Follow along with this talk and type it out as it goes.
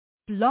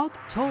Blog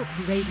Talk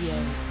Radio.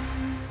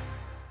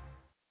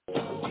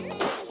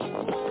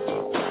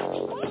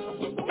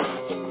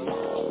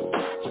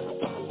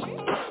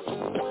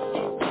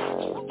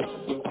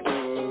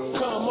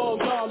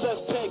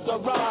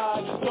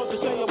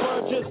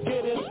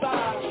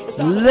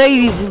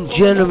 Ladies and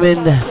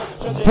gentlemen,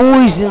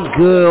 boys and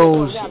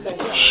girls,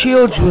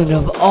 children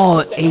of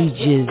all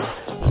ages,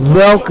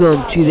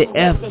 welcome to the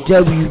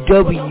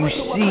FWWC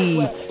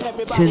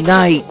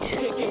Tonight.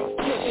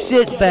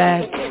 Sit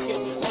back,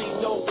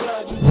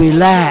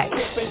 relax,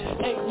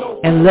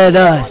 and let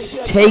us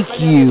take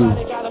you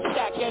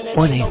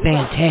on a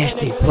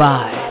fantastic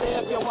ride.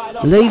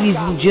 Ladies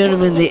and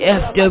gentlemen, the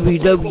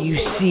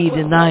FWWC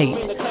Tonight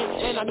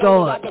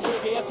starts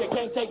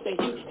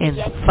in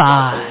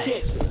 5,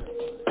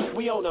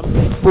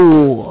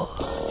 4,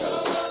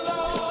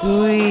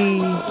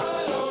 3,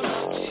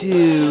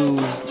 2,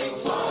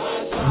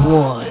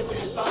 1.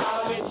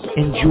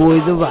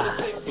 Enjoy the ride.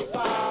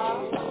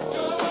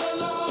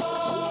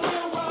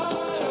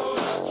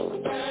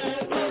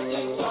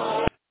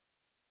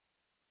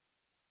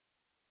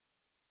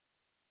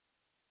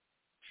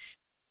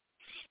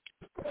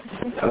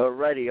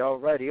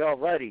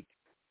 Alrighty.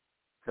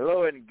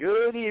 Hello and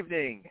good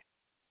evening,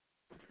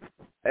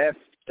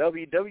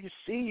 FWWC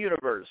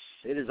Universe.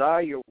 It is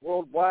I, your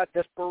worldwide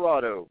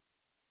desperado,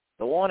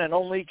 the one and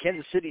only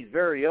Kansas City's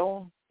very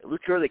own,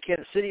 Luchador of the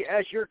Kansas City,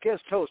 as your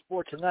guest host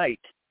for tonight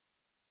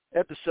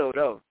episode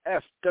of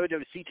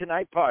FWWC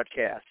Tonight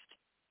podcast.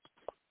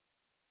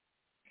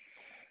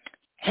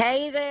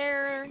 Hey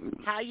there,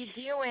 how you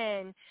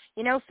doing?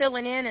 You know,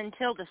 filling in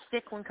until the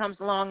sick one comes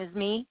along is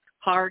me,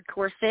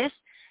 Hardcore Sis.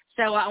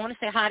 So I want to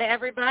say hi to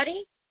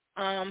everybody.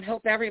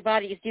 Hope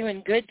everybody is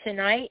doing good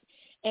tonight.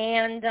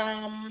 And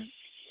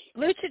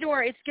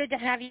Luchador, it's good to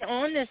have you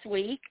on this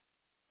week.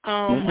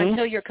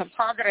 Until your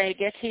compadre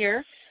gets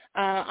here,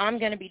 I'm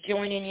going to be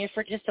joining you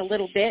for just a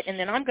little bit, and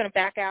then I'm going to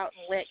back out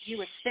and let you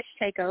and Six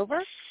take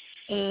over.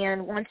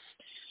 And once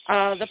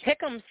the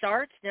pick'em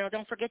starts, now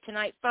don't forget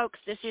tonight, folks,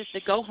 this is the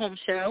go-home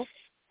show,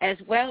 as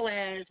well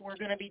as we're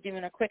going to be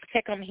doing a quick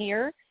pick'em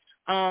here.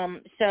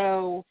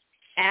 So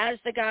as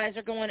the guys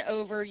are going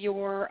over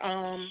your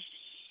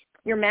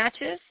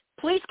matches,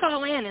 please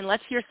call in and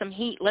let's hear some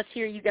heat. Let's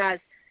hear you guys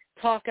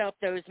talk up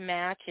those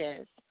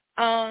matches.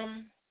 How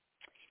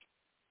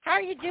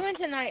are you doing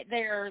tonight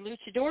there,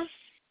 Luchador?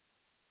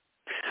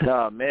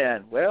 Oh,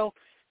 man. Well,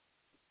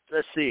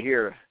 let's see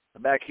here.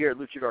 I'm back here at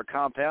Luchador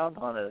Compound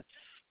on a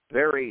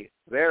very,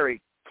 very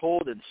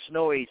cold and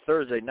snowy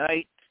Thursday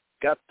night.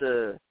 Got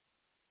the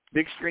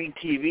big screen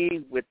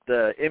TV with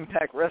the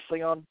Impact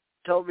Wrestling on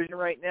television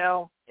right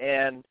now,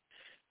 and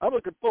I'm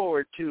looking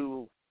forward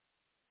to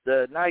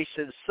the nice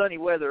and sunny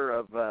weather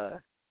of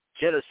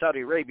Jeddah,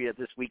 Saudi Arabia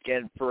this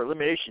weekend for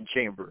Elimination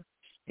Chamber.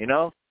 You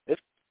know, it's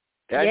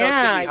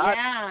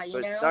hot, you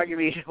but know, it's not gonna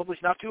be. Hopefully,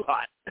 it's not too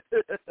hot.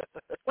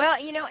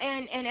 Well, you know,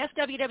 and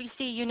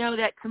FWWC, you know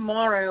that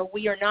tomorrow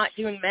we are not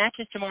doing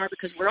matches tomorrow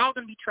because we're all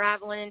going to be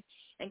traveling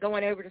and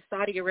going over to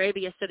Saudi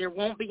Arabia, so there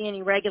won't be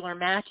any regular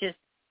matches.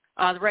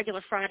 The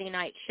regular Friday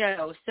night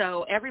show.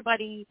 So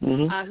everybody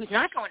who's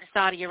not going to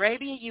Saudi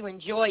Arabia, you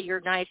enjoy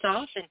your nights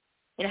off and,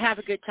 you know, have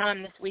a good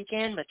time this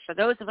weekend. But for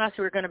those of us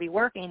who are going to be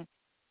working,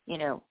 you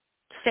know,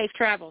 safe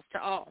travels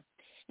to all.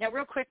 Now,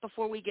 real quick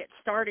before we get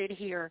started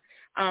here,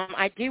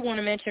 I do want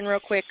to mention real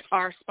quick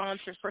our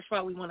sponsors. First of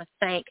all, we want to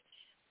thank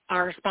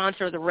our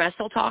sponsor, the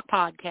Wrestle Talk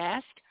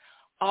podcast.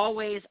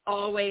 Always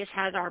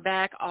has our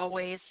back,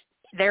 always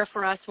there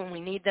for us when we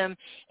need them.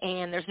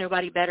 And there's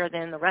nobody better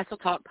than the Wrestle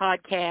Talk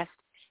podcast.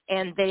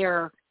 And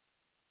their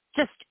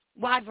just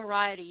wide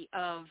variety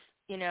of,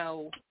 you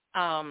know,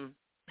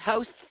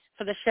 hosts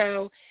for the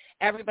show.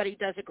 Everybody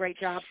does a great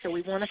job. So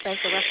we want to thank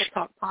the Wrestle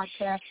Talk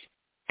podcast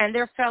and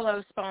their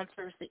fellow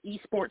sponsors, the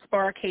Esports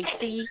Bar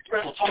KC,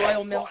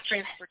 Royal Mills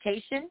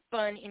Transportation,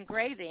 Fun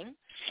Engraving.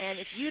 And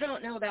if you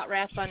don't know about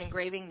Rathbun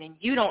Engraving, then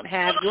you don't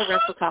have your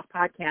Wrestle Talk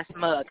podcast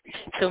mug.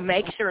 So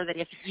make sure that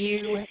if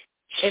you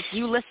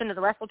listen to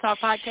the Wrestle Talk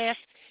podcast,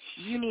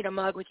 you need a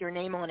mug with your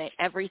name on it.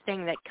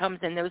 Everything that comes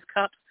in those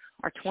cups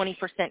are 20%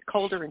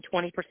 colder and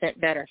 20%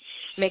 better.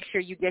 Make sure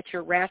you get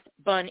your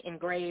Rathbun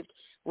engraved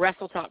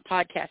Wrestle Talk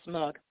podcast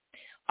mug.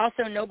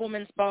 Also,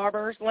 Nobleman's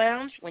Barber's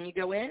Lounge. When you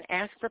go in,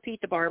 ask for Pete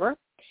the Barber.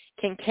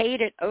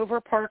 Kincaid at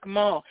Overpark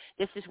Mall.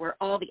 This is where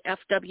all the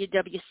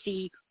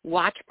FWWC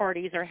watch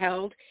parties are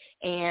held,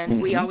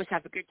 and we always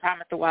have a good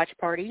time at the watch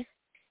parties.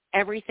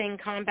 Everything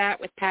Combat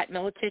with Pat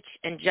Militich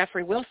and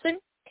Jeffrey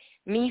Wilson.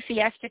 Me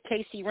Fiesta,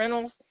 Casey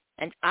Reynolds,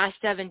 and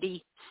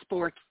I-70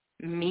 Sports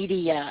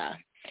Media.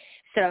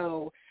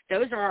 So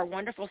those are our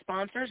wonderful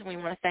sponsors, and we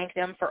want to thank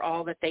them for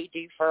all that they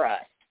do for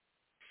us.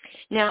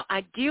 Now,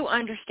 I do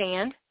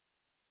understand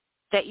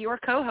that your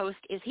co-host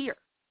is here.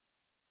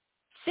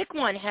 Sick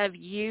One, have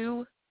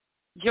you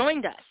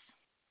joined us?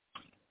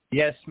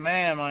 Yes,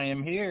 ma'am, I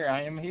am here.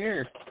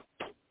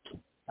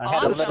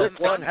 Awesome. Sick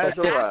One has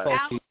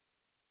arrived.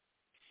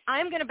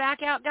 I'm going to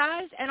back out,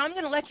 guys, and I'm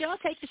going to let y'all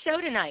take the show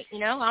tonight. You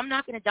know, I'm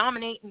not going to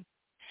dominate.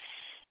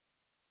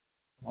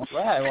 All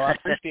right. Well, I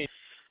appreciate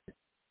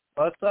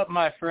What's up,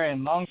 my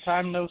friend? Long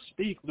time no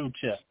speak,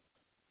 Lucha.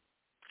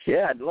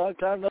 Yeah, long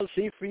time no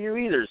see for you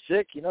either,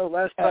 Sick. You know,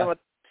 last time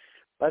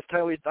I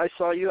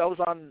saw you, I was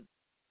on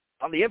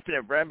the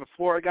Infinite brand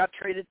before I got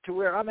traded to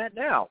where I'm at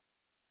now.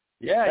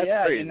 Yeah, That's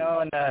yeah, crazy. you know,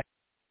 and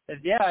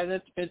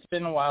it's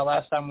been a while.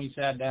 Last time we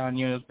sat down,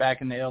 you know, it was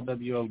back in the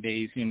LWO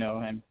days, you know,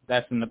 and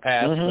that's in the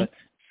past, but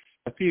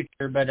the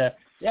future. But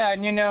yeah,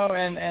 and you know,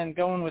 and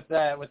going with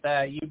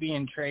that, you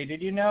being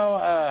traded, you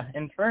know,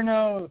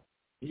 Inferno.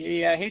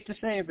 Yeah, I hate to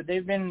say it, but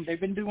they've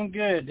been doing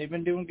good. They've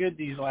been doing good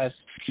these last,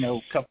 you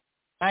know, couple.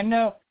 I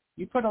know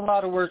you put a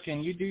lot of work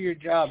in. You do your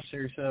job,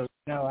 sir. So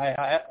you know,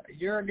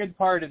 you're a good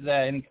part of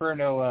that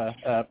Inferno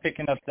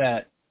picking up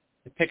that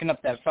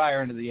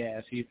fire under the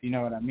ass, if you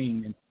know what I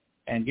mean,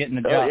 and getting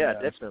the job Oh yeah,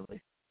 done.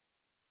 Definitely.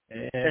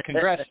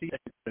 Congrats to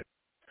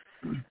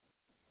you.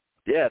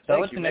 Yeah, so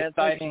thank it's you, an man.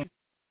 exciting.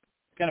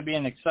 It's going to be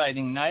an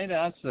exciting night.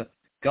 It's a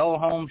go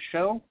home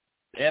show.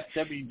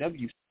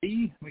 FWWC.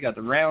 We got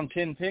the round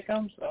 10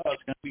 pick'ems. Oh,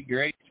 it's going to be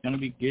great. It's going to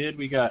be good.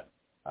 We got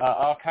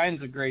all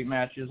kinds of great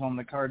matches on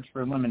the cards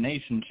for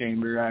Elimination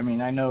Chamber. I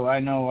mean, I know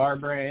our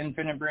brand,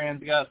 Infinite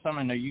Brand's got some.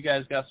 I know you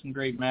guys got some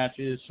great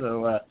matches.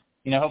 So,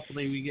 you know,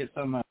 hopefully we get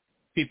some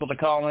people to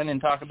call in and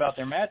talk about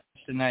their matches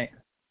tonight.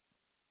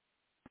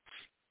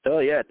 Oh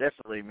yeah,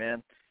 definitely,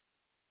 man.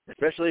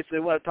 Especially if they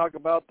want to talk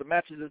about the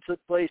matches that took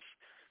place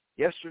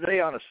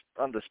yesterday on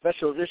the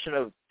special edition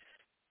of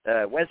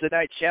Wednesday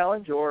Night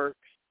Challenge, or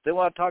they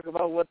want to talk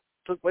about what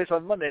took place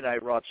on Monday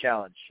Night Raw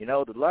Challenge. You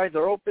know, the lines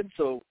are open,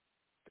 so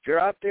if you're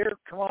out there,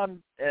 come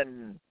on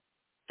and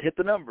hit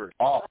the number.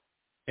 Oh,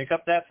 pick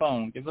up that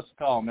phone. Give us a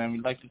call, man.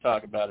 We'd like to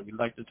talk about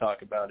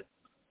it.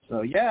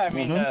 So yeah, I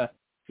mean,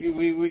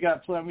 we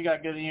got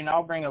good. You know,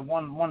 I'll bring up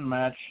one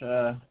match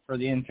for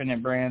the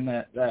Infinite brand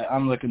that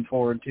I'm looking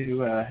forward to.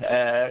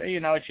 You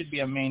know, it should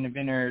be a main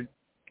eventer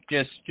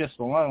just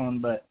alone,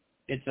 but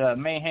it's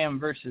Mayhem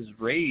versus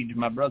Rage,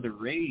 my brother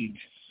Rage.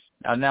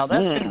 Now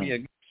that's going to be a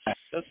good match.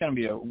 That's going to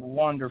be a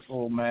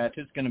wonderful match.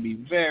 It's going to be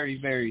very,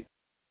 very,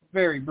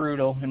 very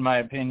brutal, in my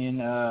opinion.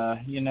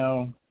 You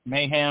know,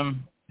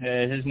 Mayhem,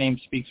 his name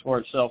speaks for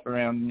itself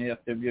around the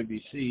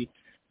FWWC.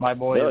 My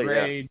boy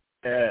Rage.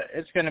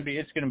 It's gonna be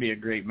a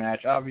great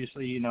match.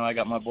 Obviously, you know, I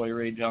got my boy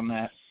Rage on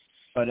that,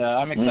 but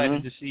I'm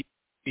excited to see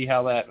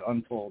how that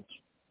unfolds.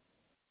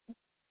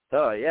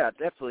 Oh yeah,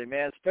 definitely,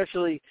 man.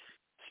 Especially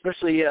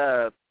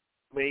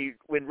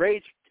when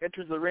Rage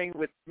enters the ring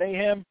with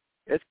Mayhem,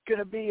 it's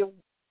gonna be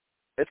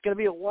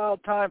a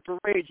wild time for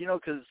Rage, you know,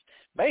 because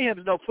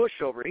Mayhem's no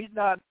pushover. He's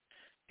not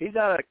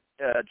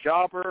a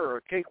jobber or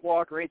a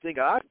cakewalk or anything.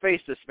 I've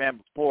faced this man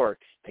before,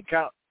 and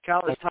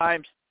countless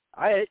times.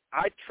 I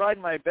tried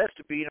my best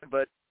to beat him,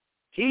 but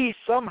he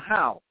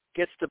somehow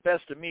gets the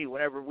best of me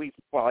whenever we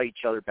fought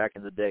each other back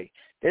in the day.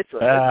 It's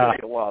a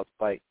wild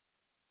fight.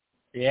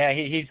 Yeah,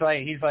 he's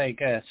like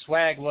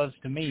Swag was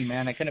to me,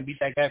 man. I couldn't beat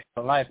that guy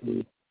for the life of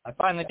me. I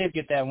finally did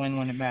get that win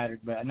when it mattered,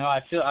 but no,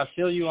 I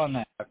feel you on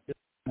that. I feel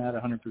that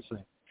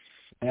 100%.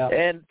 Yeah.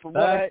 And from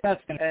what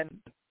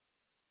and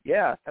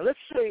let's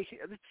see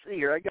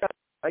here.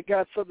 I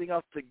got something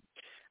off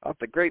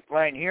the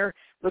grapevine here.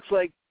 Looks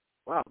like,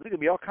 wow, there's gonna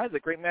be all kinds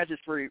of great matches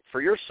for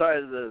your side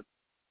of the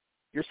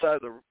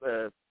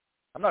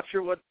I'm not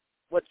sure what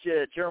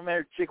General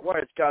Manager Jake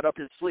Wyatt's got up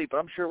his sleeve, but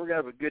I'm sure we're gonna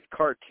have a good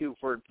card too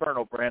for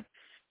Inferno brand.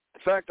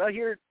 In fact, I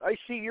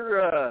see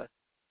you're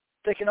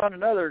taking on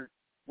another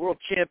world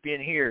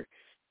champion here,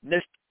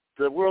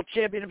 the world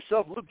champion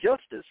himself, Luke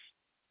Justice.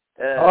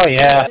 Oh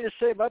yeah. Anything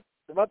to say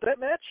about that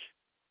match?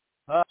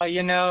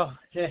 You know,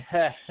 there's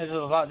a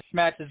lot. This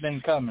match has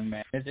been coming,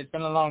 man. It's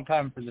been a long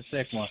time for the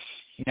sick one.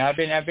 You know, I've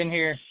been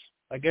here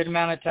a good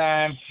amount of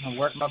time. I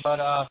worked my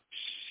butt off.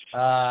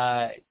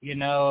 You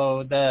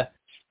know,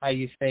 how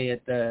you say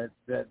it, the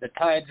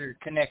tides are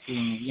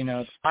connecting. You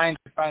know, the lines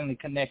are finally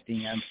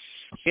connecting. I'm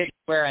getting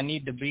where I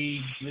need to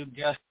be. Luke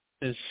Justice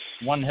is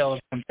one hell of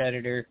a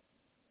competitor.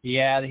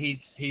 Yeah,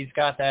 he's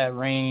got that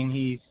reign.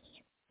 He's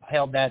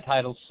held that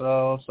title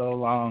so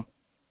long.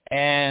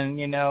 And,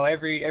 you know,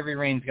 every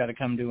reign's got to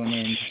come to an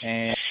end.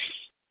 And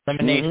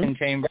Elimination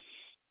Chamber,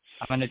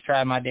 I'm going to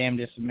try my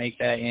damnedest to make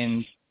that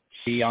end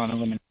be on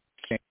Elimination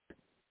Chamber.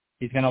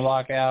 He's going to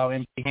walk out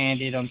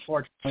empty-handed.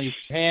 Unfortunately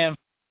for him,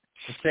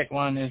 the sick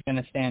one is going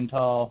to stand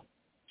tall.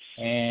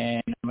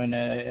 And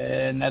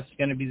that's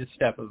going to be the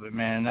step of it,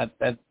 man.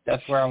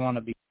 That's where I want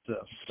to be. So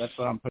that's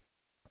what I'm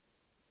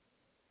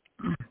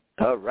putting.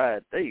 All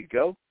right, there you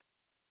go.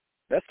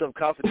 That's some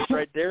confidence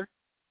right there.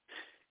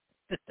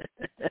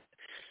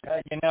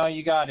 You know,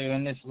 you got to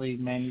in this league,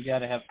 man. You got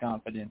to have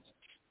confidence.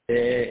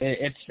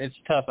 It's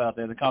tough out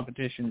there. The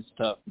competition is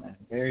tough, man.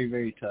 Very,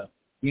 very tough.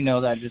 You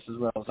know that just as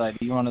well as I do.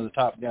 You're one of the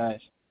top guys.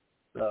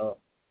 So,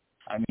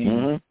 I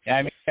mean,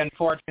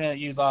 unfortunate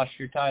you lost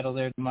your title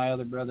there to my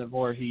other brother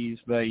Voorhees,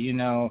 but you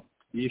know,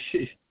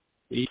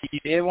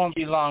 it won't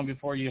be long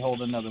before you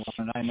hold another one,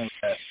 and I know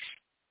that.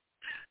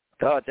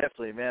 Oh,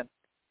 definitely, man.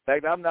 In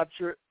fact, I'm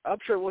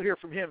sure we'll hear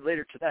from him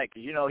later tonight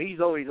because, you know, he's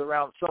always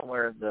around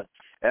somewhere in the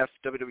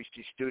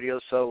FWWC studio.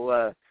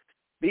 So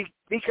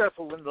be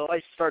careful when the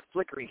lights start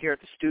flickering here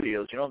at the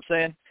studios. You know what I'm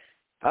saying?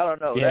 I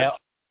don't know. Yeah.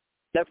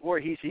 That's where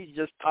he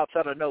just pops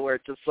out of nowhere,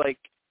 just like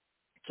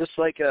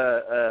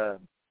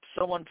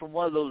someone from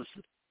one of those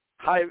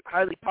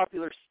highly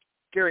popular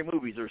scary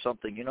movies or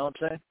something. You know what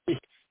I'm saying?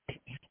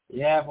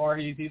 Yeah,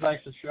 Voorhees, he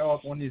likes to show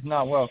up when he's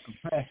not welcome.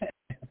 Right.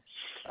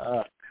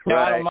 I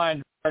don't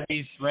mind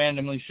Voorhees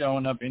randomly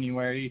showing up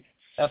anywhere.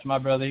 That's my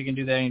brother. He can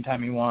do that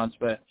anytime he wants.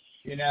 But,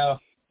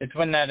 it's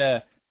when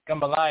that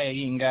jambalaya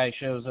eating guy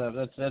shows up.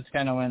 That's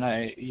kind of when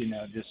I,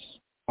 just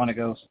want to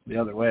go the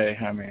other way.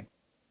 I mean,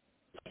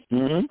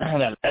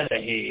 that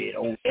leatherhead,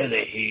 old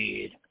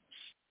leatherhead.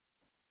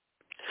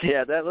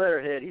 Yeah, that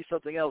leatherhead. He's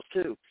something else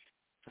too.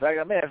 In fact,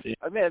 there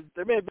may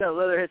have been a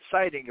leatherhead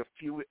sighting a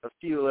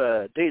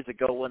few days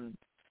ago when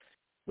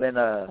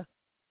I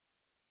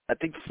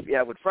think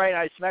when Friday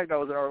Night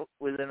SmackDown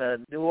was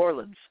in New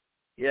Orleans.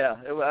 Yeah,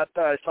 I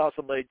thought I saw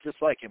somebody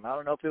just like him. I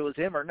don't know if it was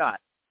him or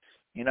not.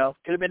 Could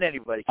have been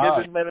anybody. Could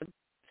have been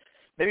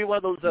maybe one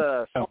of those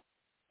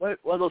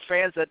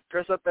fans that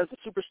dress up as a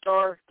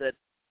superstar that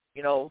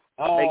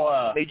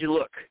made you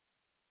look.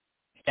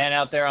 Stand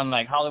out there on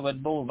like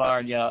Hollywood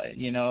Boulevard,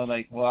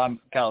 I'm from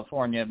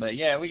California, but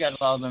yeah, we got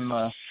a lot of them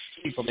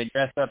people. They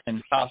dress up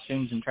in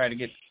costumes and try to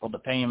get people to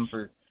pay them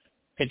for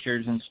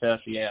pictures and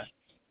stuff. Yeah,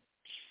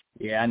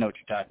 I know what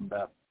you're talking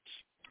about.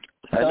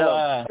 I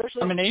know.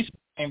 Elimination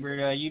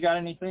Chamber, you got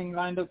anything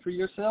lined up for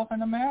yourself in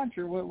the match,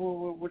 or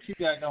what you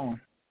got going?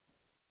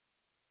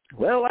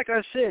 Well, like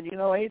I said, I'm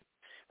going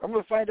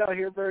to find out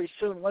here very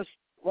soon. Once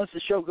the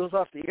show goes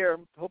off the air,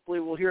 hopefully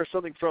we'll hear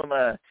something from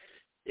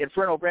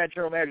Inferno Brand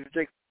General Manager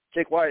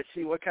Jake Wyatt,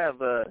 see what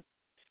kind of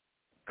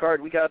card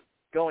we got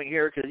going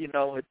here, because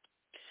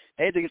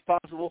anything is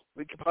possible.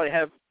 We could probably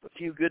have a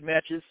few good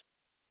matches.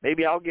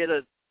 Maybe I'll get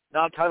a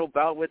non-title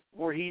bout with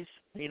Voorhees.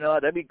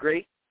 That'd be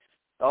great.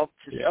 I'll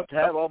just to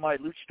have all my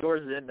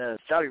luchadors in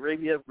Saudi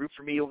Arabia root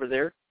for me over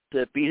there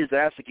to beat his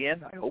ass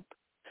again, I hope.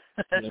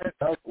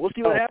 We'll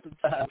see what happens.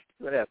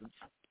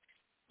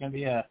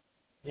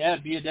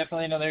 It'd be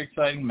definitely another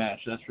exciting match.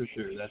 That's for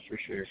sure.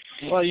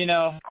 Well,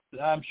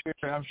 I'm sure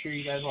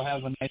you guys will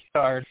have a nice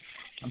card.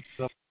 I'm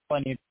sure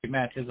plenty of great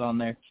matches on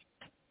there.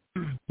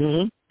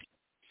 Mm-hmm.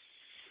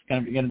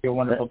 It's gonna be a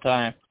wonderful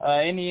time.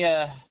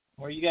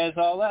 Where you guys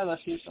all at?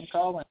 Let's do some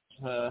calling.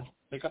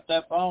 Pick up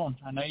that phone.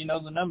 I know you know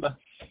the number.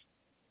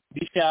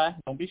 Be shy.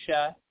 Don't be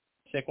shy.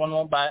 Sick one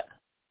won't bite.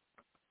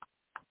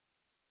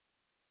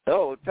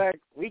 Oh, in fact,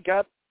 we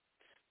got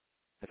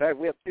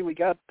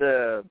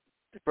the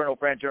Inferno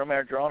Brand General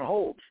Manager on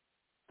hold.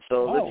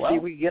 So let's see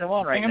if we can get him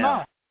on right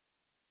now.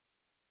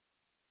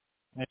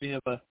 Maybe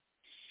he'll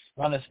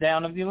run us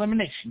down of the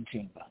Elimination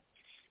Chamber.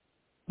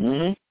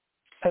 Mm-hmm.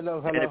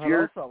 Hello,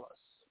 fellas.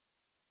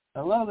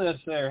 Hello there,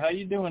 sir. How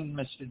you doing,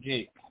 Mr.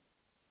 Jake?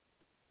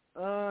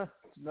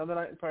 Another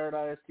night in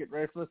paradise. Get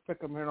ready for this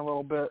pick 'em here in a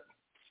little bit.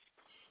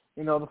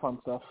 The fun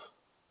stuff.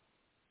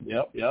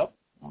 Yep.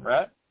 All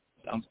right.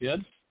 Sounds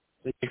good.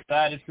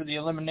 Excited for the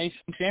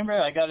Elimination Chamber.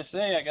 I gotta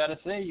say,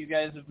 you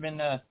guys have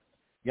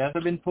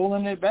been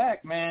pulling it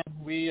back, man.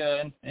 We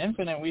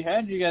Infinite, we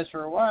had you guys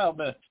for a while,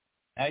 but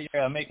now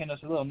you're making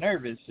us a little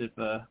nervous. If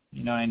I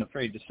ain't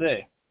afraid to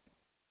say.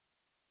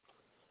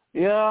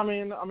 Yeah, I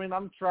mean,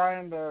 I'm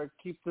trying to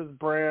keep this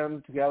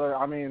brand together.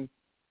 I mean,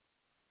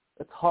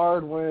 it's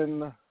hard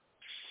when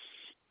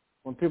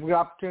people get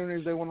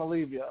opportunities, they want to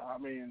leave you. I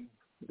mean,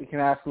 you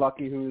can ask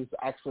Lucky, who's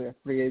actually a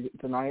free agent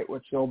tonight,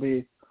 which he'll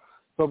be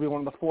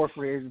one of the 4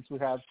 free agents we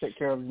have to take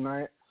care of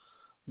tonight.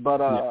 But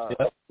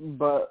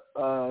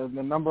the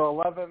number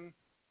 11,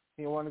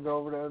 he wanted to go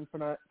over to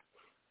Infinite.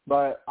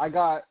 But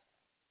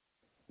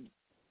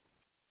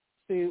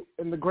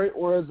in the great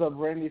words of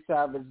Randy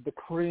Savage, the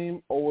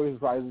cream always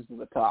rises to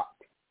the top.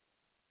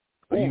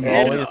 So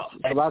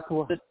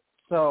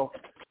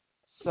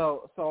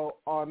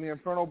on the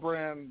Inferno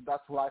brand,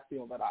 that's what I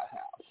feel that I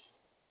have.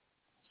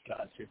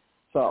 Got you.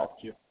 So.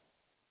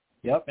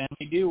 Yep, and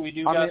we do.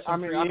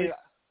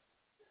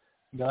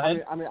 Go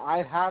ahead.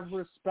 I have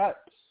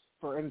respect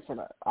for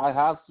Infinite. I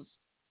have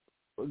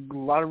a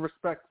lot of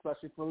respect,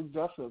 especially for Luke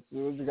Justice,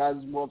 who is your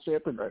guys' world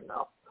champion right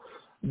now.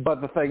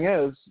 But the thing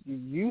is,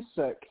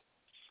 USIC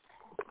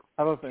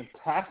have a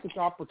fantastic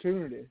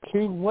opportunity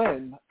to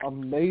win a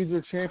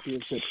major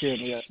championship here in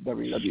the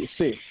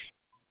FWWC.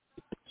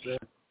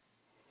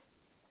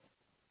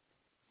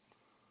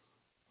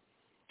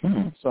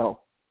 So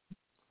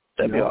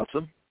that'd be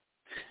awesome.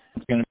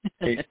 It's gonna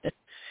be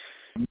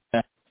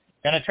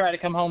gonna try to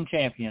come home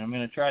champion.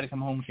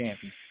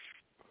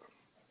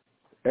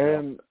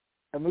 And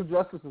Luke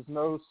Justice is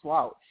no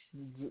slouch,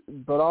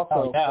 but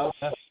also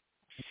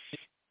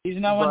he's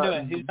no one to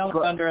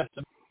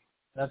underestimate.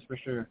 That's for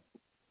sure.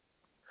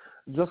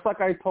 Just like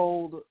I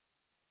told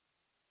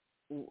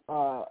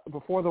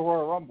before the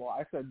Royal Rumble,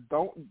 I said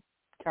don't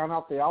count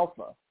out the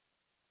Alpha.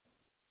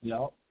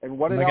 Yep. And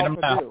what did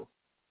Alpha do?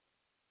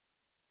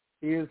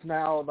 He is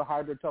now the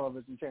Hydra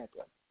Television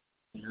Champion.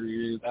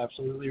 You're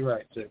absolutely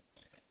right, too.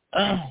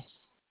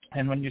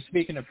 And when you're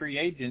speaking of free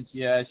agents,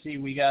 I see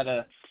we got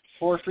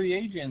 4 free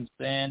agents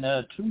and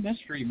 2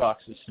 mystery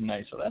boxes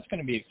tonight, so that's going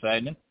to be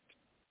exciting.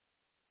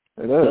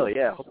 It is. Oh,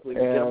 yeah, hopefully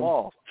we get them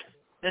all.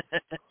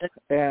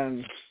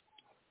 And,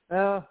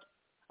 I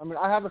mean,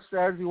 I have a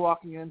strategy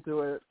walking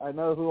into it. I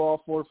know who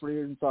all 4 free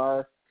agents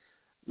are.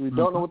 We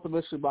don't know what the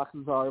mystery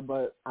boxes are,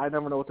 but I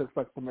never know what to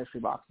expect from mystery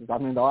boxes. I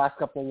mean, the last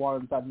couple of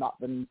ones have not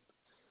been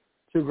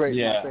too great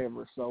in my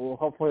favor, so we'll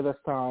hopefully this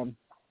time.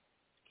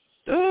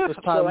 I'm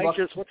so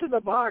anxious. What's in the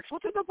box?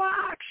 What's in the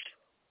box?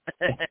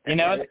 You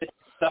know, it's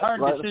a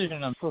hard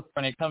decision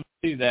when it comes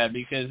to that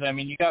because, I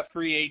mean, you got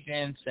free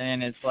agents,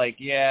 and it's like,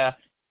 yeah,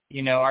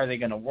 you know, are they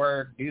going to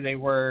work? Do they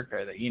work?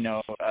 Are they, you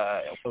know,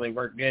 will they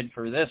work good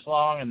for this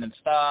long and then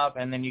stop?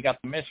 And then you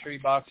got the mystery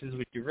boxes,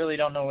 which you really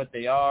don't know what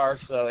they are.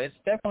 So it's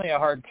definitely a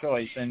hard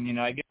choice. And, you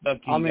know, I give it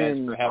up to you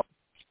guys for having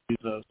to use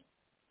those.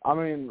 I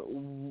mean,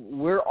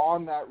 we're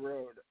on that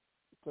road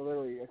to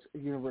literally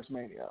Universe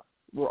Mania.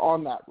 We're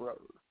on that road.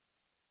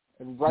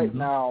 And right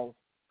now,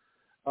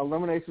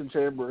 Elimination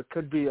Chamber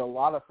could be a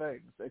lot of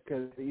things. It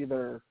could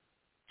either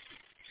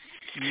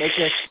make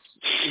us,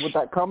 with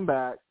that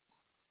comeback,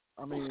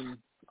 I mean,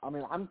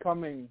 I'm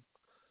coming.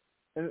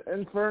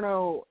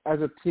 Inferno as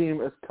a team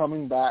is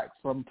coming back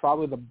from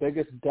probably the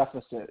biggest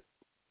deficit,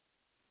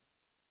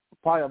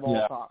 probably of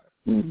all time.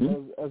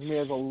 As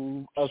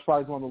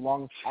probably one of the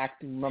longest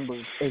acting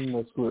members in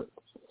this group.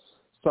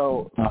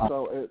 So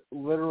it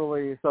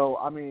literally. So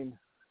I mean,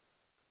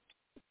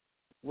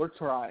 we're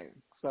trying.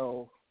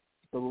 So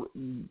the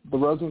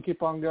road's gonna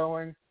keep on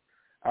going.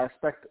 I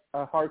expect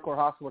a Hardcore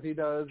Hoss what he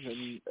does,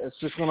 and it's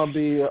just gonna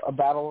be a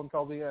battle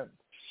until the end.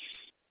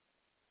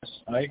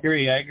 I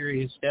agree.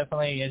 It's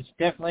definitely,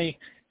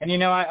 and you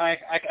know, I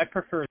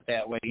prefer it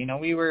that way. You know,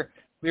 we were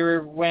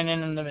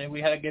winning, and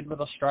we had a good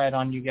little stride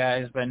on you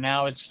guys, but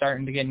now it's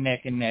starting to get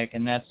neck and neck,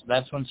 and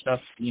that's when stuff,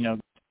 you know,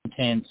 gets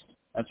intense.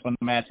 That's when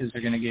the matches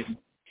are gonna get.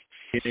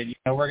 You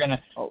know, we're gonna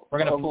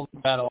pull the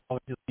battle all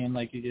the way in,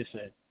 like you just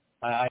said.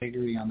 I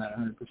agree on that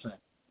 100%.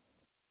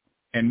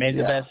 And may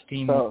the best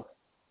team.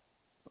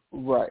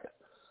 Right.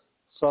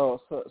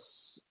 So,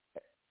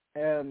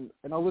 and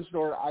in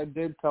Luchador, I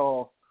did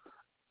tell.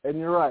 And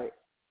you're right.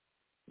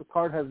 The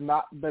card has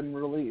not been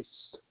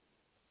released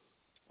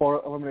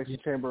for Elimination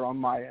Chamber on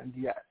my end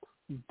yet,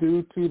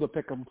 due to the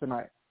pick'em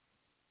tonight.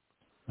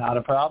 Not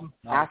a problem.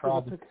 But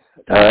after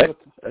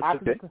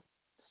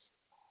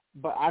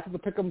the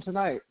pick'em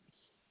tonight,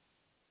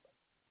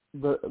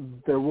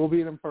 there will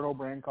be an Inferno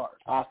brand card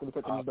after the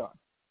pick'em is done.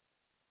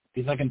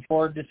 He's looking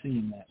forward to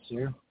seeing that,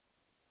 sir.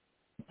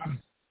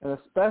 And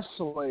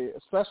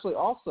especially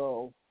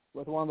also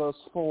with one of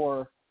those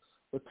 4.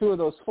 With 2 of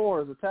those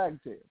 4 as a tag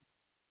team.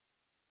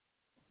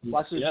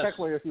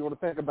 Technically, if you want to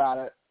think about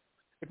it,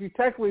 it's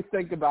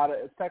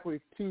technically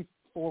 2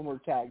 former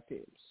tag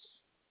teams.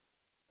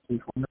 2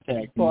 former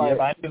tag teams.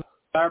 I do,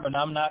 but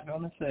I'm not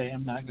going to say.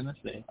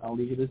 I'll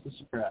leave it as a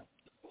surprise.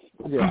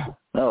 Yeah.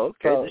 Oh,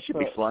 okay. This should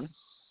be fun.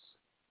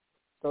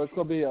 So it's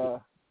going to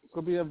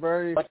be a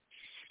very,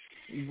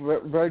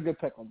 very good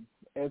pick 'em.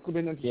 It's going to be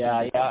an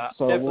interesting pick-em.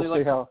 So we'll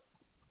see how.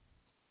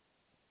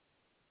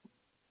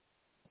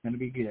 It's going to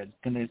be good.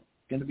 It's going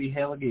to be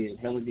hella good.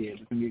 It's going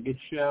to be a good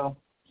show.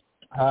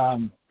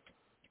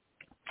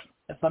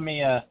 Let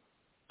me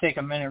take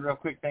a minute real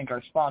quick, thank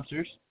our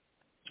sponsors.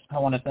 I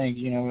want to thank,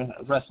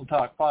 Wrestle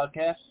Talk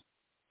Podcast,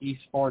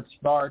 Esports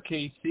Bar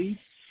KC,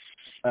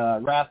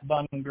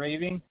 Rathbun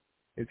Engraving.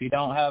 If you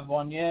don't have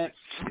one yet,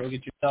 go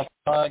get yourself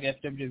a mug,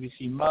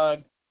 FWWC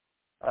mug.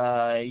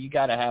 You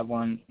got to have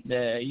one.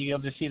 You'll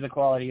just see the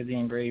quality of the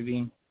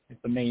engraving. It's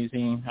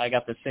amazing. I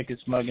got the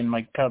thickest mug in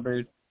my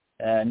cupboard.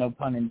 No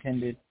pun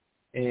intended.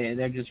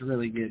 They're just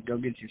really good. Go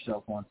get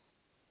yourself one.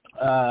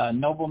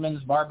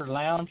 Nobleman's Barber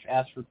Lounge.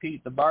 Ask for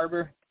Pete the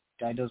Barber.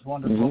 Guy does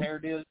wonderful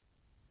hairdos.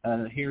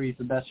 Here he's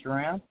the best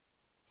around.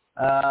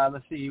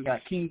 Let's see. You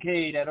got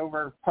Kincaid at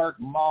Over Park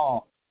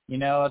Mall.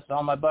 It's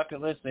on my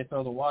bucket list. They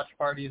throw the watch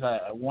parties.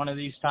 One of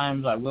these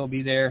times I will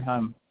be there.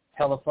 I'm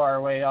hella far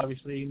away,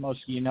 obviously.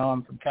 Most of you know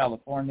I'm from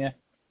California,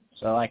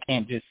 so I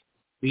can't just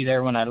be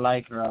there when I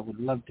like, or I would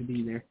love to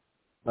be there.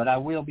 But I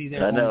will be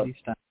there one of these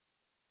times.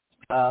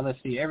 Let's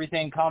see.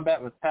 Everything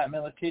Combat with Pat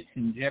Miletich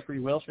and Jeffrey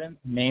Wilson.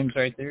 Names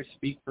right there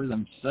speak for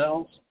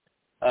themselves.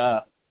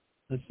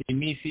 Let's see.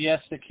 Me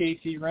Fiesta,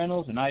 Casey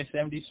Reynolds, and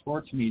I-70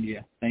 Sports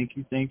Media. Thank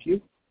you.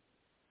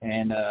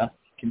 And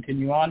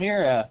continue on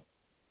here.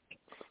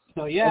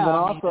 So, yeah. And then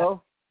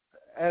also,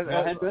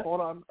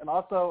 hold on. And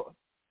also,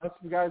 if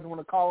you guys want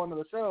to call into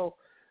the show,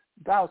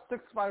 dial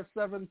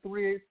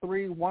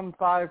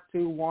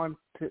 657-383-1521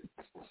 to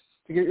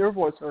get your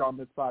voice heard on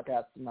this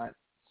podcast tonight.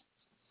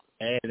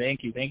 Hey,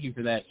 thank you. Thank you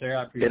for that, sir.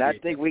 I appreciate it. And I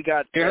think we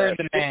got Here's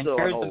the man.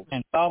 All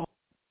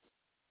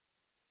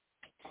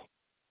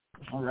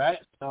right.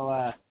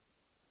 So,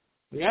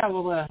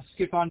 we'll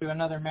skip on to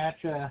another match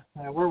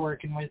we're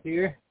working with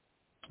here.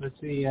 Let's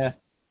see.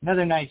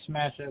 Another nice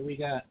match that we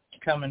got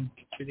coming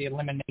to the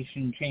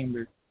Elimination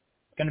Chamber.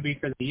 It's going to be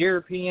for the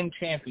European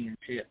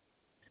Championship.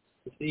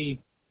 Let's see.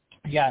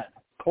 We got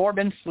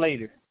Corbin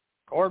Slater.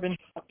 Corbin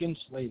fucking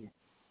Slater.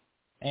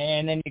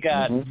 And then you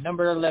got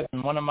number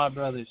 11, one of my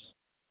brothers,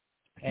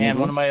 and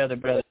one of my other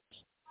brothers,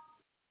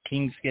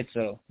 King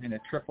Schizo, in a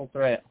triple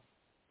threat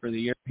for the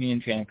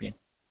European champion.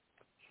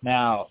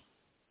 Now,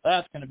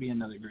 that's going to be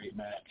another great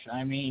match.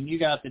 I mean, you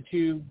got the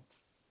two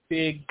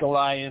big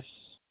Goliaths.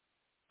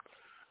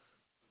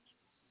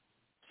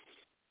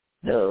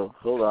 No,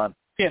 hold on.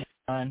 Yeah,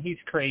 he's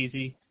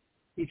crazy.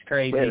 He's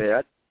crazy. Wait a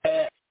minute.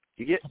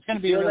 It's going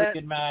to be a really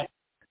good match.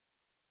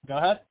 Go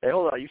ahead. Hey,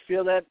 hold on. You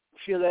feel that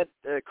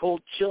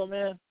cold chill,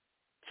 man?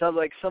 Sounds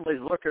like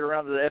somebody's lurking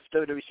around the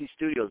FWWC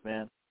studios,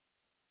 man.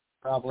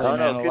 Probably. I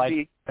don't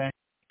know.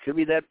 Could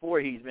be that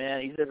Voorhees,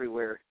 man. He's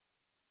everywhere.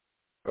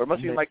 Or it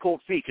must be my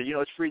cold feet, because,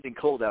 it's freezing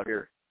cold out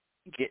here.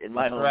 In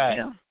my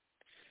hometown.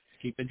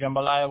 Keep the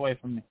jambalaya away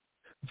from me.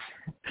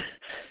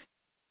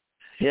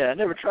 Yeah, I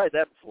never tried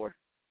that before.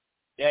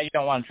 Yeah, you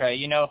don't want to try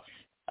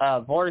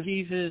it.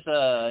 Voorhees is,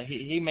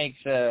 he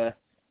makes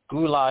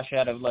goulash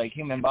out of, like,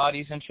 human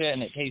bodies and shit,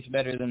 and it tastes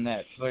better than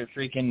that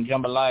freaking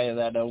jambalaya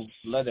that old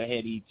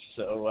Leatherhead eats.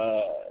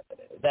 So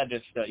that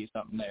just tells you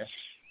something there.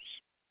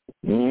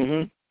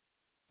 Mm-hmm.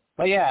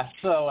 But, yeah,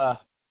 so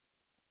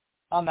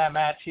on that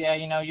match,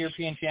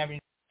 European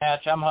champion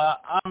match,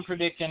 I'm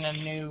predicting a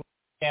new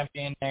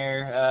champion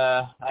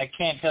there. I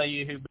can't tell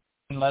you who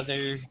not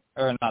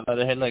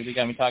Leatherhead, like they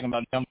got me talking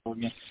about Jumbo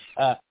again.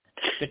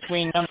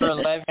 Between number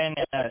 11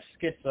 and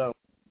Schizo.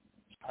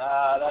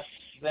 That's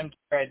them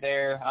right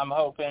there. I'm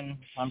hoping,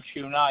 I'm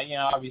shooting out,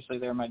 obviously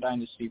they're my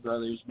Dynasty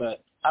brothers,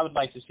 but I would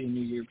like to see a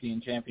new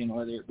European champion,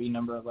 whether it be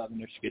number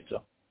 11 or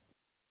Schizo.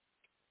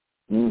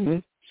 Mm-hmm.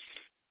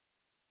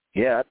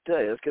 Yeah, I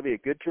tell you, it's going to be a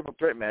good triple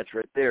threat match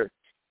right there.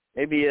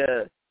 Maybe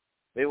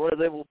one of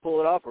them will pull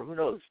it off, or who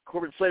knows?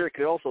 Corbin Slater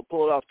could also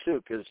pull it off,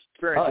 too, because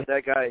experienced with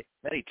that guy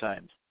many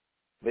times,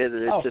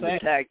 whether it's in the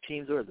tag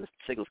teams or the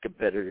singles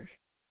competitors.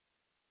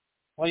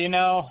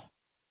 Well,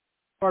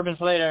 Corbin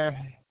Slater,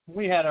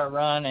 we had our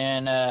run,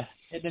 and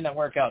it didn't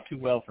work out too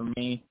well for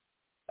me.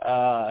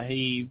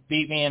 He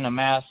beat me in a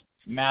mask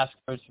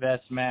versus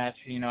vest match.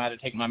 I had to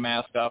take my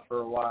mask off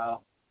for a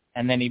while.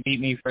 And then he beat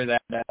me for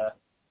that,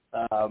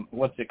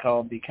 what's it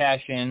called, the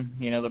cash-in,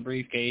 the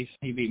briefcase.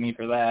 He beat me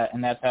for that,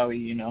 and that's how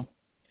he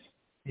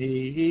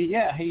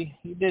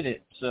did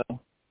it. So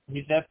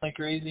he's definitely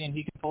crazy, and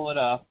he can pull it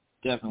off,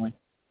 definitely.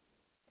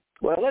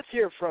 Well, let's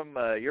hear from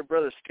your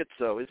brother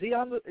Schizo. Is he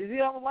on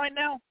the line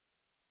now?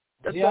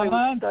 That's why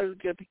I was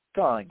going to be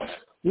calling.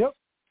 Yep.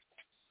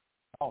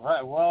 All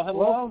right. Well,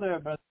 hello there,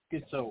 brother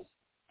Schizo.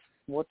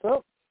 What's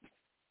up?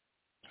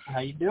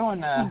 How you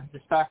doing?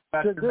 Just talk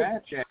about your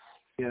match.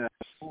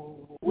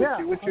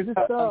 What's your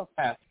thoughts on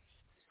the match?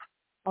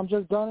 I'm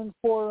just gunning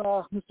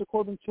for Mr.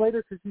 Corbin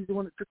Slater because he's the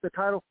one that took the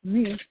title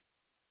from me.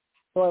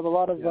 So I have a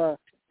lot of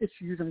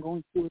issues I'm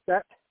going through with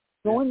that.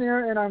 Go in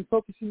there, and I'm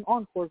focusing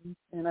on Corbin,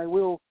 and I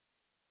will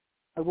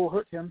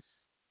hurt him.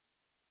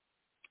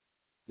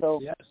 So,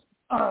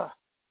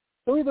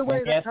 so either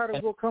way, that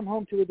title will come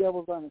home to the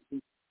Devil's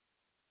Dynasty.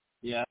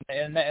 Yeah,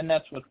 and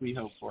that's what we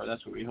hope for.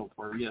 That's what we hope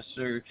for. Yes,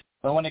 sir.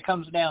 But when it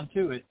comes down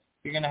to it,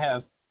 you're going to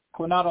have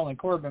not only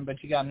Corbin,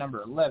 but you got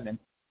number 11.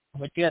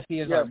 But yes, he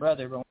is our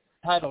brother. But when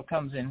the title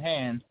comes in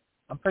hand,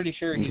 I'm pretty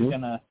sure he's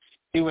going to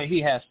do what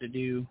he has to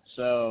do.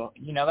 So,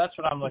 that's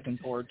what I'm looking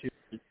forward to.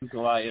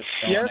 Goliath.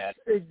 Yes,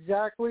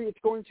 exactly. It's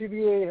going to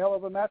be a hell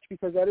of a match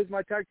because that is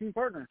my tag team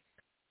partner.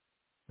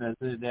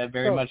 That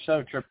very much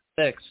so.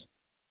 666.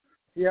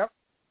 Yep.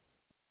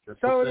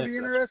 So it'll be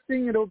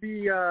interesting. It'll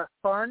be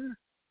fun,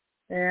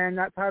 and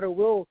that title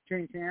will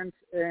change hands,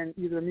 and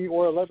either me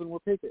or 11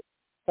 will take it.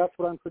 That's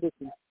what I'm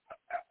predicting.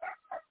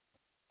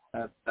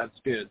 That's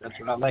good. That's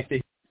what I like to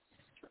hear.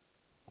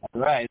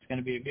 All right, it's going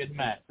to be a good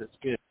match. That's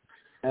good.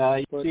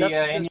 You see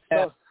any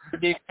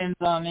predictions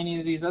on any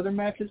of these other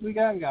matches we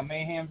got? We got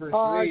Mayhem versus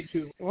Rage.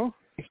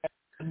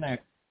 In there.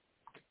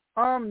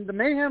 The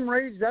Mayhem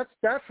Rage, that's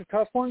a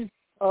tough one.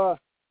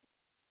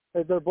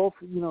 They're both,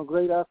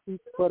 great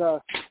athletes,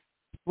 but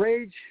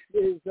Rage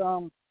is, I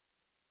don't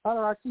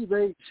know, I see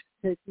Rage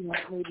taking it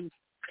maybe,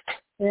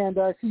 and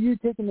I see you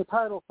taking the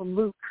title from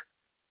Luke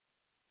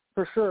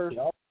for sure.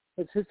 Yep.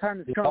 It's his time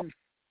has come.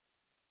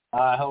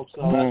 I hope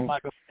so. That's my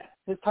goal.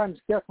 His time's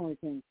definitely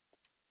came.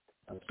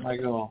 That's my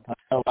goal.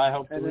 I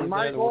hope. And then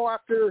my goal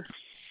after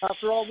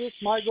all this,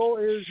 my goal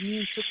is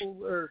me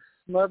and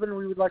 11.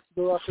 We would like to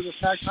go after the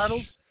tag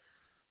titles.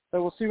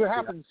 So we'll see what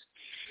happens.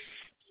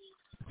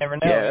 Never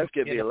know. Yeah, that's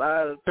gonna be a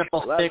lot of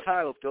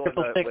titles going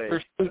that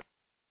way.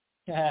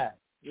 Yeah.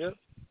 Yep.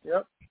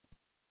 All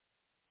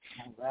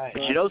right.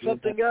 But you know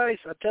something, guys?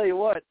 I'll tell you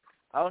what.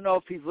 I don't know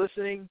if he's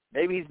listening.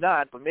 Maybe he's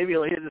not, but maybe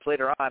he'll hear this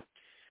later on.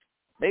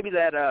 Maybe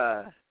that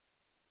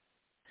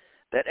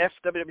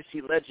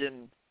FWWC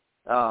legend.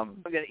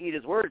 I'm gonna eat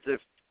his words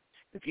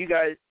if you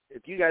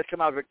guys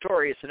come out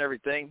victorious and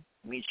everything.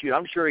 I mean, shoot,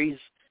 I'm sure he's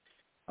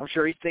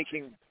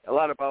thinking a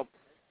lot about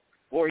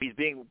Voorhees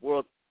being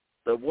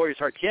the Warriors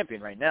Heart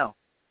champion right now.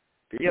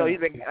 But,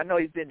 I know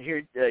he's been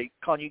here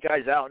calling you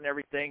guys out and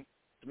everything.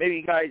 So maybe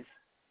you guys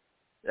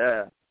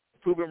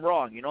prove him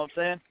wrong. You know what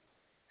I'm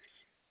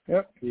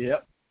saying?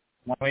 Yep.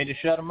 One way to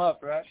shut him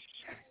up, right?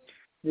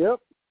 Yep.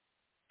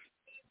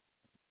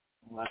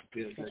 Well, that's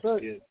good. That's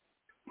good.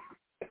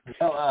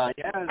 Well,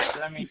 yeah,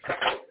 I mean,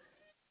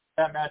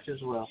 that match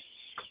as well.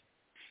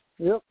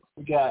 Yep.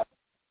 We got,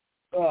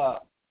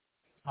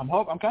 I'm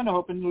kind of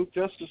hoping Luke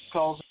Justice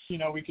calls. You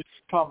know, we could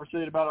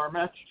conversate about our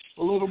match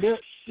a little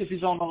bit. If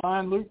he's on the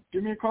line, Luke,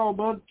 give me a call,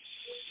 bud.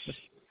 Let's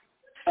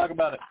talk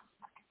about it.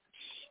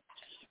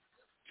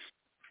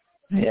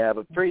 Yeah,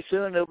 but pretty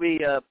soon it'll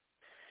be, I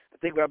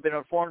think I've been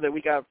informed that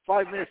we got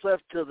 5 minutes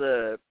left till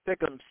the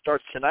pick'em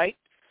starts tonight.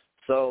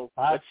 So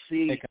let's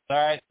see. All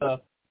right,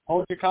 so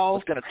hold your call.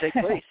 What's going to take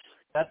place.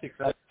 That's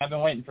exciting. I've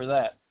been waiting for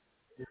that.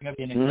 It's going to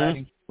be an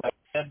exciting, like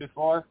I said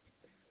before,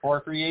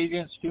 4 free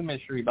agents, 2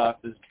 mystery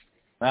boxes.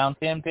 Round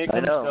 10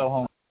 pick'em, go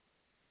home.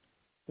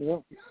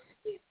 Yep.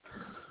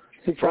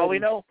 For all we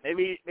know,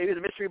 maybe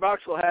the mystery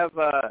box will have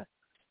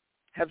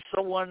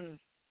someone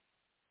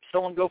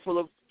go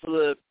for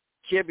a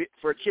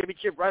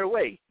championship right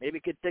away. Maybe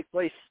it could take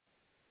place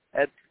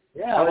at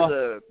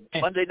the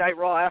Monday Night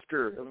Raw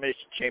after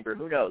Elimination Chamber.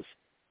 Who knows?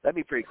 That'd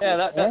be pretty cool.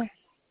 Yeah,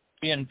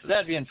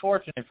 that'd be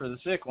unfortunate for the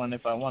sick one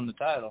if I won the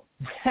title.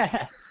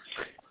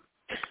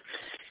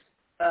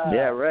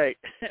 Yeah, right.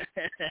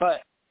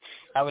 But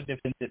I would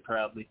defend it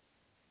proudly.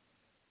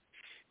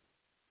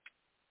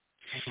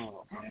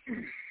 Oh,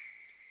 man.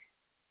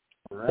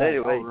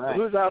 Anyway,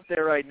 who's out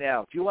there right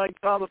now? If you want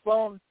to call the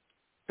phone,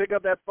 pick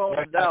up that phone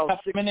and dial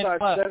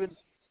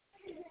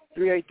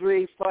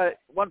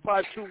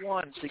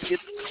 657-383-1521 to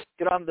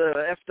get on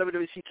the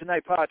FWWC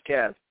Tonight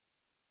podcast.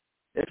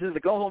 This is the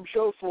go-home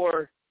show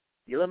for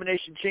the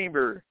Elimination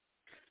Chamber,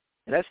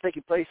 and that's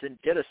taking place in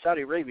Jeddah,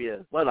 Saudi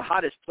Arabia, one of the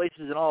hottest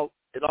places in all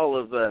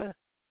of the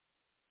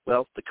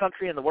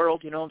country and the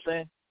world. You know what I'm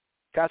saying?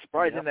 Kind of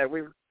surprising that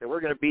we're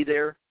going to be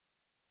there,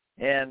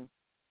 and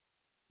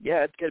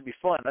yeah, it's going to be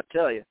fun. I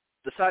tell you,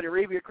 the Saudi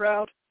Arabia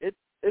crowd, it's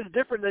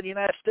different than the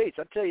United States.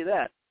 I tell you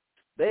that.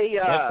 They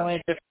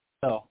definitely different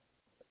though.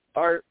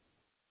 Are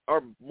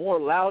more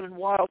loud and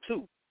wild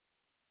too.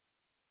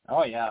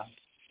 Oh yeah,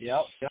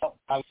 yep.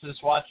 I was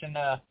just watching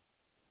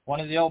one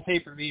of the old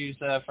pay-per-views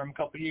from a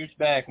couple of years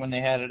back when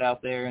they had it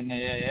out there, and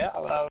I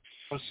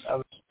was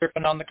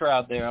tripping on the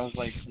crowd there. I was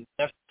like, it's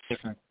definitely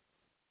different.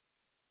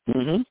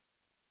 Mhm.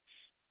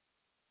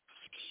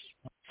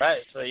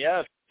 Right. So yeah,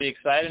 it'll be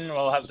exciting.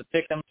 We'll have the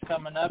pick'em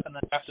coming up, and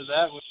then after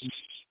that, we'll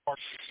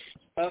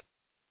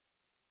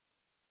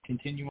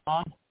continue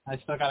on. I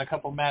still got a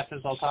couple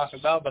matches I'll talk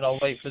about, but I'll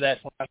wait for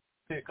that till I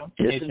pick them.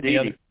 Yes,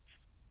 indeed.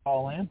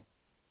 Call in.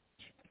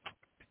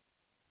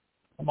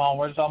 Come on,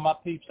 where's all my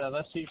peeps at?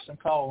 Let's see some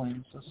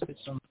call-ins. Let's get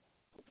some.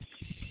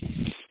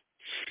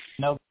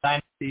 No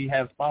Dynasty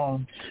have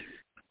phones.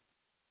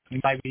 We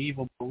might be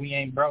evil, but we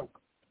ain't broke.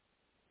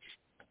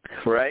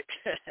 Right.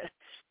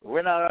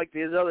 We're not like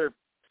these other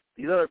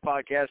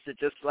podcasts that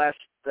just last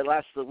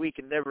the week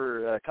and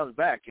never comes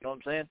back. You know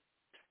what I'm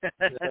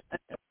saying?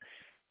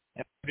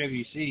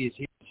 FWWC is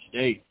here to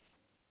stay.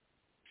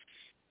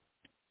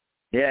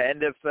 Yeah,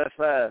 and if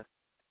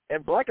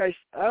and Black, I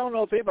don't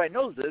know if anybody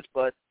knows this,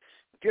 but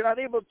if you're not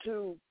able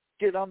to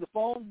get on the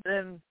phone,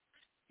 then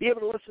be able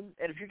to listen.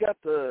 And if you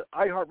got the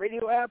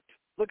iHeartRadio app,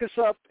 look us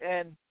up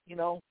and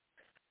listen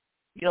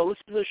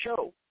to the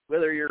show.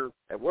 Whether you're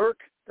at work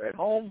or at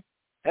home,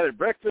 having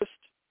breakfast,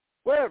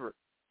 wherever.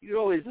 You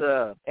always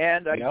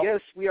and I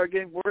guess we are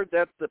getting word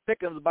that the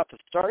pick'em is about to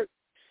start.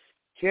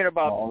 Here in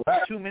about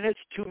 2 minutes,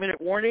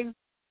 2-minute warning.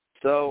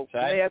 So you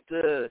may have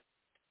to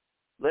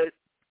let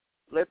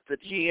the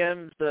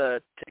GMs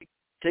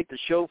take the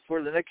show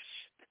for the next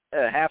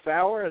half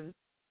hour, and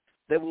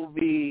then we'll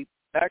be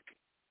back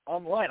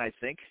online, I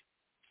think.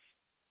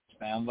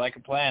 Sounds like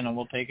a plan, and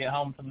we'll take it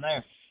home from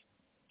there.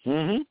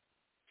 Mhm.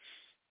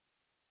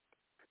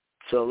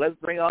 So let's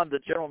bring on the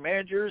general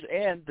managers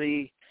and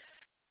the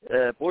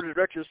board of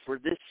directors for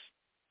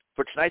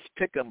tonight's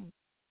pick'em.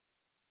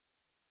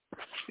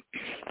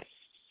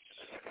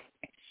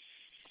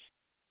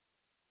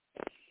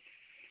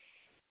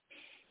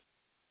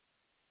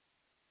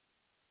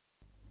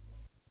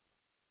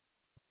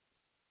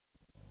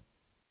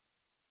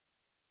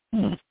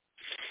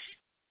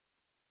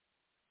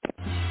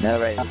 All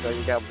right, so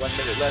you got 1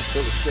 minute left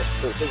till the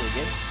thing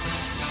again.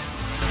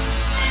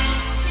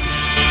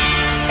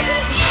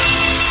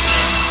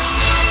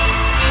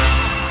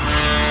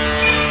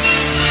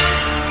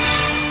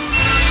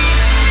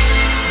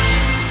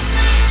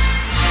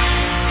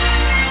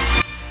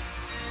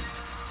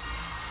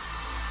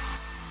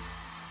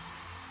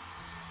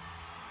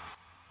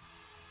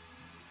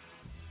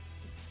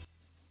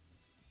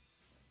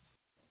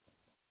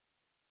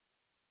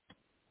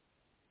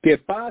 Que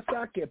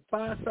pasa,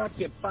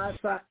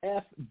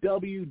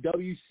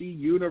 FWWC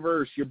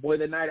Universe. Your boy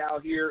the Night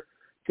out here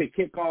to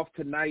kick off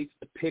tonight's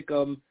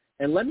pick'em.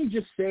 And let me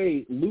just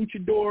say,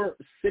 Luchador,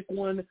 Sick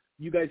One,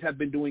 you guys have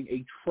been doing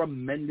a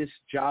tremendous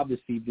job this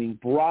evening.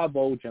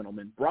 Bravo,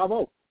 gentlemen.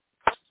 Bravo.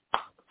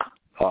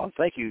 Oh,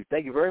 thank you.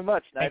 Thank you very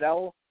much, Night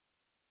Owl.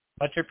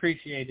 Much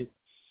appreciated.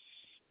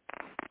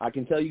 I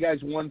can tell you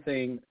guys one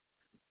thing.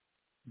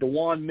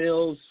 DeJuan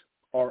Mills,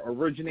 our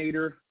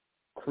originator,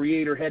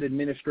 creator, head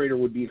administrator,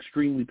 would be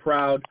extremely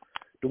proud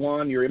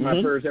Dwan, you're in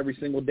my prayers every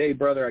single day,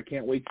 brother. I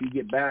can't wait till you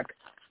get back.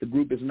 The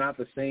group is not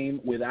the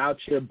same without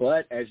you,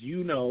 but as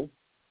you know,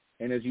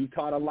 and as you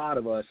taught a lot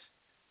of us,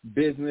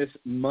 business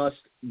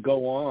must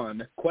go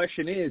on.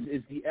 Question is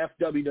the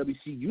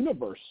FWWC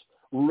Universe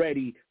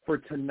ready for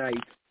tonight's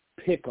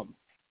Pick'em?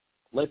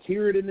 Let's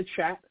hear it in the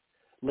chat.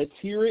 Let's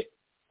hear it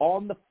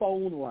on the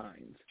phone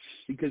lines,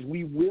 because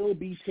we will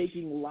be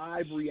taking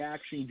live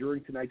reaction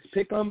during tonight's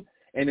Pick'em.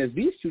 And as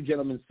these two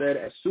gentlemen said,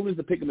 as soon as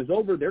the Pick'em is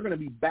over, they're going to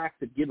be back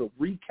to give a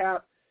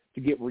recap,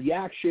 to get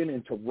reaction,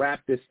 and to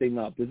wrap this thing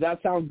up. Does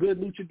that sound good,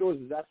 Luchadors?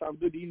 Does that sound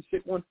good to you,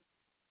 Sick One?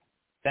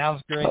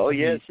 Sounds great. Oh,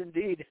 yes,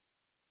 indeed.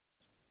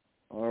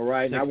 All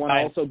right. And I want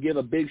to also give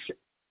a big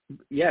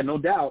no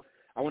doubt.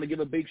 I want to give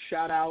a big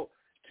shout-out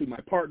to my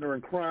partner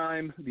in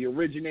crime, the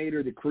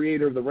originator, the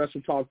creator of the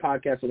Wrestle Talk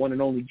podcast, the one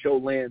and only Joe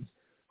Lance,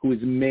 who is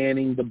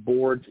manning the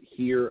boards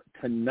here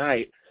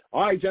tonight.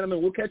 All right,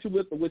 gentlemen, we'll catch up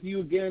with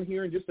you again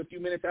here in just a few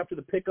minutes after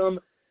the Pick'em.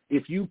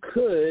 If you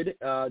could,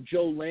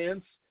 Joe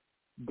Lance,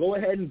 go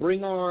ahead and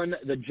bring on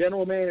the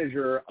general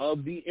manager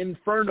of the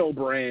Inferno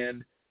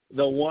brand,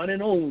 the one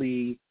and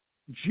only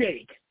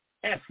Jake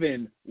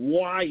effin'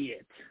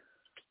 Wyatt.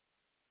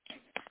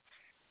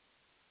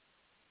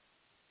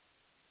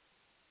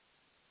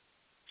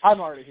 I'm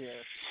already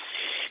here.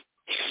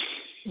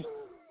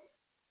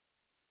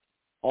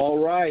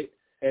 All right.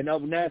 And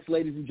up next,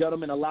 ladies and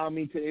gentlemen, allow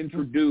me to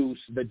introduce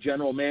the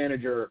general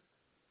manager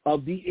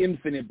of the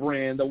Infinite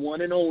brand, the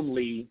one and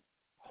only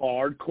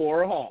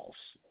Hardcore Hoss.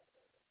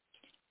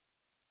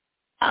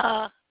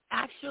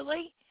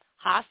 Actually,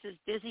 Haas is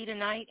busy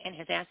tonight and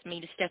has asked me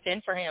to step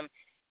in for him.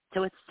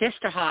 So it's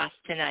Sister Haas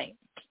tonight.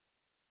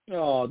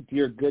 Oh,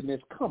 dear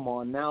goodness. Come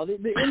on now. The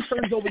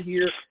intern's over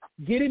here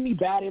getting me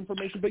bad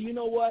information. But you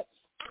know what?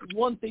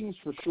 One thing's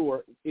for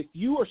sure. If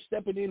you are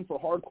stepping in for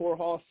Hardcore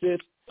Hoss, sis,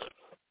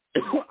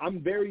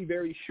 I'm very,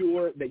 very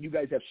sure that you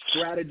guys have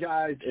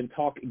strategized and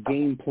talked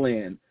game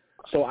plan.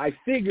 So I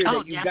figured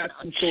that you've got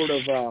some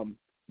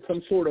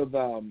sort of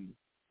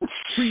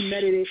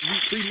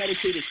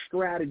premeditated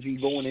strategy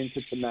going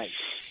into tonight.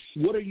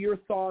 What are your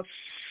thoughts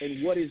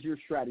and what is your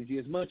strategy,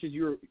 as much as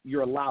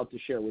you're allowed to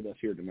share with us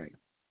here tonight?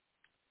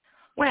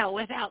 Well,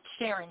 without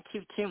sharing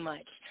too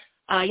much.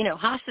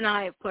 Haas and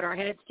I have put our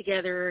heads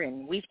together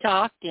and we've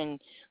talked and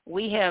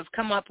we have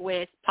come up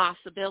with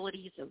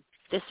possibilities of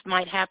this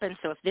might happen.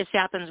 So if this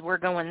happens, we're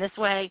going this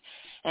way.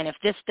 And if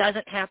this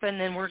doesn't happen,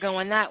 then we're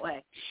going that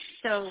way.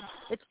 So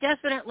it's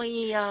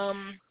definitely,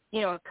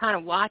 kind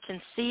of watch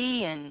and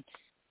see. And,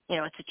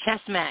 it's a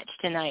chess match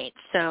tonight.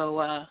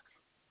 So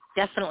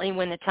definitely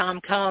when the time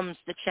comes,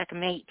 the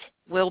checkmate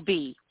will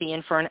be the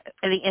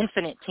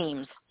Infinite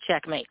team's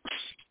checkmate.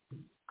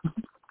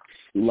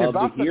 Love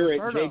to hear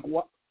it, Jake. Jake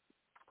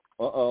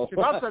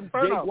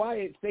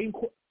Wyatt,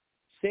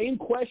 same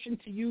question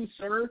to you,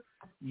 sir.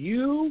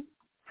 You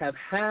have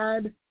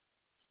had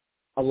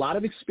a lot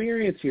of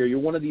experience here. You're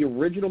one of the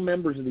original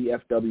members of the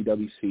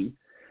FWWC,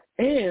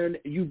 and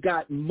you've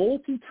got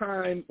you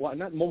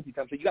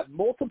got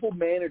multiple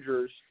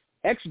managers,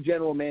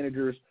 ex-general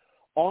managers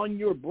on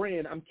your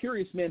brand. I'm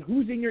curious, man,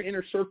 who's in your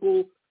inner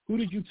circle? Who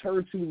did you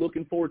turn to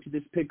looking forward to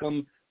this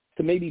Pick'em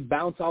to maybe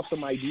bounce off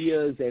some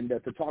ideas and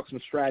to talk some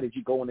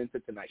strategy going into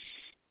tonight?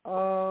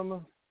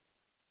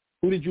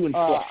 Who did you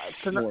influence,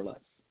 more or less?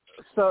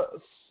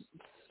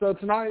 So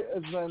tonight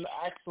has been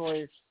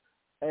actually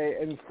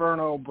a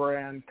Inferno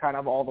brand kind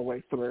of all the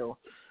way through.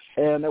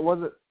 And it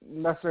wasn't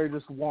necessarily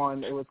just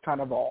one, it was kind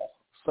of all.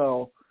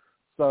 So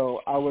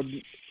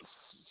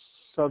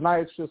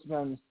tonight's just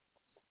been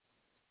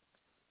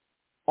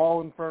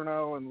all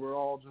Inferno, and we're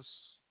all just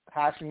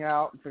hashing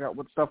out and figuring out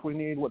what stuff we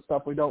need, what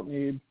stuff we don't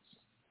need.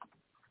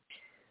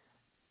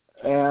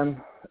 And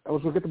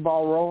we'll get the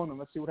ball rolling and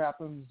let's see what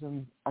happens.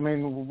 And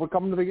we're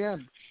coming to the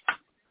end.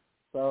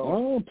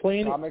 So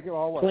playing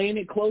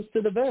it close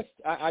to the vest.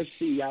 I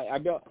see. I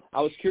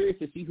was curious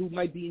to see who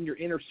might be in your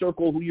inner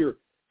circle, who you're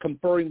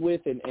conferring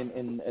with and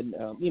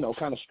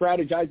kind of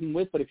strategizing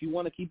with. But if you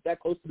want to keep that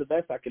close to the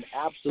vest, I can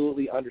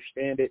absolutely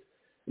understand it.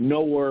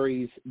 No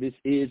worries. This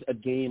is a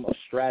game of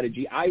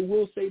strategy. I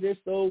will say this,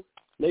 though,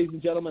 ladies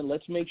and gentlemen,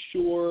 let's make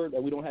sure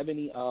that we don't have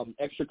any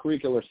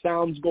extracurricular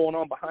sounds going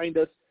on behind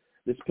us.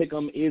 This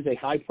Pick'em is a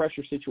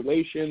high-pressure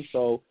situation,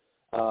 so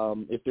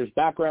if there's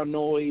background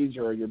noise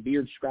or your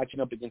beard scratching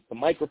up against the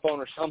microphone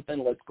or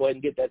something, let's go ahead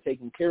and get that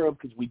taken care of,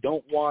 because we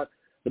don't want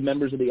the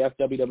members of the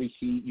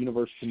FWWC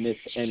universe to miss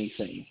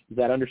anything. Is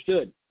that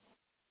understood?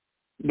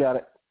 Got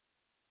it.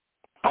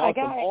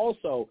 Awesome.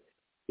 Also,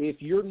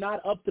 if you're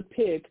not up to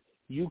pick,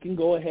 you can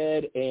go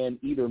ahead and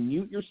either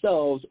mute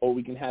yourselves or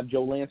we can have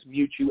Joe Lance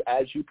mute you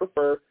as you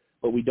prefer,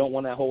 but we don't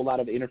want a whole lot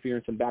of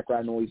interference and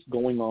background noise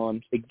going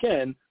on,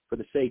 again, for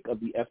the sake of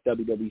the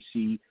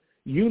FWWC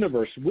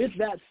universe. With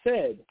that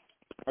said,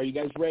 are you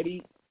guys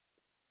ready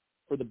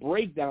for the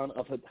breakdown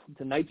of how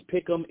tonight's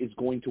Pick'em is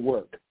going to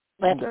work?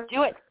 Let's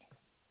do it.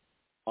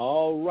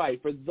 All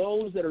right. For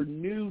those that are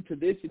new to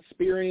this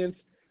experience,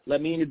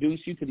 let me introduce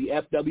you to the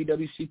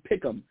FWWC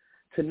Pick'em.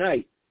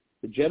 Tonight,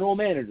 the general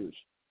managers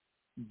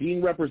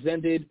being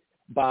represented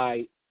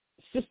by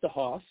Sister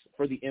Haas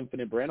for the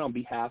Infinite brand on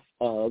behalf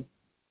of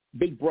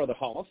Big Brother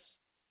Haas.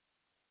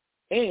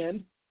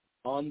 And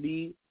on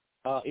the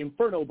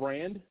Inferno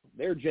brand,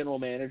 their general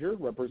manager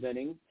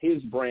representing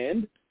his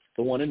brand,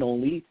 the one and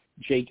only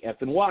Jake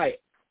F. and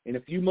Wyatt. In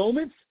a few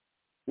moments,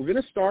 we're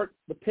going to start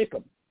the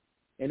pick'em.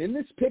 And in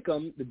this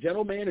pick'em, the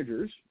general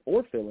managers,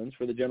 or fill-ins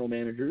for the general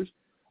managers,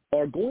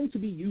 are going to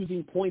be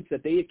using points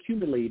that they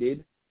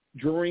accumulated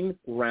during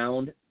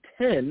round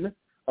 10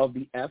 of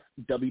the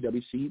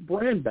FWWC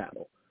brand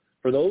battle.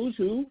 For those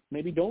who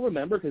maybe don't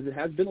remember, because it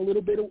has been a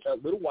little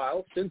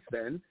while since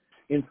then,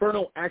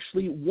 Inferno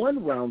actually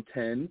won round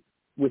 10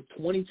 with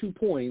 22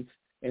 points,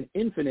 and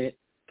Infinite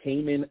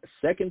came in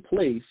second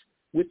place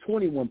with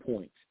 21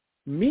 points,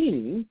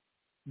 meaning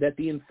that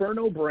the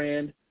Inferno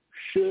brand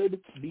should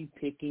be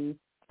picking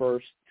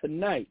first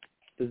tonight.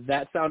 Does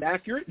that sound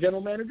accurate,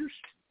 general managers?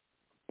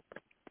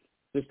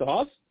 Mr.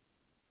 Haas?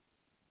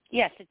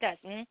 Yes, it does.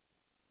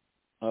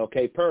 Mm-hmm.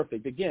 Okay,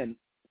 perfect. Again,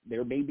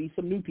 there may be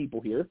some new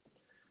people here,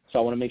 so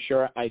I want to make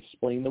sure I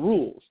explain the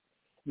rules.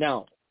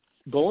 Now,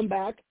 going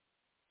back,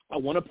 I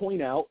want to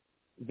point out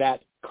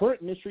that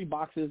current mystery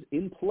boxes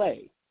in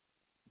play,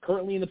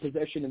 currently in the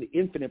possession of the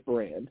Infinite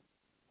brand,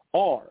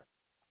 are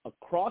a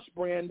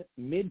cross-brand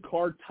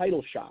mid-card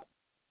title shot,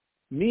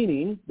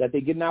 meaning that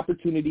they get an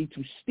opportunity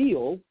to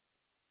steal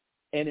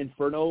an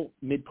Inferno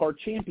mid-card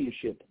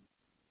championship.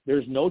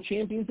 There's no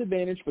champion's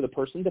advantage for the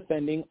person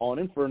defending on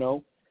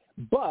Inferno,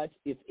 but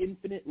if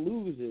Infinite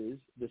loses,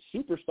 the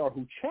superstar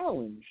who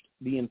challenged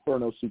the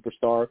Inferno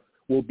superstar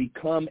will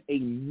become a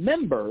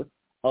member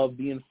of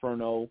the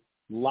Inferno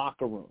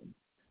locker room.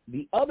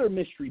 The other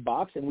mystery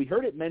box, and we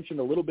heard it mentioned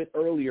a little bit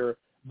earlier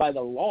by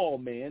the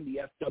Lawman,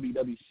 the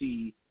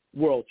FWWC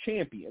World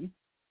Champion,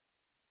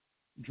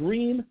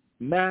 Dream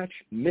Match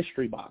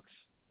Mystery Box,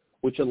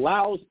 which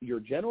allows your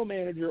general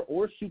manager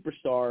or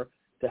superstar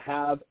to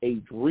have a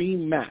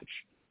dream match,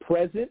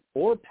 present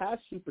or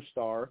past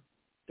superstar,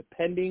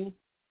 depending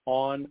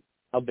on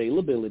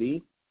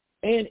availability.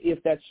 And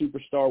if that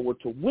superstar were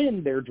to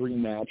win their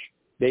dream match,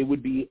 they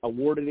would be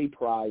awarded a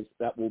prize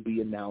that will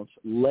be announced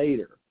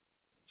later.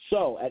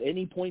 So at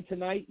any point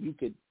tonight, you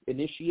could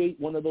initiate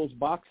one of those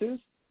boxes,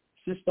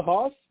 Sister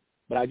Haas,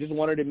 but I just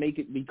wanted to make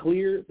it be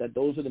clear that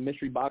those are the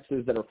mystery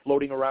boxes that are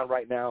floating around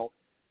right now.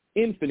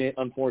 Infinite,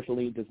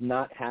 unfortunately, does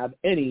not have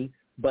any,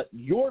 but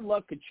your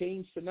luck could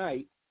change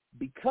tonight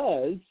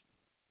because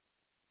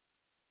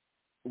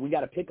we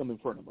got to pick them in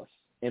front of us.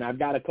 And I've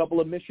got a couple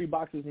of mystery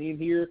boxes in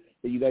here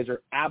that you guys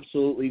are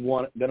absolutely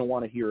going to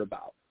want to hear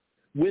about.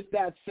 With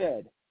that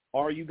said,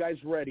 are you guys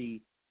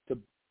ready to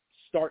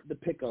start the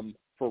pick 'em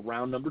for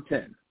round number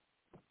 10?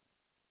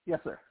 Yes,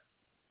 sir.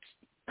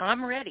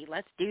 I'm ready.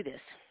 Let's do this.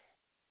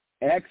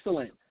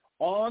 Excellent.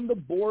 On the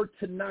board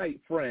tonight,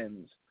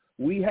 friends,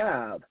 we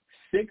have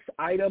 6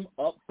 items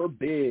up for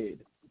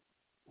bid.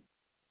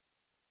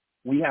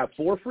 We have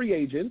 4 free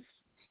agents.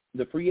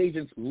 The free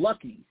agents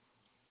Lucky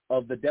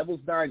of the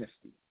Devil's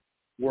Dynasty,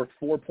 worth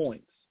 4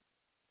 points.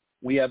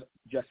 We have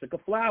Jessica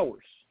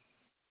Flowers,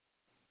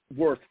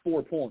 worth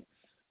 4 points.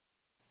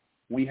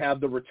 We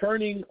have the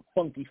returning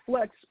Funky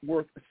Flex,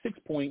 worth 6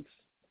 points,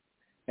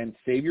 and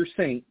Savior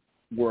Saint,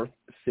 worth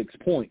 6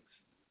 points.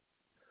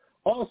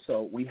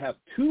 Also, we have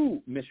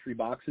 2 mystery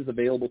boxes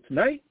available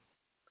tonight,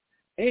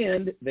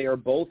 and they are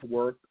both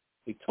worth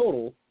a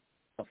total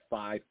of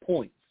 5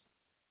 points.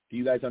 Do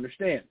you guys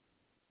understand?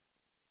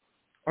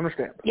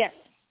 Understand. Yes.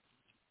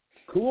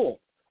 Cool.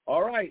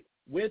 All right.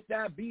 With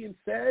that being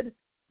said,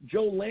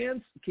 Joe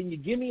Lance, can you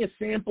give me a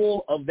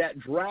sample of that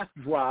draft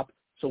drop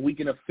so we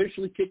can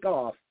officially kick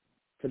off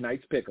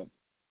tonight's pick'em?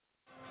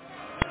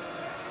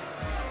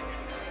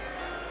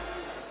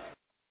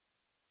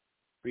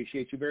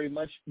 Appreciate you very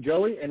much,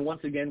 Joey. And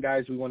once again,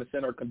 guys, we want to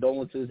send our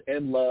condolences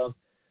and love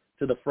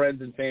to the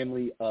friends and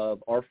family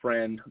of our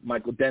friend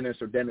Michael Dennis,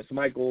 or Dennis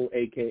Michael,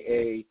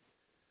 a.k.a.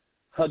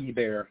 Huggy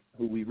Bear,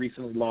 who we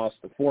recently lost,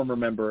 a former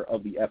member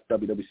of the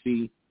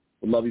FWWC.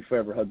 We love you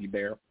forever, Huggy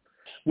Bear.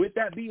 With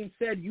that being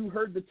said, you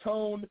heard the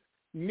tone.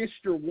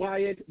 Mr.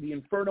 Wyatt, the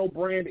Inferno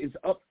brand is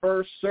up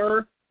first.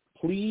 Sir,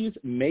 please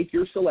make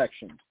your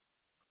selection.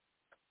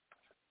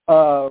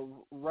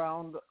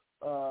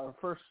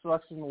 First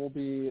selection will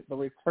be the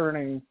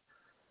returning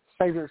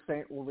Savior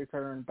Saint will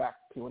return back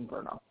to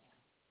Inferno.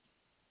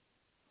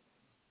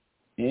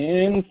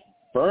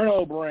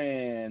 Inferno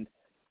brand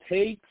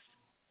takes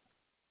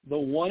the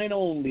one and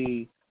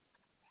only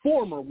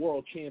former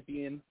world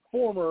champion,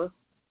 former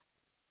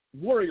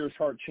Warriors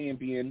Heart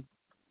champion,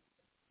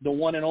 the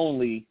one and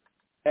only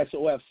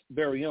SOF's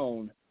very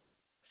own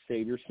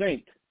Savior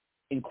Saint.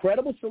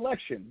 Incredible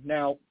selection.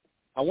 Now,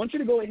 I want you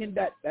to go ahead and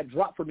that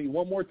drop for me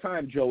one more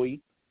time,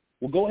 Joey.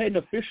 We'll go ahead and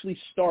officially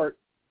start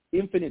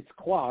Infinite's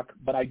clock,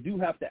 but I do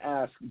have to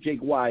ask Jake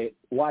Wyatt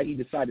why he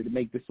decided to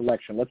make this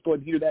selection. Let's go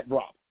ahead and hear that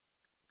drop.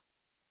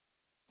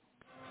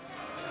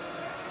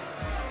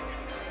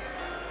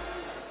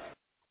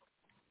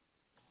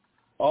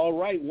 All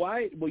right,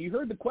 Wyatt. Well, you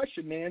heard the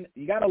question, man.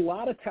 You got a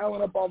lot of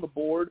talent up on the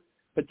board,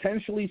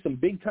 potentially some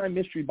big-time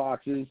mystery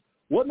boxes.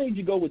 What made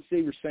you go with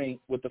Xavier Saint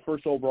with the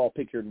first overall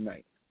pick here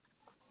tonight?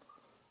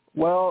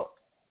 Well,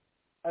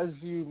 as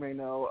you may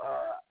know,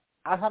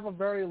 I have a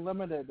very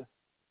limited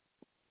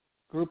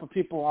group of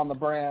people on the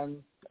brand,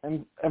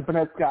 and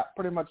Infinite's got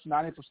pretty much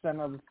 90%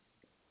 of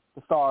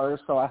the stars,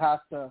 so I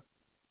have to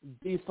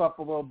beef up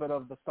a little bit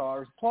of the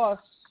stars. Plus,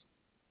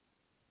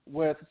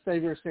 with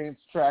Xavier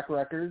Saint's track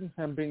record,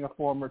 him being a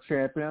former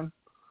champion,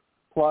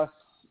 plus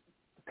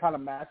the kind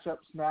of matchups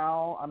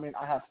now, I mean,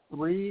 I have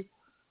 3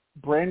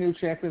 brand new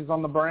champions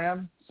on the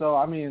brand, so,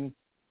 I mean,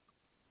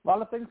 a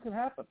lot of things can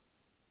happen.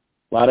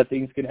 A lot of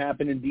things can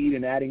happen indeed,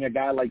 and adding a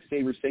guy like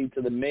Xavier Saint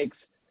to the mix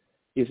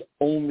is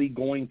only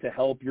going to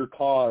help your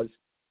cause.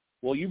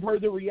 Well, you've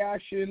heard the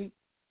reaction.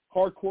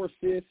 Hardcore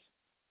Sis,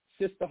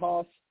 Sister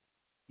Haas,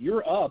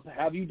 you're up.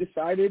 Have you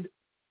decided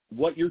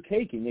what you're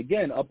taking?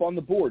 Again, up on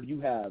the board,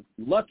 you have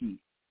Lucky,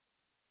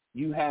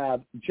 you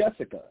have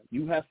Jessica,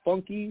 you have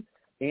Funky,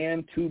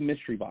 and 2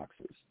 mystery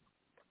boxes.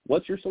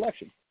 What's your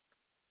selection?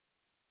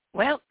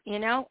 Well, you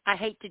know, I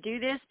hate to do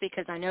this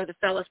because I know the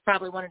fellas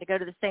probably wanted to go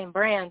to the same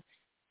brand,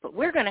 but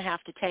we're going to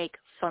have to take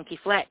Funky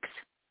Flex.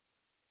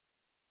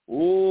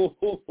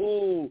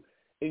 Oh,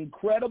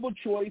 incredible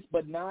choice,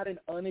 but not an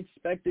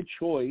unexpected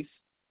choice,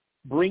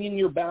 bringing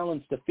your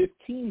balance to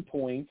 15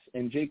 points.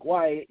 And Jake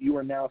Wyatt, you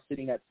are now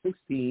sitting at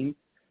 16.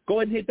 Go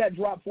ahead and hit that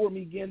drop for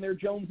me again there,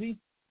 Jonesy.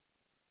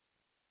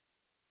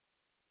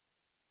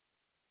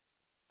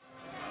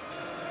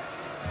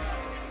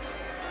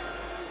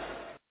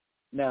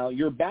 Now,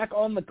 you're back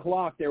on the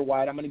clock there,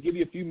 Wyatt. I'm going to give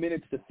you a few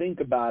minutes to think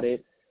about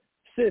it.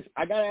 Sis,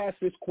 I got to ask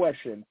this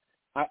question.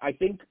 I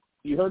think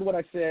you heard what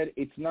I said.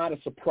 It's not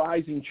a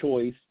surprising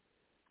choice.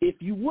 If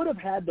you would have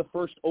had the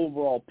first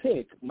overall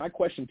pick, my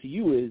question to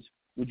you is,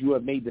 would you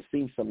have made the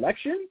same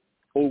selection,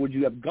 or would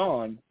you have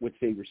gone with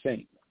Xavier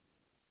Saint?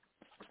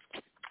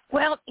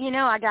 Well, you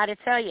know, I got to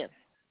tell you,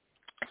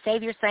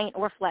 Xavier Saint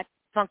or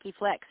Funky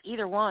Flex,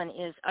 either one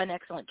is an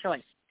excellent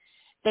choice.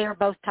 They are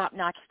both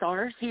top-notch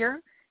stars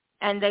here,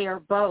 and they are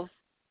both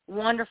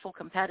wonderful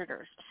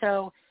competitors.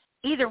 So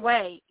either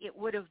way, it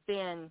would have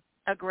been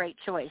a great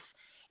choice.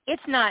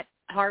 It's not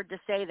hard to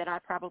say that I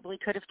probably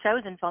could have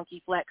chosen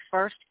Funky Flex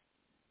first.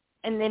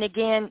 And then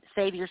again,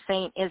 Xavier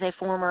Saint is a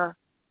former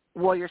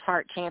Warriors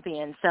Heart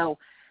champion. So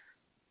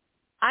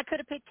I could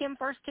have picked him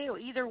first too.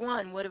 Either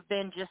one would have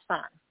been just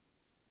fine.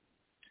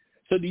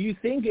 So do you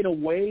think in a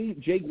way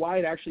Jake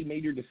Wyatt actually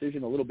made your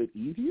decision a little bit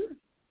easier?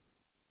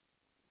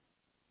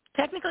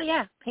 Technically,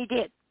 yeah, he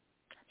did.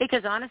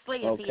 Because honestly,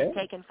 if he had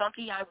taken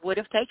Funky, I would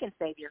have taken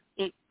Xavier.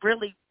 It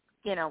really,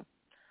 you know,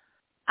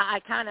 I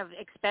kind of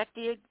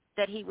expected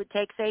that he would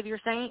take Xavier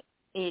Saint.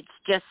 It's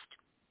just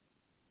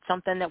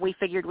something that we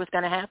figured was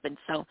going to happen.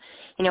 So,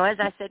 you know, as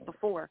I said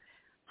before,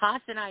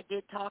 Haas and I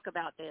did talk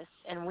about this,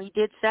 and we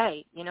did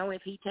say, you know,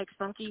 if he takes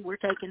Funky, we're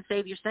taking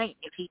Xavier Saint.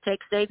 If he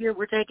takes Xavier,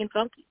 we're taking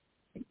Funky.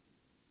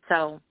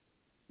 So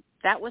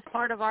that was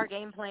part of our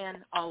game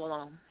plan all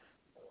along.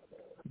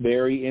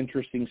 Very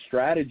interesting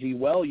strategy.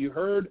 Well, you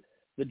heard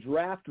the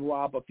draft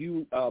drop a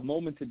few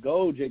moments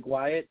ago, Jake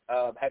Wyatt.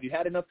 Have you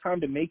had enough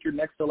time to make your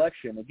next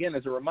selection? Again,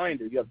 as a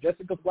reminder, you have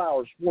Jessica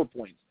Flowers, 4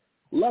 points,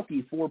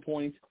 Lucky, 4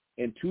 points,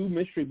 and 2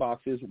 mystery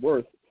boxes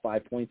worth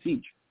 5 points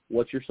each.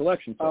 What's your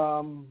selection,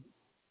 sir?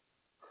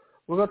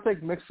 We're going to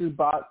take mystery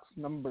box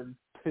number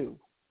 2.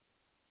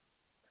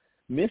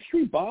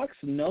 Mystery box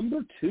number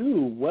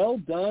 2. Well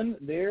done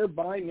there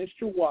by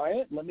Mr.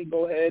 Wyatt. Let me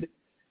go ahead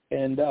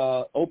and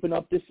open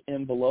up this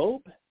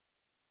envelope.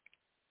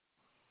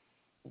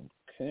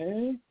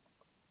 Okay.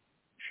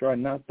 Sure I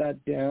knocked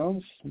that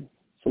down.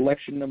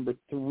 Selection number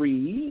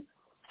 3,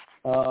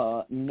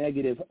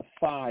 negative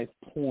 5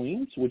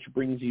 points, which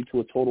brings you to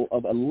a total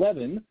of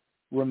 11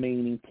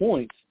 remaining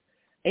points.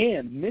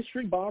 And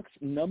mystery box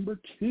number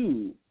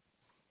 2.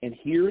 And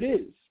here it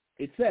is.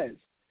 It says,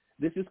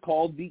 this is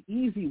called the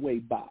Easy Way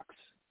box.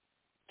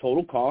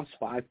 Total cost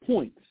 5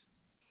 points.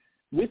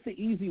 With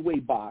the Easy Way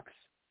box,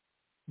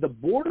 the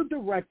board of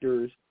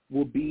directors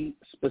will be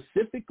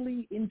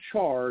specifically in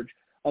charge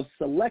of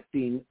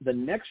selecting the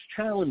next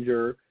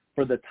challenger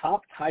for the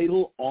top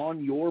title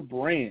on your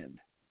brand.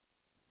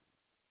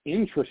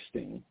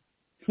 Interesting.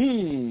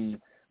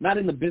 Not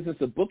in the business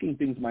of booking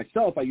things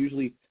myself. I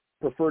usually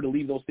prefer to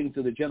leave those things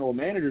to the general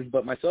managers,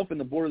 but myself and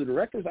the board of the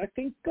directors, I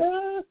think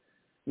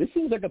this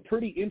seems like a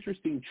pretty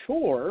interesting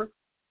chore.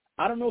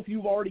 I don't know if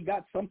you've already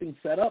got something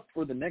set up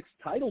for the next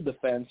title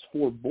defense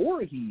for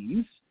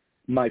Voorhees,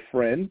 my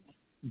friend,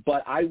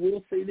 but I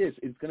will say this.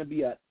 It's going to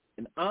be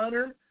an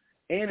honor,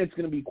 and it's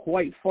going to be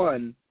quite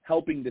fun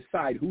helping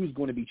decide who's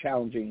going to be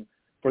challenging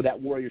for that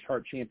Warriors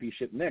Heart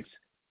Championship next.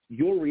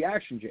 Your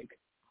reaction, Jake?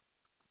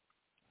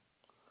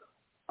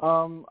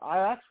 I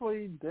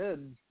actually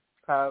did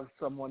have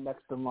someone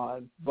next in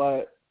line,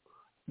 but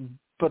the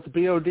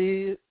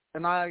BOD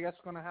and I guess,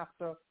 going to have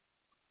to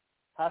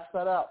hash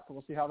that out. So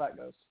we'll see how that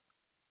goes.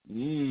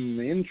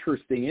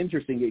 Interesting.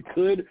 It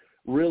could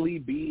really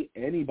be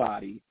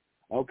anybody.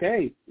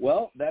 Okay,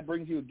 well, that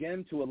brings you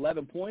again to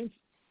 11 points.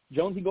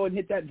 Jonesy, go ahead and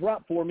hit that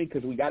drop for me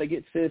because we got to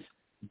get Sis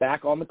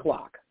back on the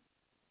clock.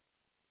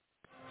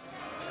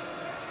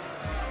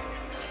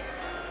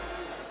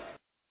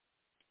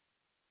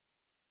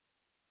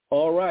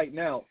 All right.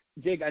 Now,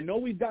 Jake, I know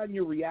we've gotten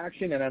your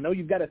reaction, and I know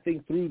you've got to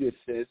think through this,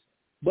 sis,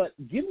 but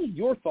give me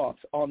your thoughts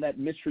on that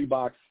mystery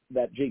box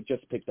that Jake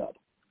just picked up.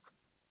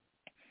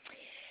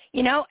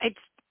 You know,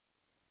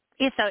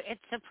 it's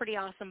a pretty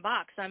awesome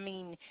box. I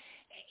mean,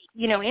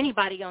 you know,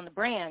 anybody on the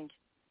brand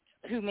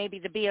who maybe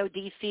the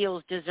BOD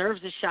feels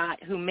deserves a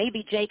shot, who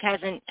maybe Jake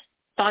hasn't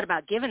thought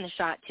about giving the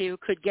shot to,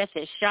 could get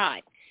this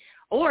shot.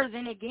 Or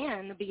then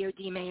again, the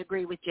BOD may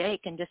agree with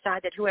Jake and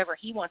decide that whoever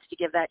he wants to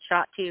give that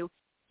shot to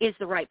is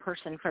the right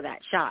person for that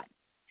shot.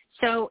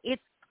 So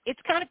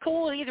it's kind of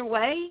cool either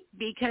way,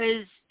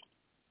 because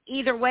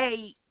either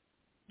way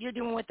you're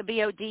doing what the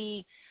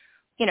BOD,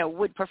 you know,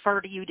 would prefer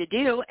to you to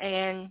do,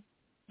 and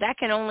that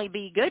can only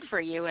be good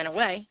for you in a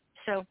way.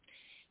 So,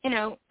 you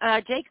know,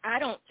 Jake, I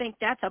don't think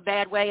that's a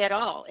bad way at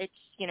all. It's,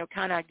 you know,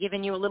 kind of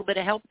giving you a little bit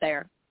of help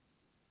there.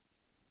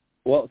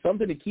 Well,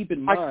 something to keep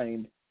in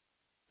mind,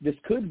 this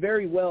could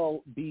very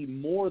well be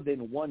more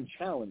than one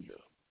challenger.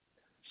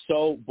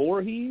 So,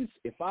 Voorhees,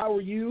 if I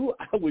were you,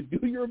 I would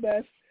do your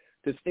best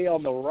to stay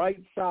on the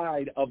right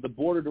side of the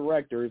board of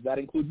directors. That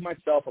includes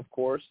myself, of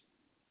course,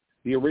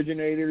 the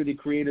originator, the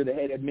creator, the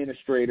head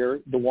administrator,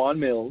 Dewan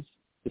Mills,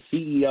 the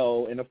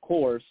CEO, and, of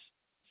course,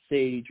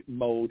 Sage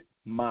Mode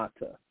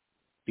Mata.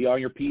 Be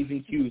on your P's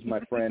and Q's, my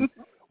friend.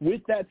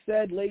 With that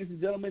said, ladies and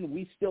gentlemen,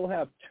 we still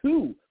have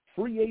 2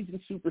 free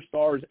agent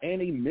superstars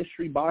and a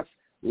mystery box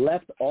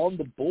left on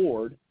the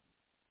board.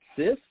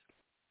 Sis,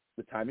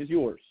 the time is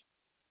yours.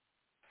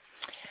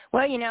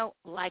 Well, you know,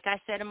 like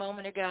I said a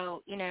moment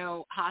ago, you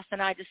know, Haas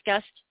and I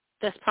discussed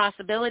this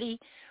possibility.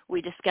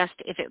 We discussed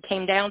if it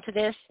came down to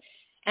this.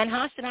 And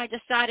Haas and I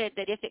decided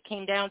that if it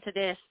came down to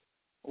this,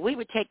 we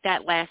would take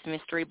that last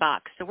mystery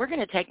box. So we're going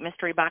to take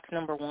mystery box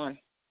number 1.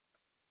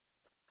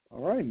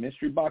 All right,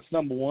 mystery box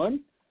number 1,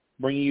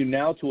 bringing you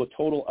now to a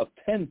total of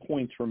 10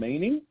 points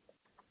remaining.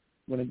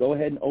 I'm going to go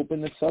ahead and open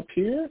this up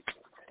here.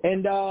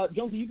 And,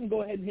 Jonesy, you can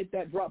go ahead and hit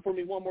that drop for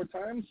me one more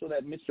time so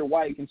that Mr.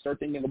 White can start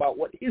thinking about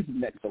what his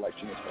next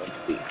selection is going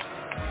to be.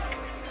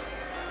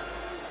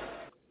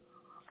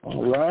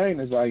 All right,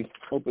 as I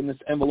open this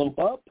envelope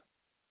up,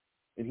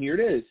 and here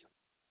it is.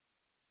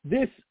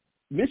 This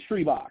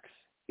mystery box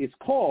is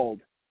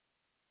called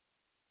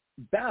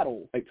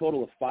Battle, a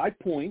total of 5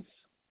 points,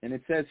 and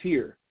it says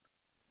here,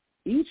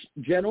 each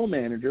general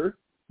manager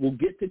will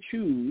get to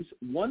choose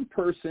one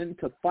person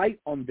to fight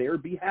on their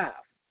behalf.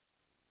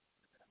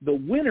 The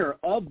winner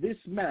of this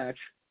match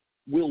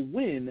will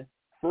win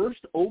first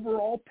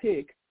overall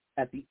pick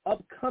at the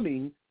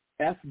upcoming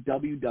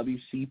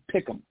FWWC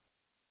Pick'em.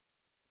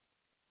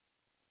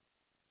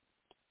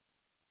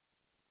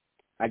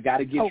 I got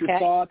to get your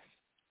thoughts,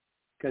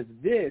 because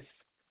this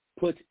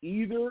puts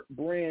either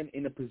brand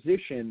in a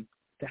position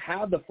to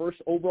have the first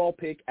overall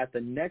pick at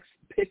the next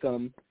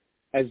Pick'em,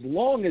 as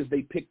long as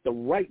they pick the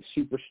right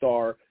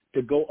superstar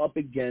to go up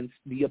against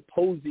the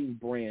opposing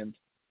brand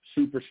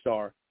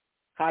superstar.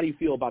 How do you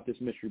feel about this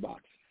mystery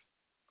box?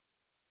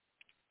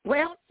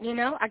 Well, you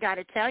know, I got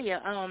to tell you,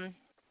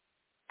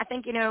 I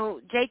think, you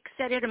know, Jake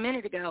said it a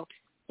minute ago.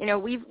 You know,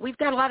 we've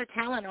got a lot of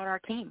talent on our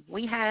team.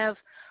 We have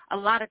a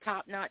lot of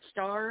top-notch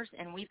stars,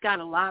 and we've got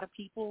a lot of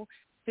people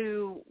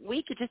who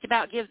we could just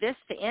about give this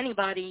to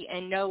anybody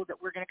and know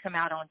that we're going to come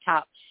out on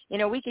top. You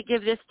know, we could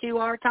give this to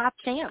our top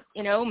champ,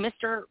 you know,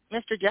 Mr.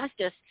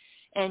 Justice,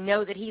 and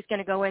know that he's going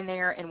to go in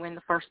there and win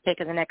the first pick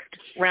of the next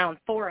round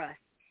for us.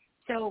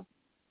 So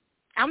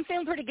I'm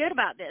feeling pretty good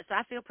about this.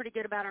 I feel pretty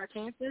good about our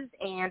chances,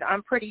 and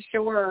I'm pretty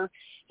sure,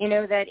 you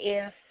know, that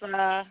if,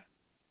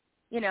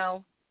 you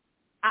know,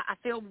 I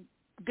feel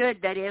good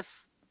that if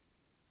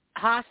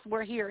Haas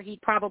were here,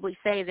 he'd probably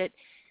say that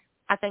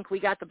I think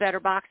we got the better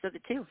box of the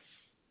 2.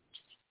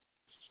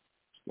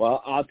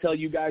 Well, I'll tell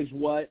you guys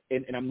what,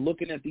 and I'm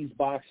looking at these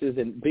boxes,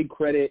 and big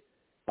credit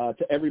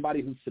to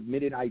everybody who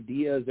submitted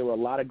ideas. There were a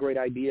lot of great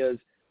ideas.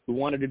 We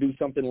wanted to do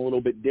something a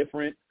little bit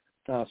different.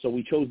 So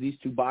we chose these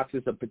 2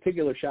 boxes. A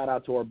particular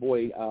shout-out to our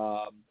boy,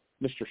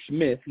 Mr.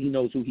 Smith. He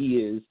knows who he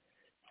is,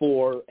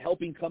 for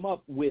helping come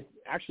up with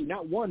actually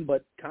not one,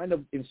 but kind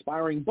of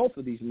inspiring both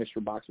of these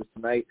mystery boxes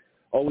tonight.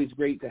 Always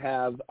great to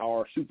have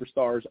our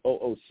superstars,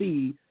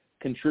 OOC,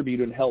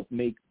 contribute and help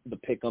make the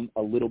Pick'em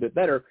a little bit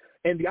better.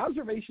 And the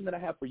observation that I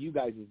have for you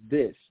guys is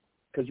this,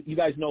 because you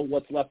guys know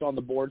what's left on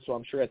the board, so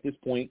I'm sure at this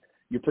point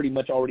you're pretty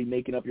much already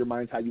making up your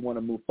minds how you want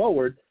to move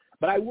forward.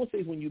 But I will say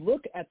is when you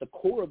look at the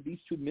core of these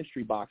 2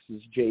 mystery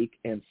boxes, Jake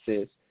and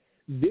Sis,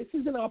 this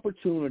is an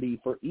opportunity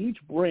for each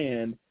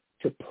brand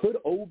to put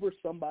over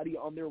somebody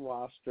on their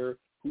roster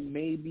who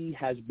maybe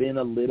has been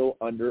a little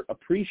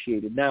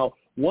underappreciated. Now,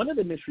 one of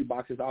the mystery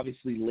boxes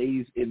obviously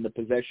lays in the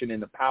possession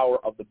and the power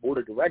of the board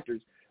of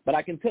directors, but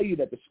I can tell you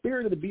that the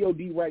spirit of the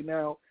BOD right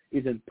now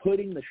is in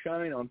putting the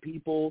shine on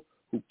people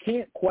who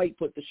can't quite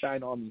put the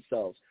shine on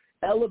themselves,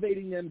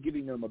 elevating them,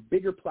 giving them a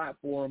bigger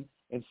platform,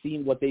 and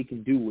seeing what they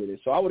can do with it.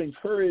 So I would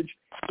encourage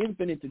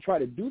Infinite to try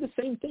to do the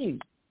same thing.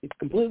 It's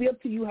completely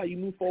up to you how you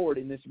move forward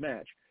in this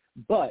match.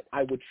 But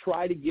I would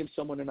try to give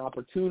someone an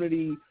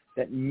opportunity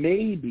that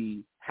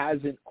maybe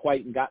hasn't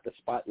quite got the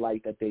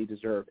spotlight that they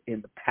deserve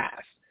in the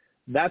past.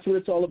 That's what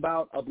it's all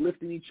about,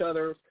 uplifting each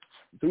other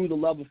through the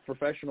love of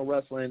professional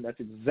wrestling. That's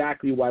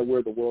exactly why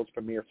we're the world's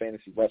premier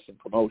fantasy wrestling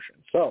promotion.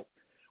 So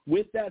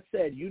with that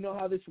said, you know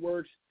how this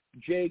works.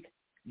 Jake,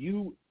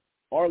 you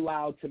are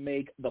allowed to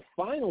make the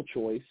final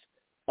choice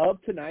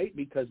of tonight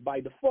because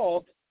by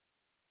default,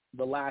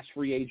 the last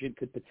free agent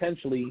could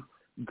potentially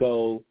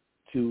go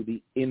to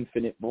the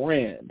Infinite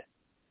brand.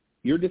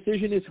 Your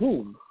decision is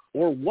whom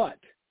or what?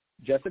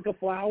 Jessica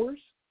Flowers,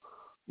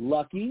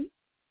 Lucky,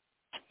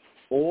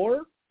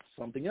 or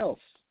something else?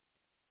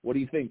 What do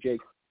you think, Jake?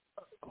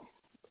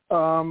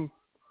 I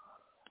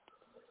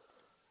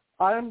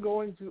am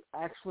going to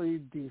actually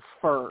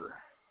defer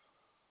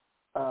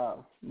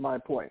my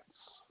points.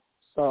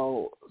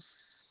 So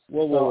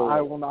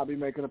I will not be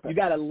making a pick. You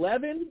got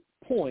 11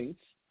 points.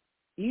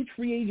 Each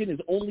free agent is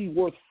only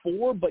worth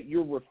 4, but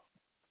you're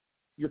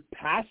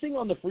passing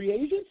on the free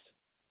agents?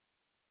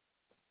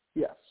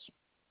 Yes.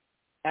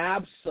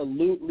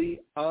 Absolutely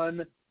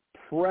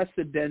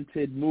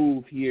unprecedented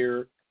move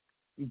here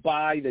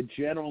by the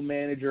general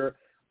manager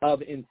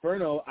of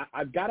Inferno.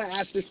 I've got to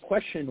ask this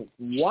question.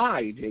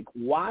 Why, Jake?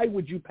 Why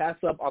would you pass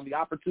up on the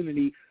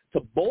opportunity to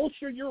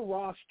bolster your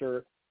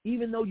roster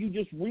even though you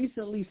just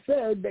recently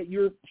said that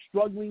you're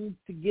struggling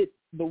to get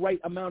the right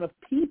amount of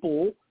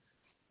people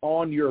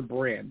on your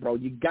brand, bro?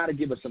 You got to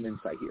give us some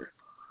insight here.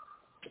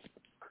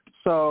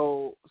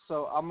 So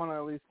I'm going to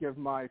at least give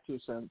my 2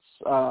 cents.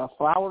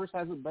 Flowers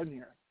hasn't been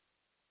here.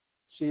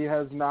 She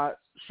has not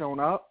shown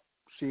up.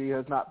 She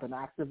has not been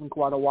active in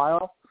quite a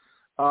while.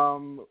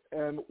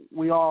 And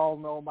we all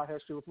know my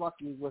history with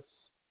Lucky. With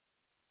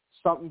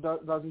something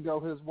doesn't go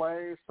his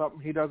way,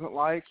 something he doesn't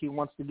like, he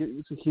wants to get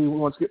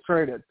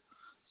traded.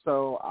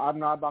 So I'm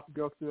not about to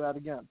go through that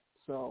again.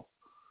 So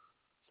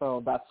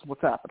that's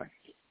what's happening.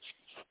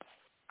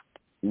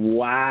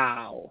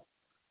 Wow.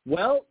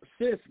 Well,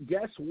 sis,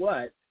 guess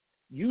what?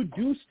 You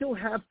do still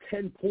have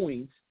 10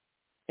 points,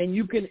 and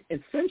you can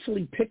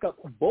essentially pick up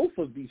both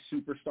of these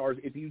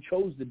superstars if you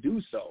chose to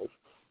do so.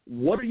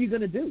 What are you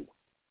going to do?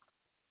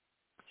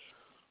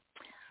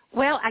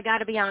 Well, I got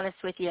to be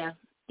honest with you.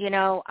 You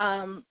know,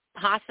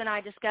 Haas and I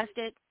discussed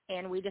it,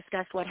 and we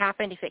discussed what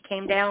happened if it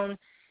came down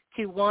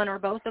to one or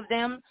both of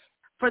them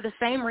for the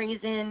same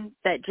reason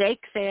that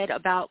Jake said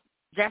about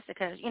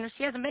Jessica. You know,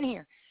 she hasn't been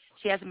here.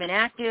 She hasn't been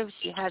active.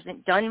 She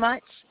hasn't done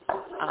much.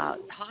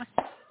 Haas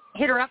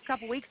hit her up a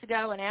couple weeks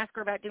ago and asked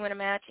her about doing a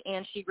match,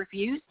 and she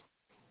refused.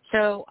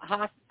 So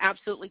Haas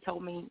absolutely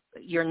told me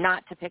you're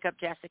not to pick up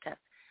Jessica.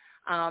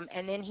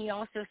 And then he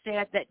also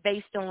said that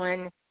based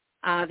on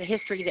the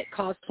history that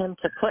caused him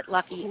to put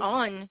Lucky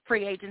on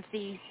free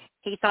agency,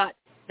 he thought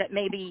that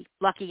maybe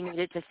Lucky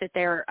needed to sit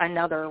there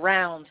another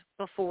round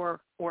before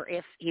or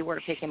if he were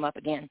to pick him up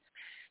again.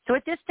 So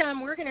at this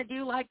time, we're going to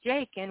do like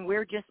Jake, and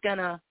we're going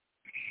to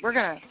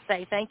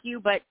say thank you,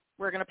 but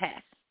we're going to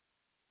pass.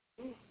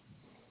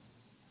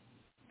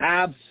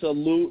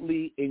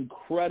 Absolutely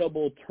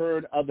incredible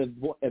turn of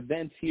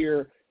events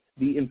here.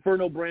 The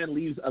Inferno brand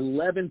leaves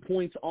 11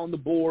 points on the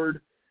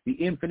board. The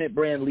Infinite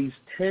brand leaves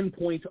 10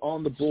 points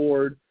on the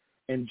board.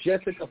 And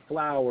Jessica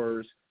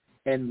Flowers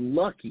and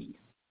Lucky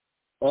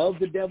of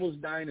the Devil's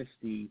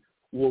Dynasty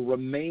will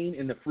remain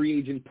in the free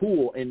agent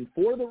pool. And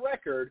for the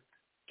record,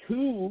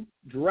 2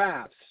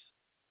 drafts,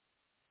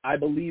 I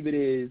believe it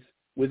is,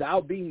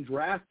 without being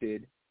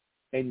drafted,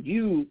 and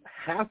you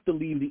have to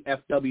leave the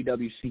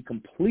FWWC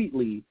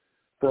completely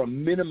for a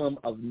minimum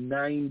of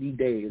 90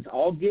 days.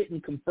 I'll get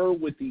and confer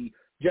with the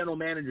general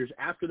managers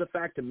after the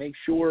fact to make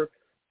sure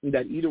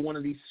that either one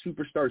of these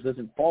superstars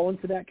doesn't fall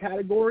into that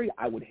category.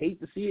 I would hate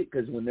to see it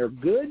because when they're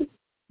good,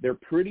 they're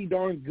pretty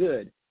darn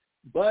good.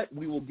 But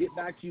we will get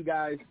back to you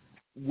guys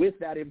with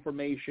that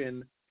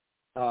information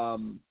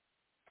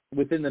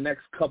within the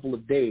next couple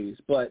of days.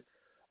 But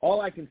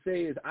all I can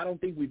say is I don't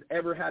think we've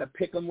ever had a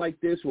pick'em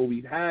like this where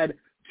we've had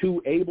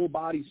 2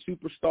 able-bodied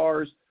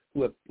superstars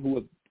who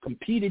have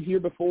competed here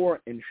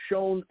before and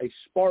shown a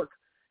spark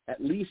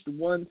at least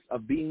once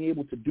of being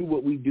able to do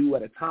what we do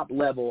at a top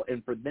level,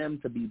 and for them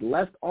to be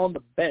left on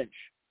the bench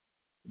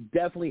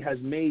definitely has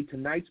made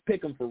tonight's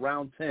pick'em for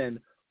round 10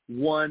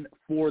 one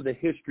for the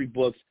history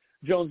books.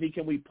 Jonesy,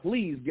 can we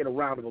please get a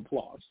round of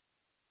applause?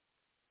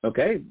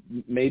 Okay,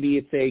 maybe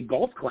it's a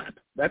golf clap.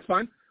 That's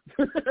fine.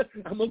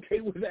 I'm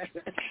okay with that.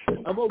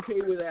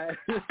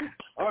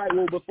 All right,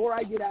 well, before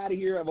I get out of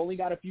here, I've only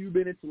got a few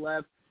minutes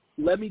left.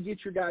 Let me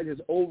get your guys'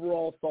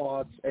 overall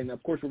thoughts, and,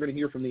 of course, we're going to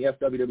hear from the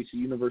FWWC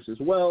Universe as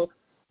well.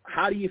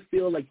 How do you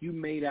feel like you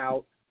made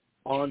out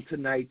on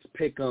tonight's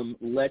pick'em?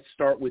 Let's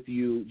start with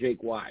you,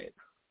 Jake Wyatt.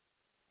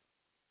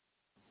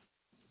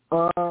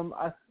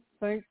 I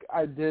think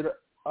I did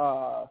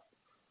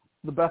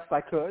the best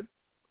I could.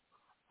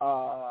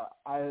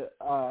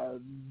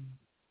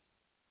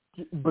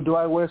 But do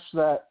I wish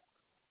that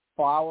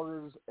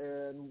Flowers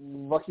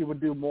and Lucky would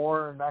do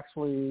more and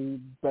actually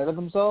better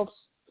themselves?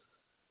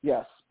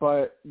 Yes,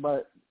 but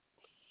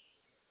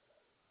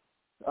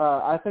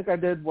I think I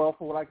did well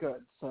for what I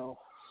could. So,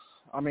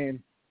 I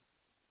mean,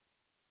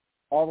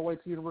 all the way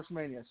to Universe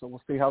Mania. So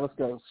we'll see how this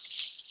goes.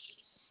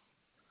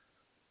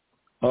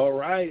 All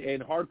right,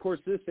 and Hardcore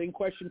Sis, same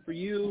question for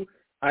you.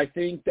 I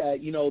think that,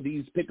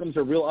 these pick'ems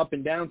are real up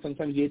and down.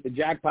 Sometimes you hit the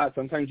jackpot.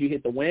 Sometimes you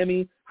hit the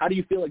whammy. How do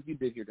you feel like you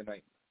did here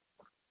tonight?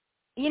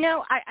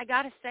 I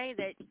got to say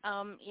that,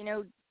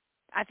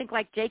 I think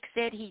like Jake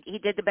said, he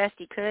did the best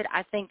he could.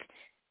 I think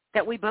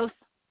that we both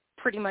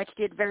pretty much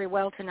did very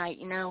well tonight.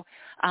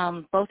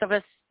 Both of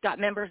us got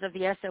members of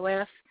the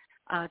SOF,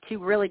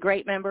 two really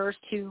great members,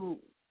 two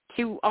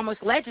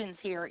almost legends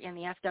here in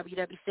the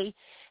FWWC.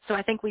 So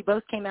I think we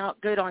both came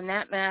out good on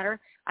that matter.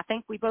 I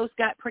think we both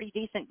got pretty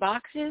decent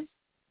boxes.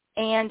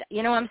 And,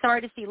 I'm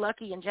sorry to see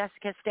Lucky and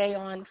Jessica stay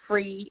on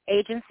free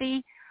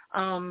agency.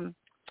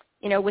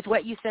 With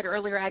what you said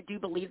earlier, I do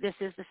believe this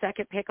is the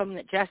second pick'em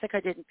that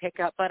Jessica didn't pick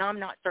up, but I'm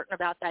not certain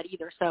about that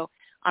either. So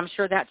I'm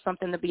sure that's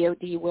something the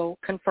BOD will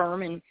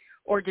confirm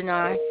or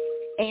deny.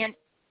 And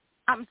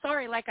I'm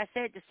sorry, like I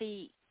said, to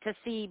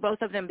see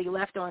both of them be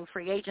left on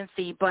free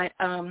agency, but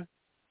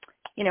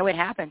it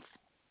happens.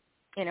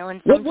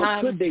 And sometimes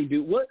what could they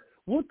do?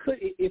 What could,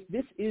 if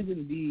this is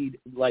indeed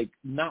like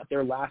not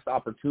their last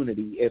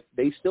opportunity, if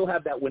they still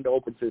have that window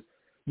open to,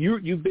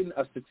 you've been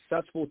a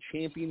successful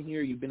champion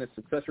here, you've been a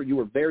successor, you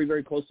were very,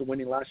 very close to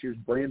winning last year's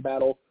brand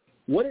battle.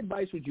 What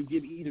advice would you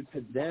give either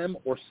to them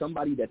or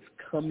somebody that's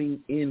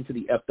coming into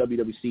the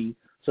FWWC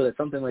so that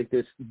something like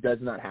this does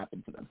not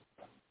happen to them?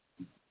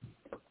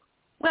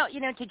 Well,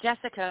 to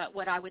Jessica,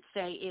 what I would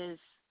say is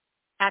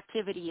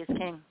activity is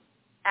king.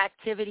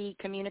 Activity,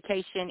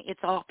 communication,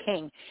 it's all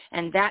king.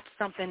 And that's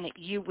something that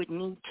you would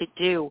need to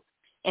do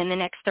in the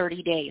next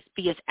 30 days.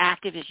 Be as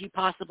active as you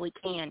possibly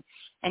can.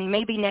 And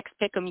maybe next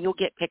pick'em you'll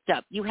get picked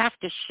up. You have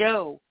to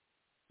show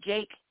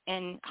Jake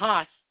and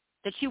Haas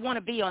that you want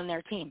to be on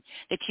their team,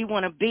 that you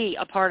want to be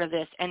a part of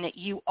this, and that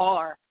you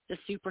are the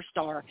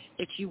superstar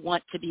that you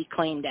want to be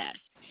claimed as.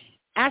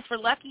 As for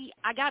Lucky,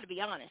 I got to be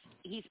honest.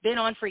 He's been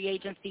on free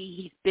agency.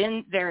 He's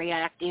been very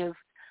active.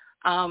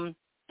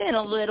 Been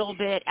a little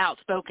bit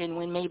outspoken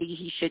when maybe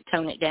he should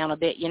tone it down a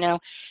bit.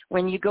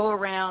 When you go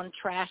around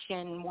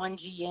trashing one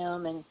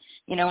GM and,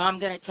 I'm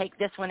going to take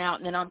this one out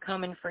and then I'm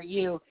coming for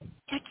you.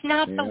 That's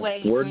not the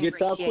way. Word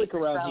gets out quick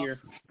around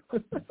here.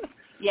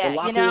 Yeah, the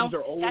locker rooms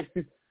are always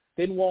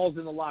thin walls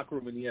in the locker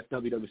room in the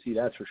FWWC,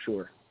 that's for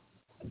sure.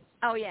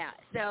 Oh, yeah.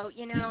 So,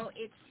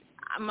 it's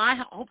my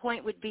whole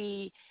point would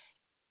be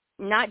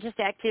not just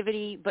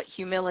activity, but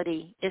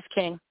humility is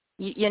king.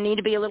 You need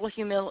to be a little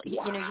you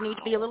need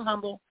to be a little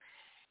humble.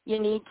 You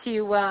need to,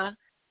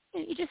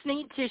 you just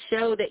need to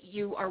show that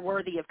you are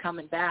worthy of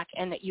coming back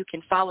and that you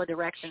can follow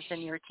directions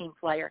and you're a team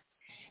player.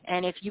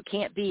 And if you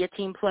can't be a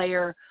team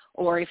player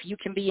or if you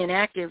can be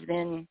inactive,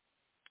 then,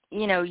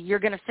 you're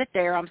going to sit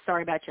there. I'm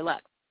sorry about your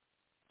luck.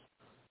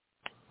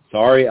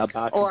 Sorry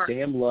about your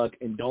damn luck.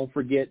 And don't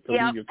forget to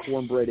leave your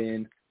cornbread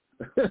in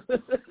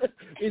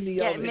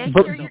the oven. Make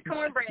sure your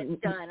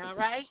cornbread's done, all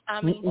right? I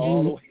mean,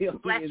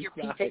 bless your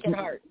pea-picking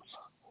heart.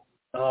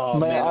 Oh,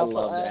 man, I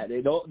love that.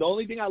 The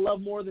only thing I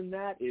love more than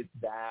that is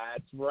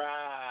that's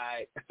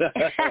right.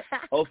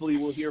 Hopefully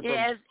we'll hear from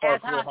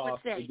Hardcore Hoss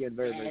again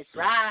very, very soon. That's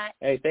right.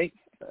 Hey,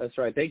 that's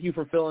right. Thank you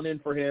for filling in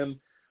for him.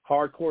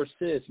 Hardcore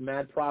Sis,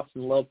 mad props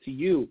and love to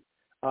you.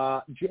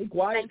 Jake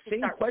Wyatt,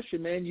 same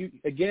question, man. You,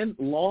 again,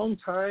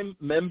 long-time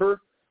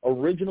member,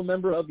 original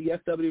member of the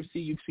FWC.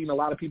 You've seen a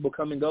lot of people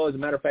come and go. As a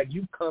matter of fact,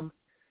 you've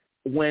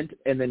went,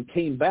 and then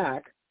came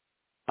back.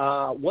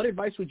 What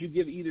advice would you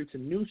give either to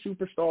new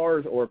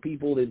superstars or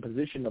people in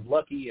position of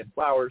Lucky and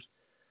Flowers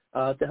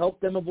to help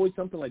them avoid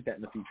something like that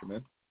in the future,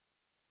 man?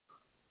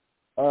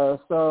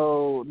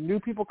 So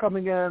new people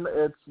coming in,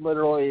 it's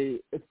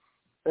literally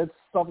it's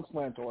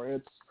self-explanatory.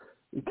 It's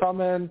you come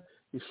in,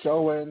 you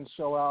show in,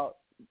 show out.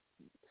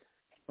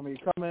 I mean,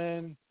 you come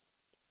in,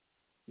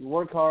 you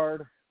work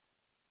hard,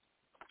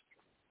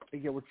 you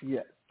get what you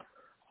get.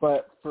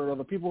 But for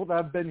the people that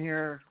have been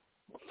here,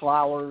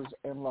 Flowers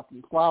and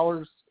Lucky.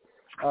 Flowers,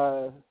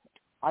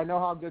 I know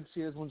how good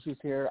she is when she's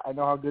here. I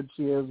know how good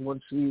she is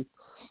when she's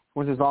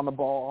on the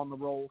ball, on the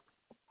roll.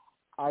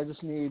 I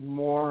just need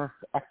more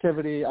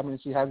activity. I mean,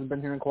 she hasn't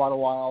been here in quite a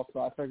while,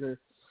 so I figure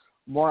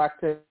more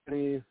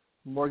activity,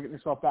 more getting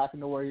yourself back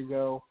into where you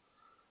go.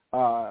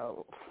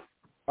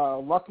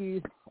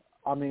 Lucky,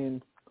 I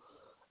mean,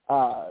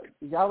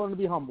 you gotta learn to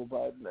be humble,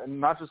 bud, and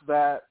not just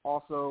that.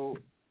 Also,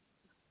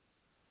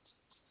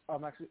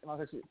 I'm actually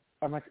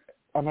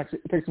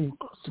take some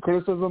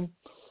criticism.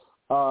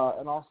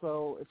 And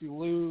also, if you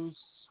lose,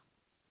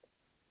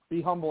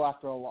 be humble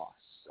after a loss.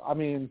 I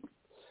mean,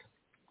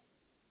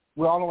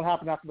 we all know what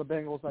happened after the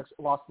Bengals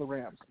lost to the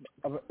Rams.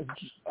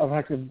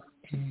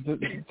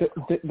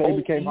 They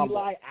became humble.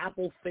 Eli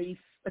Appleface.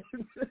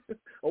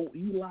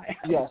 Eli.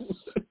 Yes.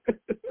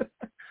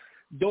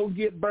 Don't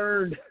get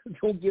burned.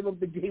 Don't give up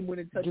the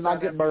game-winning touchdown. Do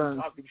not get burned.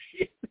 Talking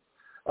shit.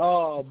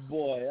 Oh,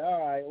 boy.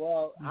 All right.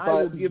 Well, I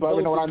will give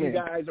both of you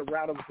guys a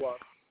round of applause.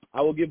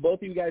 I will give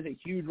both of you guys a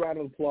huge round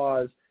of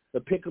applause.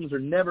 The pick'ems are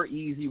never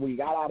easy. We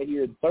got out of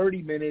here in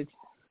 30 minutes,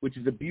 which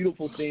is a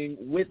beautiful thing.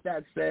 With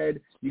that said,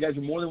 you guys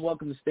are more than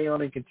welcome to stay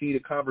on and continue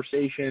the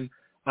conversation.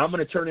 I'm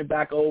going to turn it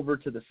back over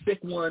to the Sick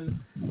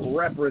One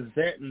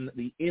representing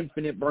the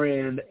Infinite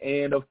brand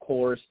and, of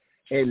course,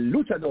 El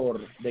Luchador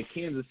de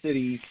Kansas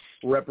City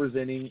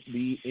representing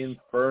the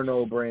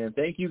Inferno brand.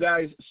 Thank you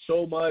guys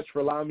so much for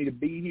allowing me to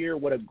be here.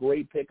 What a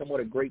great pick and what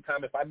a great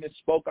time. If I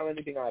misspoke on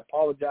anything, I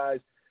apologize.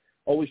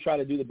 Always try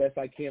to do the best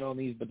I can on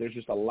these, but there's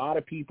just a lot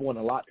of people and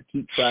a lot to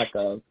keep track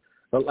of.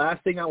 The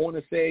last thing I want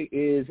to say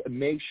is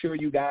make sure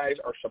you guys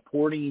are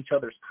supporting each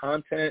other's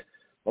content.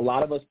 A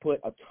lot of us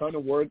put a ton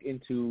of work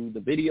into the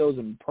videos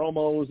and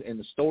promos and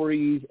the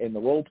stories and the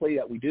role play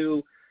that we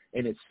do,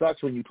 and it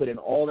sucks when you put in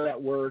all of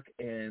that work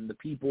and the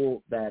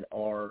people that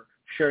are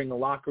sharing the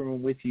locker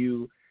room with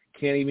you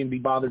can't even be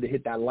bothered to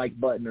hit that like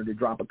button or to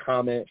drop a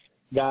comment.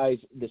 Guys,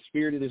 the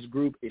spirit of this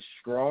group is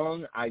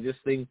strong. I just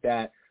think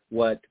that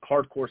what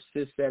Hardcore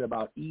Sis said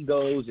about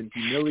egos and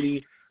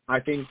humility, I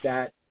think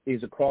that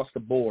is across the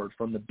board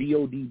from the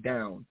BOD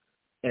down.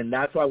 And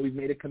that's why we've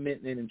made a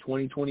commitment in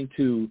 2022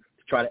 to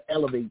try to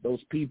elevate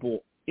those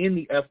people in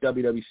the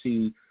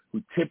FWWC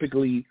who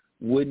typically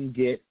wouldn't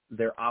get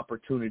their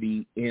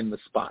opportunity in the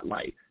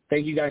spotlight.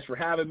 Thank you guys for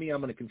having me.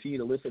 I'm going to continue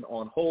to listen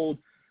on hold.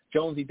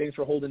 Jonesy, thanks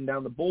for holding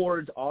down the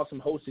boards.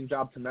 Awesome hosting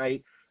job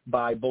tonight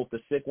by both the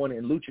Sick One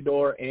and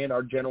Luchador and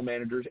our general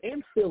managers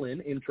and fill-in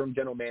interim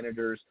general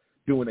managers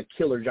doing a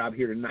killer job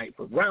here tonight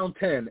for Round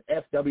 10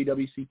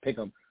 FWWC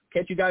Pick'em.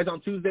 Catch you guys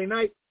on Tuesday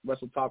night,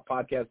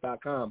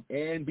 WrestleTalkPodcast.com,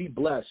 and be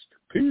blessed.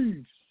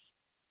 Peace.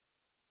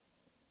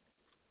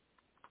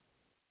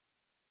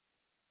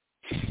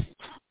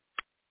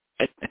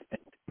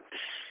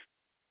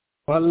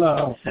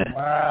 Hello.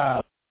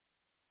 Wow.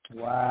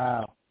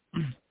 Wow.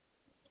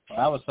 Well,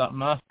 that was something,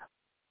 huh?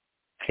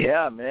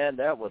 Yeah, man,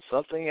 that was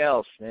something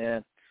else,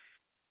 man.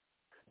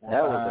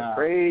 That was a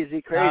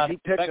crazy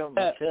pick'em,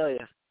 I tell you.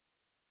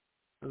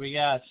 We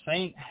got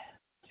Saint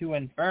to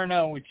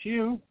Inferno with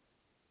you.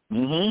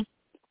 Mm-hmm.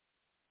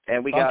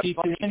 And we got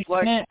Funky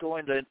Flex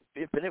going to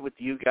Infinite with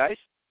you guys.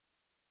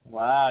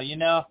 Wow,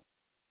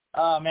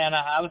 oh, man,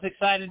 I was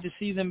excited to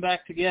see them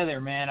back together,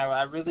 man.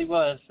 I really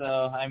was. So,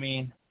 I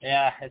mean,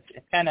 yeah, it's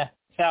kind of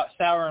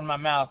sour in my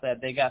mouth that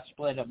they got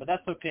split up, but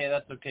that's okay.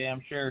 That's okay.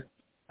 I'm sure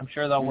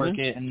they'll work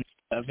it, and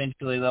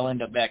eventually they'll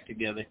end up back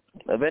together.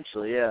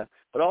 Eventually, yeah.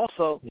 But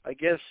also, I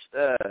guess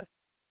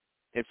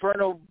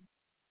Inferno,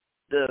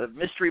 the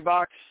mystery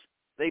box,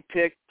 they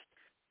picked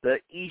the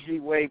easy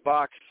way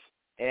box,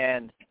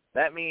 and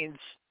that means,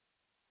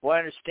 what I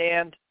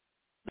understand,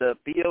 the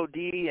BOD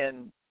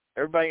and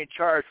everybody in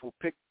charge will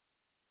pick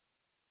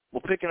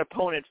an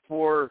opponent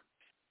for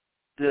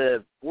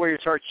the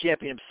Warriors Heart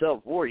champion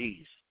himself,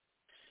 Voorhees.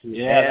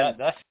 Yeah,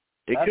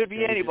 it could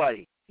be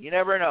anybody. You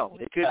never know.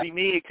 It could be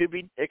me.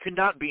 It could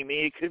not be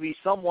me. It could be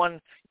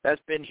someone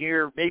that's been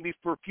here maybe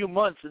for a few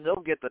months, and they'll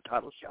get the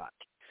title shot.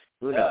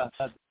 Who knows?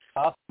 That's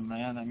awesome,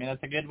 man. I mean,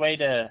 that's a good way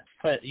to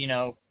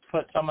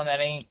put someone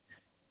that ain't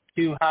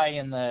too high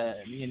in the,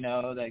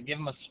 that give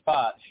them a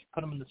spot,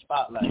 put them in the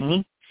spotlight.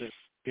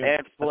 Mm-hmm.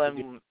 And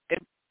when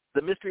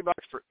the mystery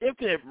box for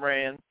Infinite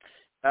brand,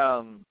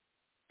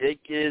 it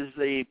is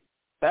a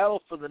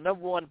battle for the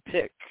number one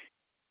pick,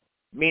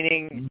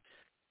 meaning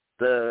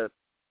the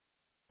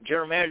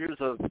general managers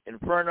of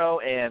Inferno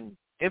and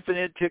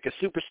Infinite pick a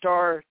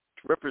superstar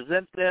to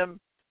represent them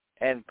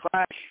and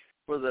clash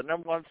for the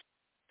number one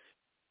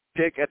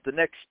pick at the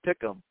next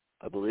pick'em,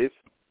 I believe.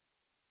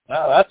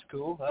 Oh, that's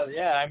cool.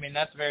 Yeah, I mean,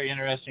 that's very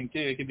interesting, too.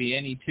 It could be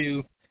any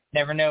two.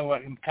 Never know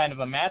what kind of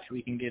a match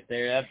we can get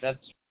there.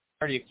 That's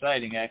pretty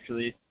exciting,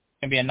 actually. It's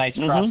going to be a nice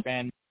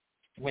cross-band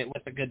with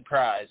a good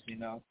prize,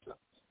 So,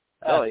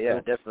 oh, yeah,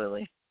 cool.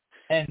 Definitely.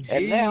 And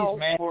now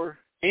man. for...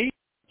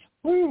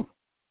 Woo!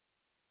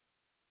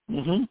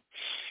 Mm-hmm.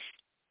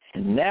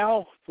 And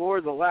now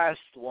for the last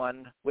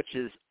one, which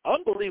is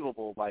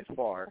unbelievable by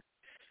far.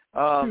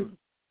 I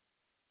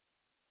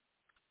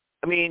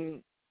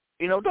mean,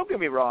 don't get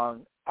me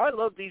wrong. I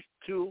love these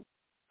two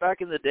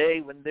back in the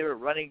day when they were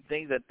running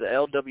things at the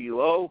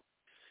LWO.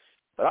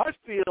 But I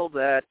feel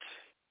that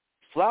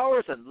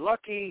Flowers and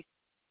Lucky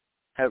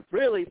have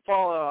really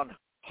fallen on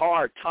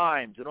hard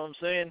times. You know what I'm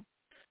saying?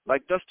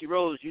 Like Dusty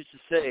Rhodes used to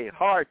say,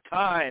 hard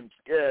times.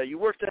 You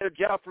worked at a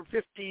job for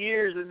 50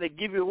 years and they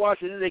give you a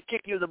watch and then they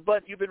kick you in the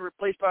butt and you've been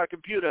replaced by a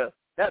computer.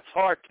 That's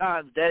hard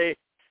times, Daddy.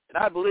 And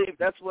I believe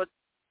that's what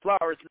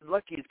Flowers and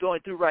Lucky is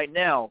going through right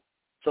now.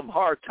 Some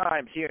hard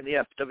times here in the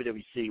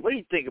FWWC. What do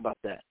you think about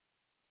that?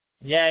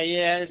 Yeah,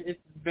 it's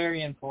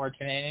very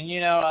unfortunate.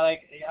 And,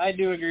 I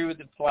do agree with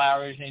the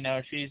Flowers.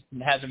 She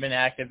hasn't been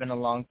active in a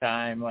long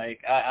time. Like,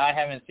 I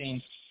haven't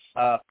seen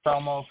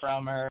promo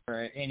from her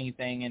or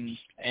anything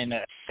in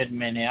a good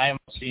minute. I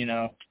almost,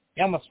 you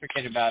almost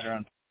forget about her.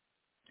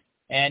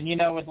 And,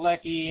 with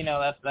Lucky,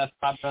 that's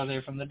my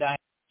brother from the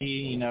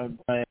Dynasty,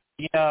 but,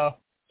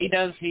 he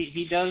does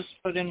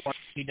put in work.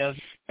 He does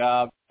his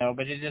job,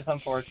 but it is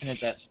unfortunate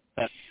that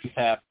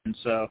happened.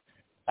 So,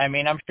 I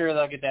mean, I'm sure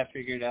they'll get that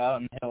figured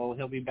out, and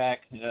he'll be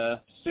back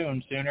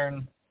sooner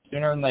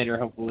than later,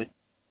 hopefully.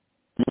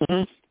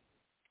 Mm-hmm.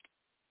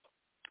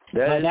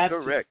 That's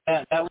correct.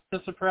 That was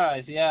a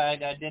surprise. Yeah,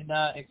 I did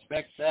not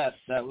expect that.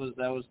 That was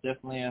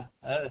definitely a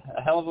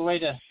hell of a way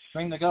to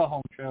bring the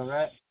go-home show,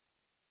 right?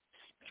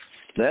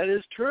 That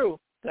is true.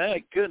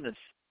 Thank goodness.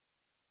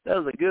 That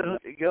was a good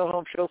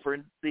go-home show for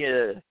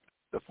the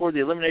before the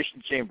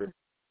Elimination Chamber.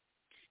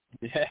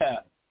 Yeah,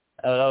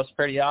 that was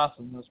pretty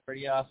awesome.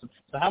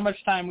 So how much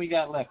time we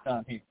got left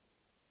on here?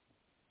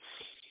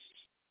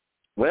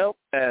 Well,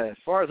 as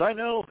far as I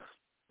know,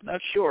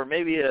 not sure.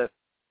 Maybe a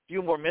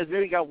few more minutes.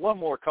 Maybe got one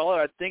more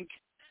caller, I think,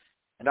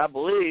 and I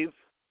believe.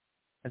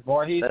 Is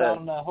Voorhees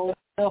on the hold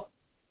still?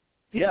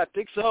 Yeah, I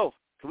think so.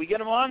 Can we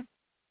get him on?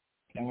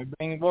 Can we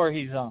bring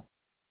Voorhees on?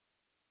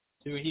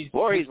 See what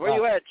Voorhees, where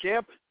you at,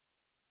 champ?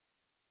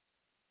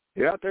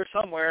 You're out there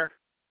somewhere.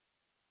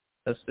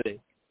 Let's see.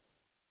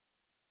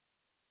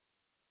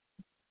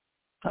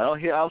 I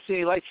don't see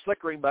any lights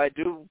flickering, but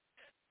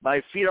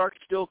my feet are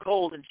still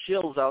cold and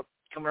chills out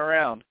coming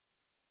around.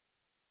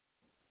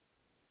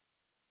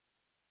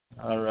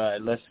 All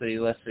right, let's see.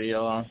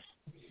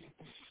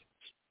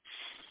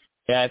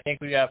 Yeah, I think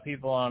we got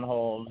people on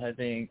hold, I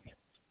think.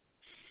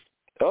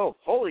 Oh,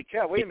 holy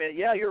cow, wait a minute.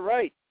 Yeah, you're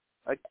right.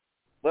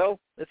 Well,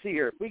 let's see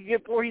here. If we can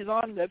get Voorhees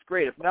on, that's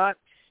great. If not,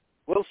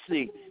 we'll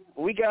see.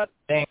 We got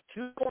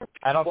two more.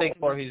 I don't think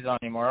Voorhees is on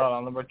anymore.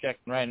 Hold on, we're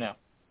checking right now.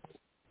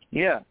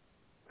 Yeah.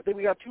 I think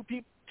we got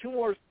two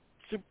more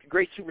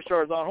great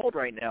superstars on hold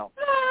right now.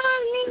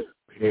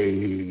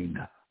 Pain.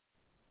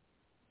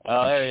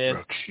 Oh,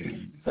 there he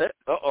is.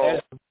 Uh-oh.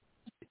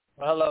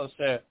 Hello,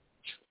 sir.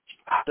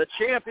 The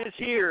champ is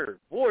here.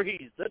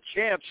 Voorhees, the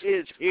champ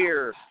is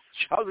here.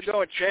 How's it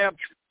going, champ?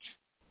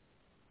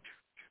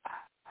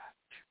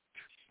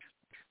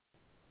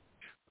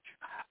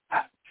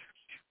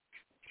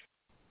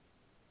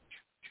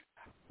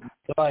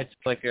 The lights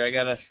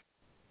flicker.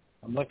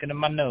 I'm looking at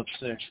my notes,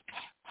 sir.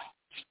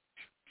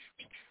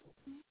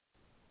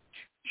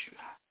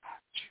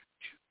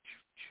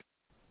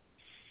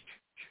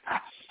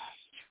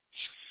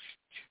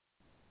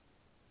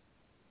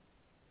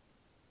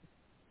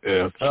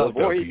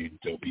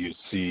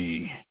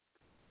 FWWC.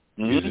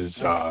 It is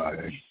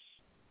I,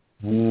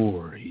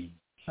 Voorhees.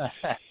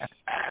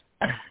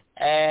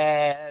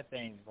 That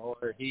ain't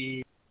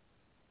Voorhees.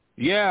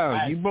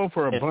 Yeah, you both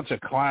are a bunch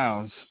of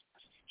clowns.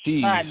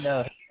 Jeez. I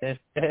know.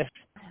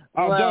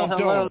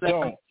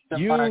 Don't.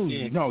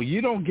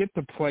 You don't get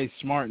to play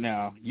smart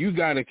now. You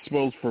got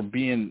exposed for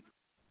being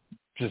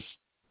just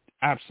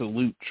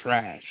absolute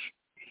trash.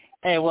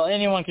 Hey, well,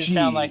 anyone can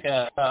sound like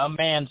a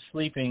man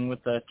sleeping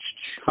with a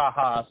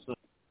ha-ha. So.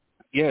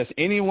 Yes,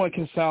 anyone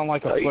can sound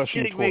like a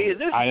flushing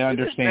toilet. I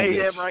understand this.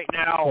 Mayhem right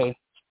now. Okay.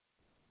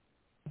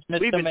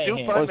 We've been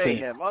duped by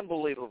Mayhem.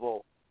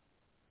 Unbelievable.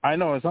 I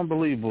know, it's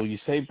unbelievable. You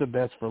saved the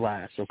best for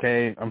last,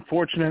 okay?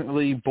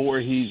 Unfortunately,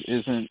 Voorhees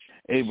isn't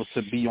able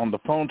to be on the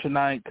phone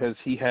tonight because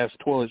he has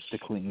toilets to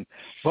clean.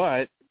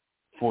 But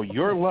for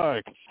your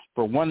luck,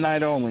 for one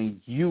night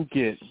only, you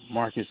get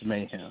Marcus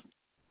Mayhem.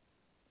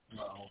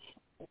 Oh.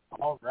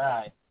 All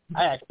right.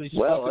 I actually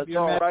well, it's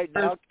all right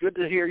now. Good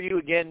to hear you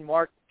again,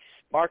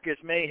 Marcus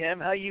Mayhem.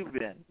 How you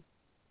been?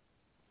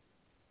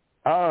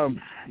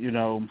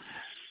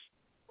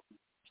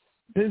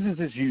 Business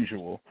as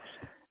usual.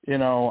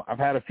 I've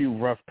had a few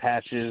rough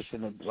patches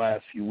in the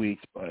last few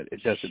weeks, but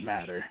it doesn't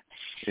matter.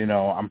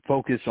 I'm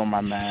focused on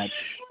my match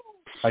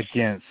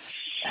against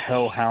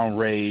Hellhound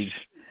Rage,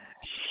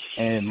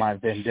 and my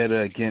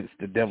vendetta against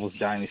the Devil's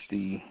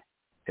Dynasty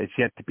has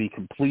yet to be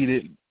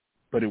completed,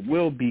 but it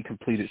will be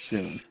completed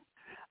soon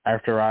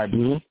after I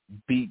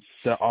beat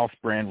the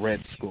off-brand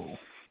Red Skull.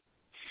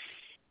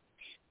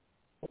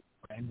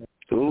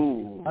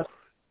 Ooh.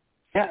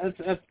 Yeah,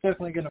 that's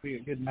definitely going to be a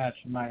good match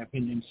in my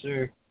opinion,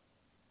 sir.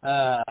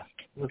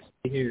 Let's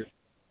see here.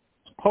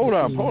 Hold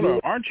up.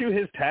 Aren't you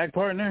his tag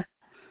partner?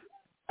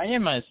 I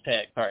am his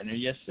tag partner,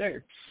 yes,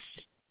 sir.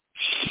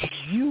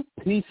 You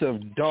piece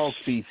of dog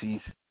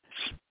feces.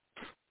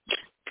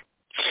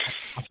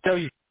 I'll tell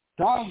you,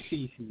 dog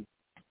feces.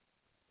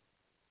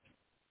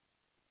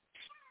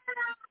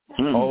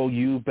 Oh,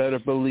 you better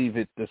believe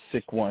it, the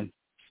sick one.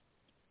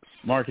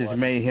 Marcus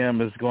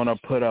Mayhem is going to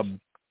put a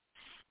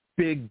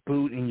big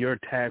boot in your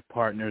tag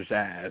partner's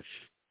ass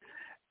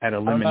at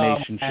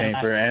Elimination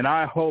Chamber, and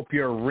I hope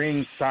you're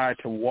ringside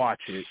to watch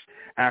it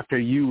after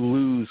you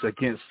lose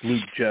against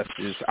Luke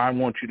Justice. I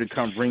want you to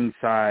come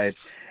ringside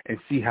and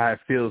see how it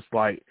feels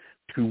like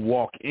to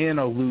walk in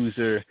a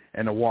loser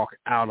and to walk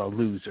out a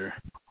loser.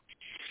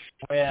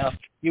 Well,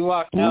 you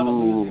walked out a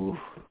loser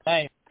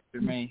tonight,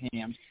 Mr.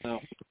 Mayhem,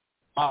 so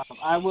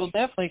I will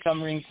definitely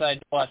come ringside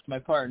to watch my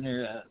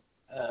partner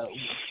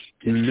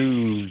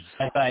lose.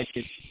 If I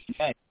did.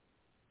 Okay.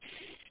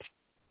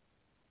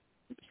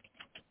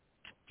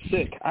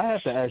 Sick, I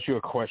have to ask you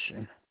a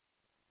question.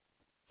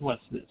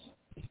 What's this?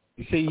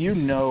 You see, you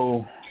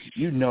know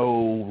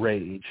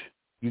Rage.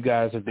 You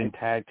guys have been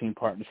tag team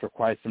partners for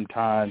quite some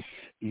time.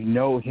 You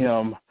know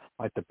him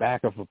like the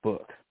back of a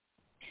book.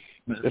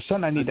 There's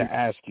something I need to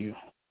ask you,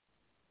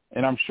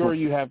 and I'm sure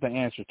you have the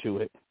answer to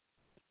it.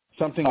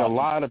 Something a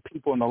lot of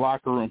people in the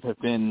locker room have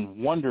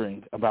been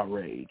wondering about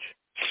Rage.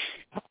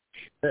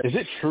 Is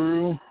it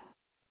true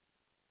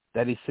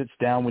that he sits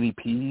down when he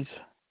pees?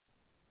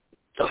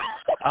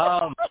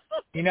 I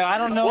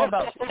don't know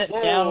about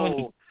sitting down when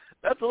he...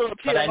 That's a little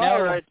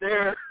TMI right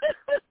there.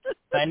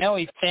 I know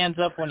he stands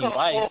up when he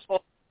wipes.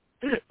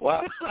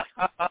 Wow.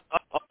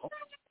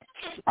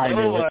 I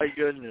knew oh, it. my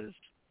goodness.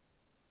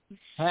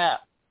 Yeah.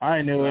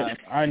 I knew it.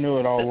 I knew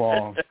it all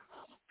along.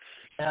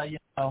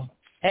 Well,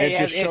 hey,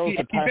 it just shows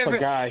the type of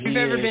guy he is. If you've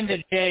ever been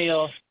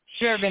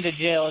to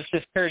jail, it's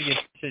just courteous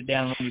to sit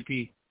down when you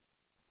pee.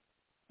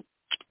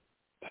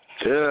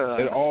 Yeah.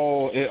 It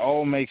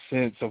all makes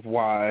sense of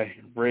why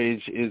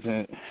Rage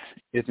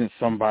isn't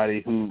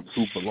somebody who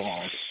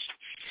belongs.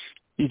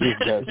 He just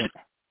doesn't.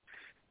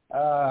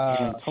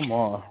 Come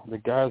on, the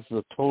guy's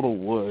a total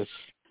wuss.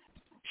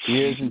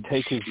 He doesn't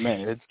take his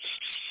meds.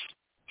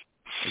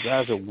 The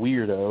guy's a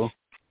weirdo.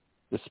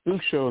 The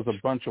Spook Show is a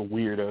bunch of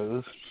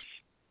weirdos.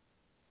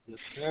 Yes,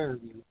 sir.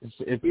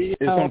 It's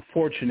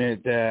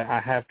unfortunate that I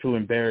have to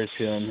embarrass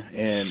him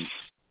and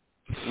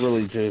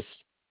really just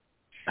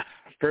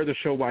further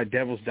show why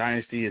Devil's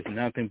Dynasty is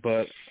nothing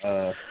but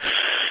a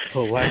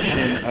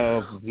collection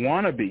of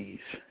wannabes.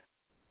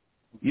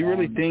 You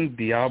really think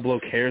Diablo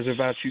cares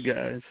about you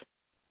guys?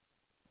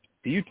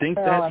 Do you think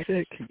that's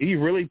sick? Do you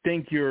really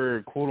think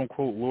your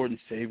quote-unquote Lord and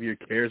Savior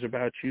cares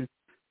about you?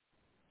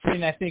 I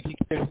mean, I think he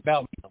cares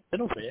about me a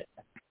little bit.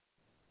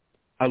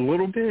 A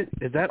little bit?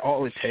 Is that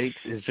all it takes,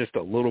 is just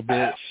a little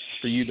bit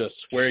for you to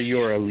swear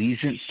your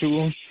allegiance to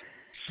him?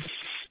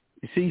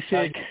 You see,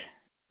 Sick,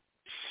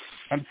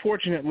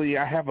 unfortunately,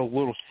 I have a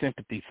little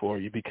sympathy for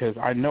you because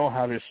I know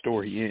how this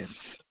story ends.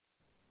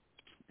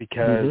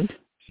 Because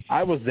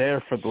I was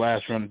there for the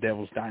last run of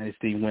Devil's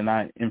Dynasty when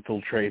I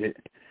infiltrated,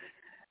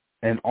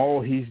 and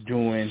all he's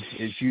doing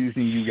is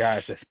using you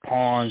guys as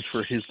pawns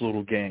for his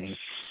little game.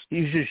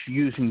 He's just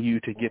using you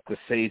to get the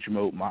Sage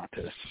Mode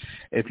Mata.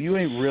 If you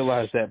ain't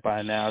realized that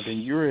by now, then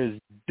you're as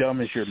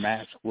dumb as your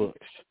mask looks.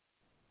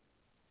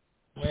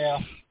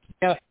 Well,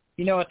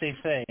 you know what they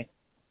say.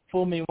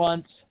 Fool me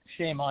once,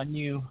 shame on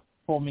you.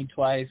 Fool me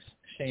twice,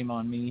 shame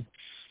on me.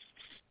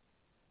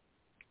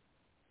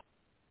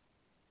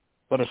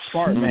 But a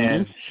smart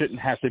man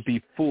shouldn't have to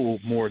be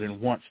fooled more than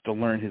once to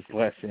learn his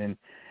lesson.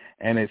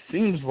 And it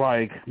seems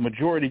like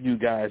majority of you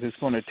guys, it's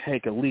going to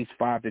take at least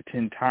 5 to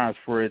 10 times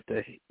for it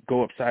to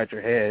go upside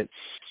your head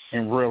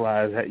and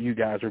realize that you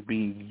guys are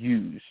being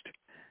used.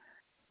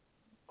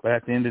 But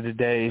at the end of the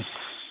day,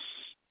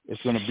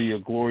 it's going to be a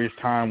glorious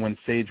time when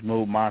Sage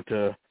Mode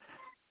Mata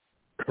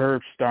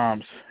curb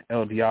stomps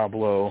El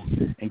Diablo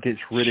and gets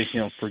rid of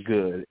him for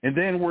good. And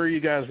then where are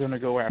you guys going to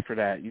go after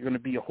that? You're going to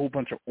be a whole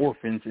bunch of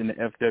orphans in the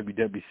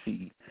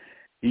FWWC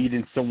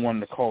needing someone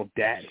to call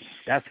daddy.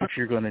 That's what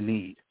you're going to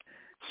need.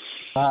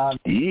 I've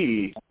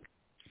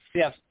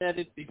said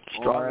it before.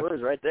 Strong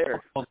words right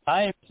there.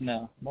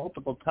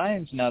 Multiple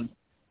times now.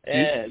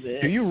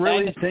 Do you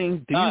really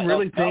think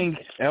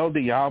El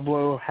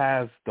Diablo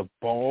has the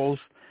balls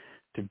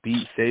to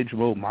beat Sage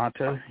Mode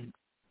Mata?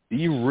 Do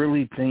you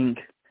really think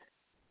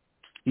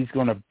he's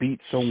going to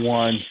beat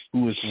someone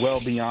who is well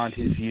beyond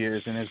his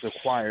years and has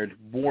acquired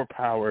more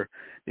power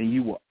than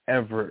you will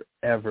ever,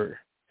 ever,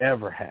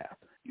 ever have?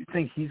 You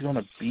think he's going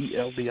to beat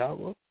El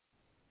Diablo?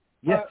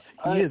 Yes,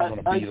 he is going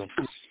to beat him.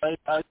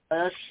 I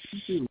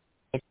actually do.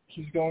 I think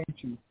he's going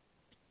to.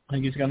 I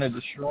think he's going to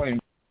destroy him.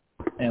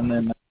 And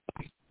then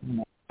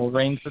we'll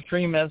reign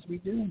supreme as we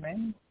do,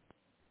 man.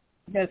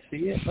 You guys see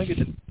it? Look at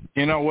it.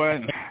 You know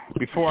what?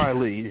 Before I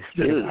leave,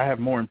 I have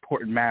more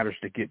important matters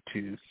to get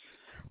to.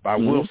 But I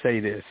will say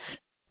this.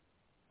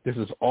 This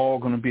is all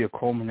going to be a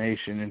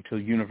culmination until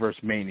Universe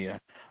Mania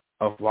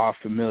of La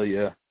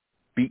Familia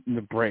beating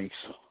the brakes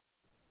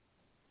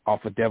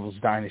off of Devil's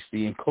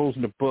Dynasty and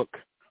closing the book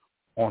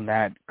on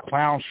that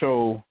clown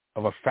show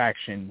of a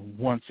faction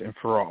once and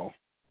for all.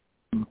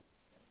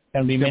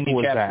 There'll be many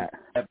Simple as chapters.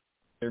 that.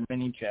 There are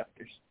many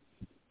chapters.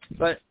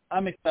 But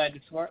I'm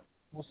excited for it.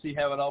 We'll see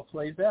how it all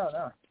plays out.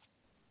 Huh?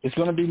 It's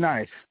going to be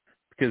nice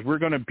because we're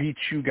going to beat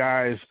you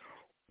guys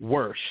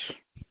worse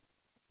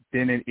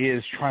than it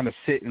is trying to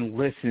sit and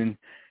listen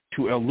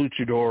to El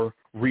Luchador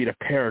read a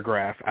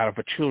paragraph out of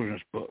a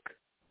children's book.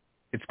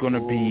 It's going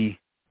to be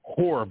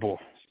horrible.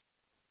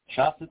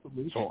 Shots at the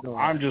Luchador. So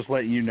I'm just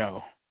letting you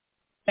know.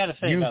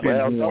 You've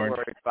been warned. Don't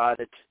worry about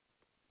it.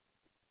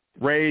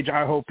 Rage,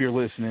 I hope you're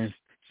listening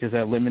because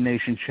that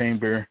Elimination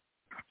Chamber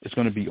is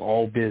going to be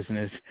all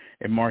business,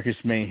 and Marcus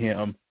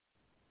Mayhem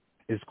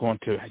is going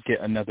to get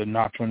another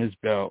notch on his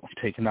belt,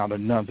 taking out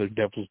another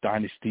Devil's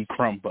Dynasty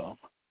crumb bum.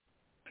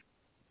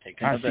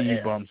 I'll see you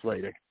bums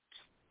later.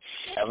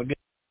 Have a good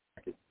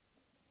market.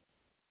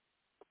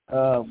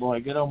 Oh,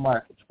 boy, good old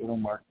Marcus.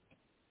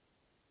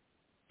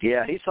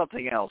 Yeah, he's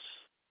something else.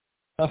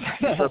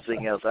 He's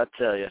something else, I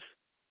tell you.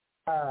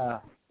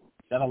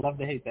 Gotta love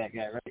to hate that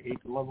guy, right?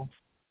 Hate to love him.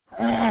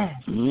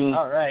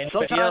 All right.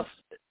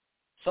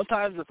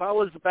 Sometimes if I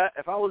was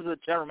a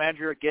general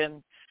manager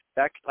again,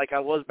 back like I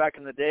was back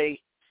in the day,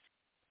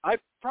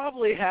 I'd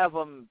probably have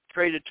him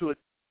traded to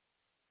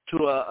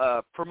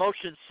a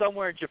promotion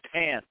somewhere in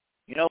Japan.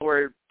 You know,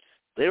 where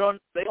They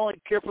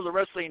only care for the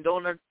wrestling and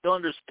don't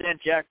understand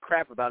jack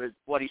crap about it,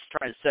 what he's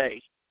trying to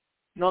say.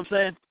 You know what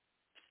I'm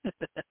saying?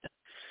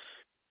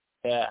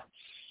 Yeah.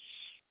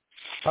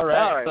 All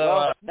right. So,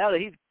 well, now that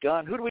he's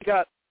gone, who do we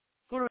got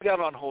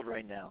on hold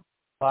right now?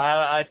 Well,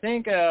 I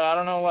think I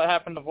don't know what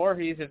happened to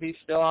Voorhees, if he's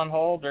still on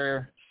hold,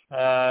 or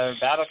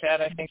Battle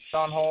Cat, I think, is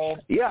on hold.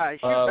 Yeah, I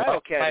hear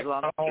Battle Cat is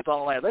on the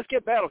line. Let's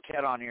get Battle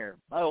Cat on here.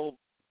 My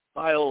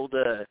old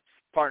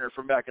partner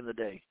from back in the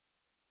day.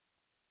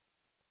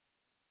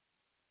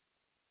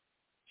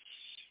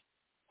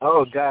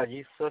 Oh God,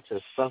 you such a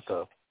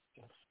sucker.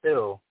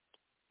 Still,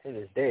 to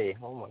this day.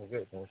 Oh my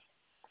goodness.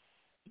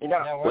 You know,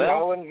 I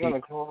wasn't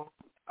gonna call.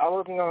 I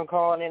wasn't gonna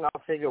call, and then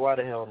I'll figure why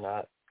the hell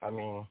not. I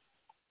mean,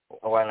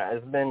 why not?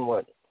 It's been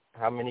what?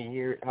 How many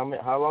years?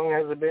 How long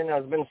has it been?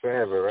 It's been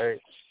forever, right?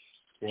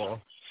 You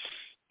know.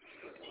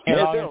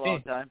 Yeah, it's been a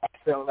long time.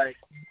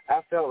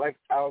 I felt like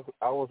I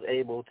was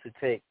able to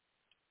take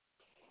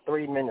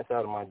 3 minutes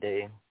out of my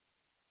day,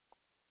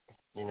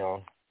 you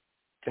know,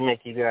 to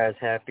make you guys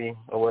happy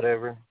or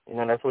whatever. You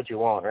know, that's what you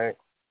want, right?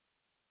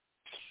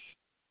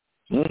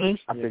 Mm-hmm.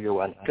 I figure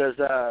why not. Because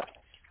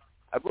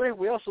I believe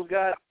we also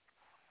got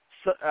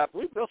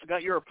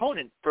your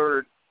opponent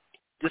for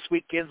this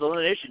weekend's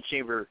Elimination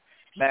Chamber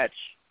match.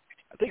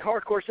 I think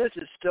Hardcore Sis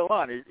is still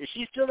on. Is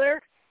she still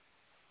there?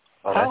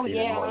 Oh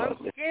yeah, I'm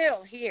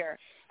still here.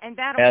 And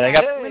Battle Yeah,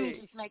 Cat, let me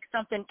just make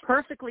something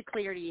perfectly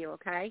clear to you,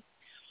 okay?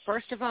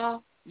 First of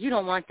all, you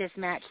don't want this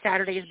match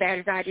Saturday as bad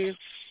as I do.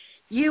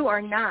 You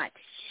are not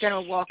going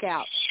to walk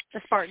out the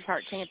Spartan's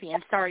Heart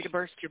champion. Sorry to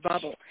burst your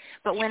bubble.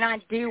 But when I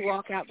do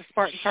walk out the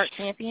Spartan's Heart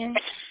champion,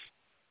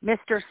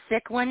 Mr.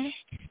 Sick One,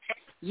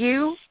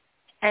 you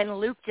and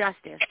Luke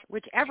Justice,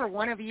 whichever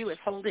one of you is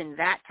holding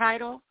that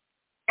title,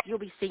 you'll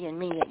be seeing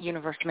me at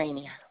Universe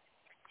Mania.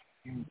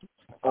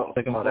 Oh,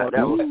 that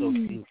was so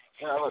cute.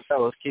 That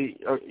was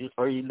cute.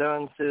 Are you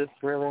done, sis?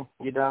 Really?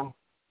 You done?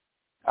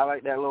 I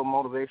like that little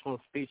motivational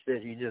speech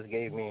that you just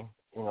gave me.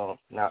 You know,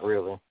 not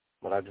really,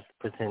 but I just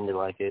pretended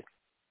like it.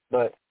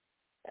 But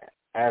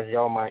as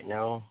y'all might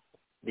know,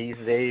 these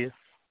days,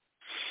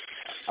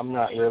 I'm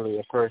not really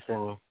a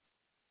person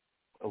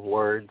of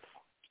words.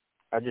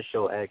 I just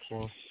show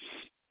action.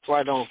 That's why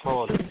I don't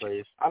call this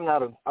place. I'm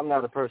not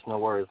a person of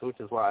words, which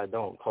is why I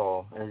don't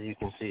call, as you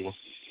can see.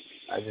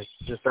 I just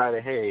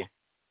decided, hey,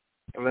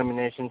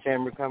 Elimination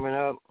Chamber coming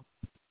up.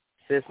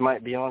 Sis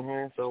might be on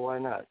here, so why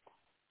not?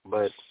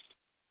 But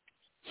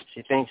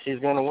she thinks she's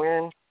going to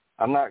win.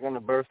 I'm not going to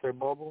burst her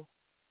bubble.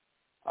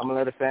 I'm going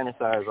to let her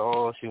fantasize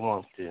all she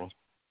wants to.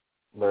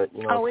 But,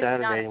 you know,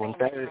 Saturday, when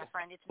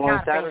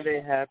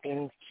Saturday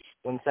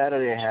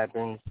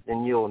happens,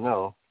 then you'll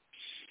know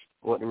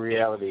what the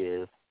reality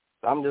is.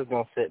 So I'm just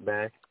going to sit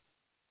back.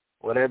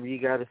 Whatever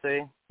you got to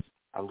say,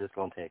 I'm just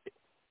going to take it.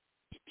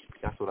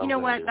 That's what I'm going to do. You know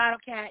what, Battle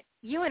Cat?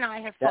 You and I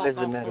have fought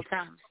multiple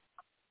times.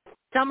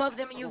 Some of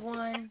them you've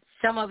won.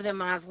 Some of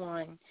them I've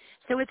won.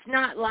 So it's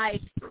not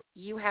like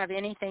you have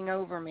anything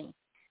over me.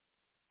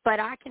 But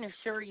I can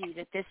assure you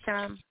that this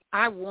time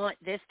I want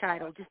this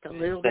title just a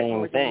little bit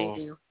more than you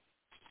do.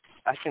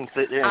 I can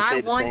sit there and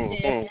say the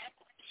same thing.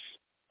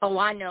 Oh,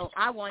 I know.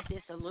 I want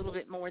this a little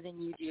bit more than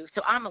you do.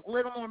 So I'm a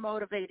little more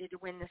motivated to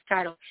win this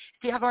title.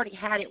 See, I've already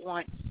had it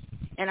once,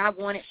 and I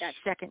won it that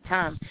second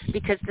time.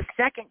 Because the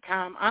second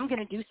time, I'm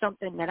going to do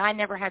something that I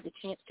never had the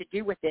chance to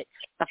do with it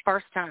the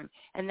first time,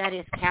 and that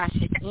is cash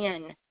it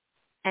in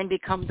and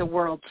become the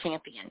world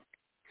champion.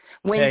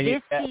 When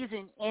this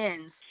season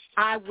ends,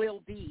 I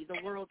will be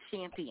the world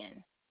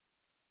champion.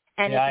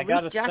 And if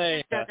Luke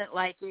Justice doesn't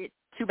like it,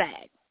 too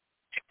bad.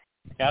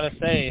 Gotta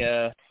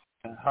say,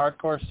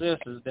 Hardcore Sis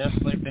has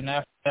definitely been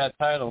after that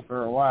title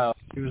for a while.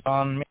 She was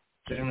on me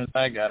as soon as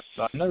I got it.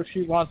 So I know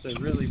she wants it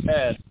really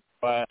bad.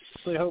 But I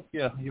actually hope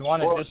you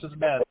want it just as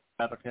bad,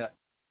 Battle Cat.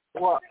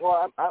 Well,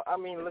 I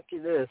mean, look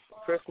at this.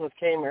 Christmas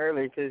came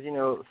early because, you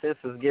know, Sis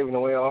is giving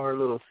away all her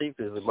little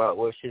secrets about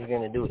what she's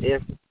going to do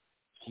if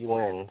she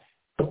wins.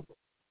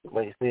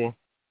 But you see,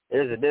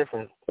 there's a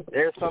difference.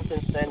 There's something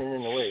standing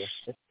in the way.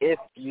 If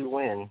you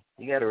win,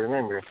 you got to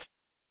remember,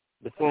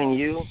 between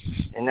you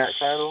and that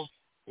title,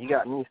 you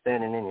got me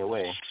standing in your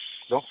way.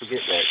 Don't forget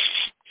that.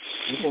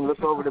 You can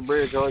look over the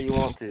bridge all you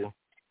want to.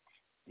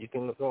 You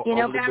can look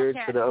over the bridge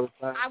to the other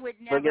side.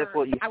 But guess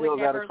what? You still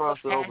got to cross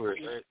over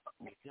it. Right?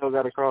 You still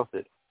got to cross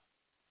it.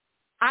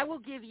 I will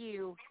give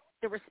you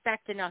the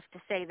respect enough to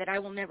say that I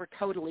will never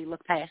totally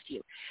look past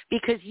you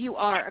because you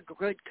are a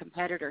good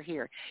competitor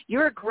here.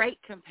 You're a great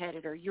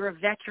competitor. You're a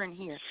veteran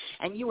here,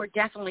 and you are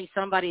definitely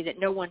somebody that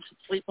no one should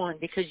sleep on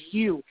because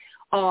you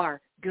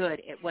are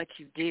good at what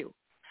you do.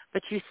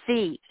 But you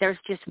see, there's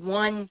just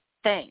one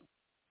thing,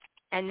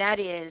 and that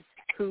is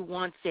who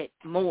wants it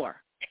more.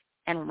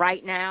 And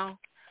right now,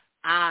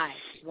 I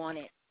want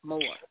it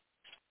more.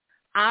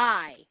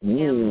 I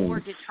am more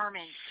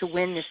determined to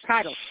win this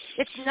title.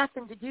 It's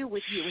nothing to do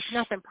with you. It's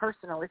nothing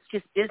personal. It's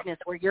just business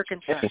where you're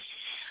concerned.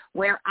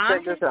 Where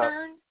I'm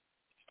concerned,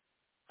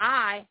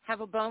 I have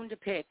a bone to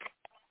pick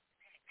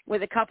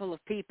with a couple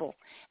of people,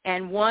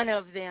 and one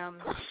of them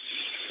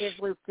is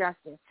Luke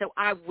Justice. So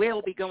I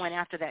will be going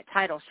after that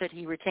title should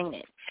he retain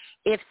it.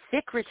 If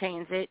Sick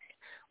retains it,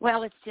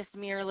 well, it's just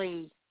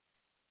merely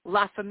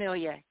La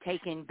Familia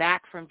taken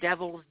back from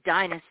Devil's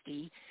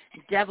Dynasty,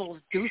 Devil's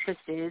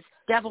Doofuses,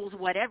 Devil's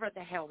whatever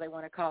the hell they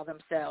want to call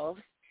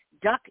themselves,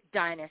 Duck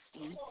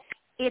Dynasty.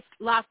 It's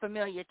La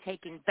Familia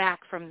taking back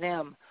from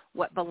them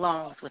what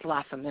belongs with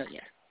La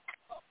Familia.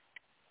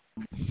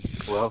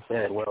 Well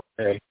said, well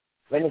said.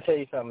 Let me tell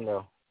you something,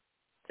 though.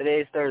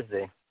 Today is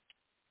Thursday.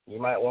 You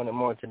might want it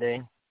more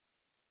today.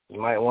 You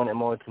might want it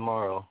more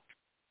tomorrow.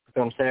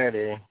 Come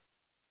Saturday,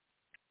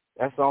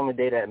 that's the only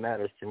day that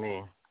matters to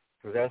me.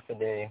 Because that's the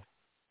day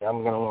that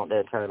I'm going to want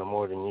that title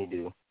more than you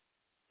do.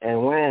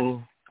 And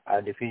when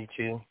I defeat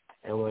you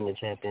and win the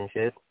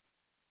championship,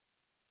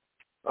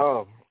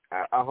 I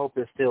hope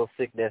it's still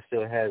Sick that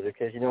still has it.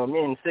 Because, me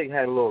and Sick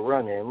had a little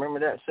run-in. Remember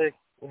that, Sick?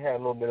 We had a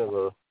little bit of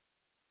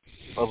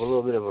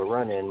a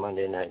run-in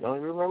Monday night. Don't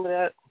you remember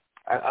that?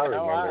 I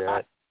remember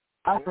that.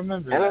 I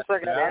remember that. Unless I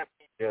got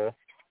amnesia,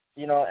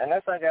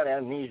 unless I got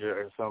amnesia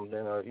or something,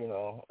 or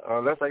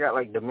unless I got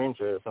like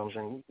dementia or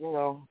something,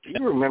 you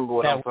remember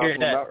what I'm talking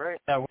about, right?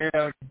 That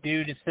weirdo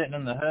dude is sitting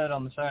in the hood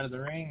on the side of the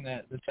ring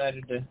that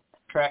decided to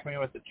track me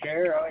with the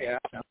chair. Oh yeah.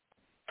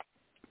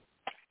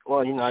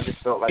 Well, I just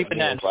felt like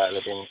being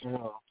violent, and you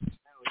were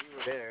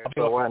there,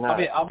 so why not?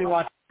 I'll be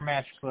watching the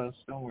match close.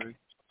 Don't worry.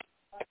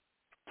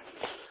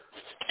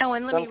 Oh,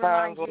 and let me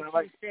remind you,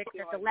 too, Sick,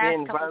 that the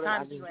last couple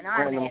times you and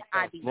I met,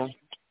 I beat you.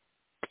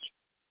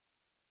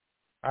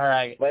 All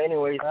right. But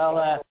anyways,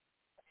 well,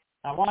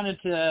 I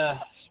wanted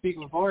to speak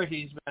with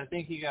Voorhees, but I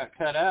think he got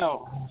cut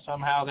out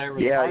somehow. There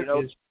was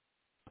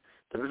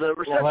the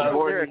reception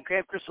over there at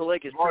Camp Crystal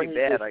Lake is pretty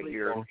bad, I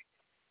hear.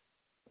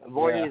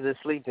 Voorhees is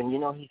sleeping.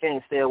 He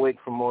can't stay awake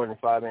for more than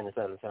 5 minutes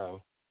at a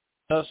time.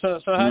 So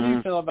how do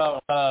you feel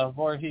about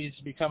Voorhees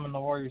becoming the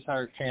Warriors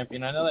Heart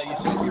champion? I know that you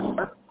said you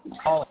were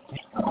calling him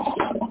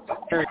a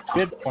very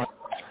good point.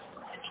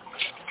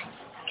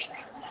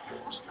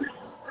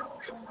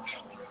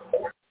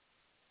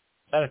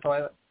 Is that a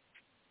toilet?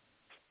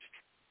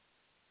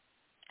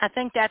 I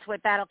think that's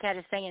what Battlecat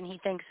is saying he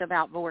thinks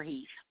about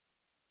Voorhees.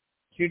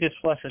 You just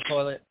flush a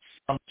toilet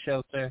on the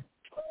show, sir.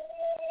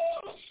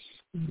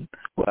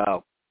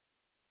 Wow.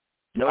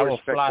 No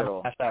respect at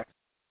all.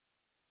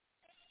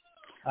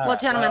 Well,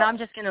 gentlemen, I'm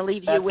just going to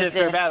leave you with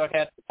this.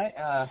 Battlecat.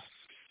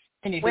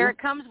 Where it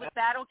comes with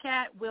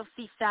Battlecat, we'll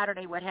see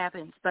Saturday what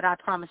happens, but I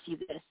promise you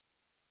this.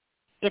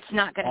 It's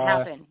not going to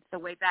happen the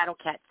way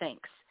Battlecat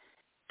thinks.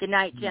 Good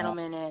night,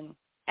 gentlemen, and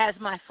as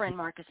my friend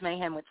Marcus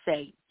Mayhem would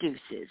say,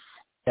 deuces.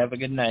 Have a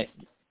good night.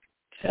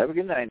 Have a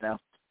good night now.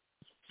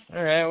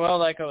 All right. Well,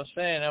 like I was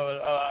saying,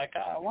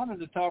 I wanted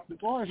to talk to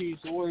Voorhees,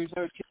 the Warriors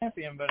Heart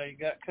champion, but he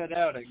got cut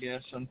out, I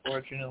guess,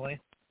 unfortunately.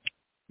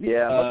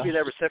 Yeah, it must be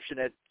that reception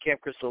at Camp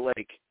Crystal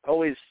Lake.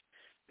 Always,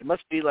 it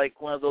must be like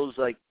one of those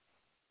like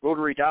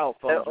rotary dial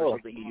phones or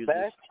something he uses.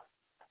 Back?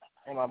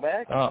 Am I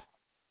back? Oh.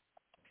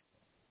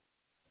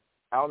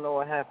 I don't know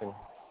what happened.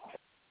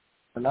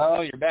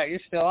 No, you're back. You're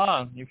still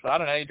on. I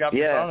don't know. You dropped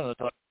your phone in the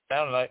toilet.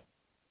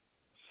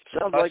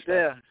 Sounds like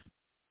that.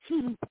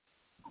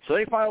 So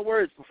any final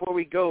words before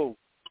we go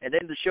and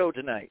end the show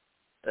tonight,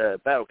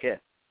 Battlecat?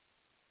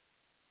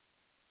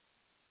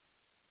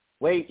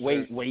 Wait.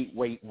 We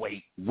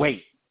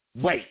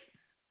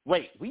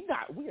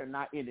are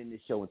not ending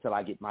this show until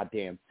I get my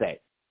damn say.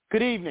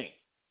 Good evening.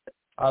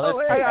 How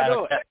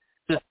y'all doing?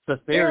 Just the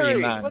theory,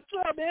 man. What's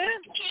up,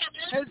 man?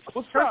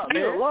 What's up,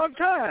 man? A long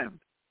time.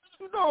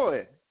 What you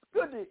doing?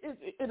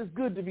 It is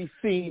good to be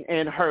seen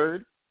and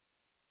heard.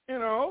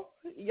 Y'all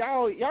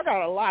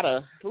got a lot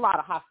of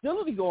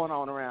hostility going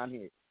on around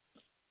here.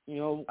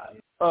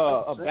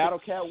 A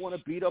Battlecat want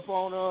to beat up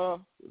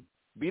on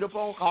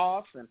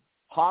Haas, and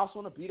Haas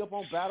want to beat up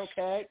on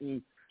Battlecat,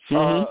 and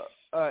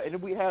and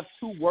then we have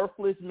two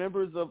worthless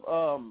members of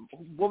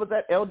what was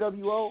that,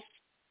 LWO?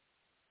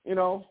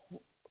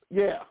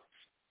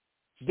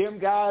 Them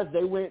guys,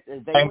 they went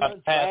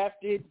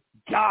drafted.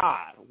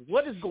 God,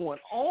 what is going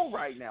on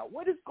right now?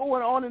 What is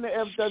going on in the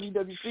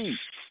FWWC?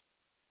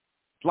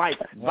 Like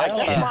that's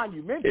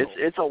monumental.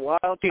 It's a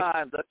wild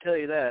time, I'll tell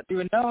you that. You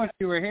would know if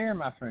you were here,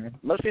 my friend.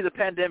 Must be the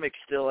pandemic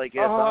still, I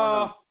guess.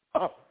 I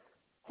don't know.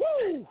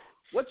 Whew.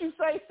 What you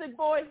say, sick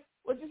boy?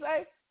 What you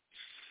say?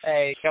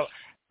 Hey, come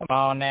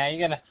on now. You're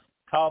going to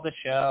call the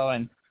show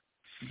and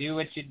do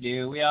what you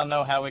do. We all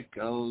know how it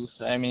goes.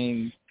 I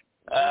mean,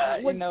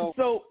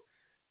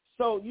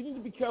 So you need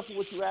to be careful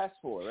what you ask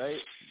for, right?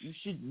 You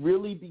should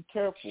really be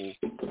careful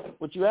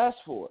what you ask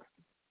for.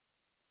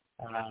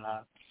 All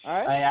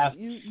right?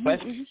 You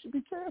should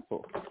be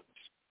careful.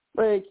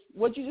 Like,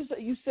 what you just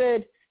said, you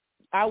said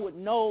I would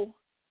know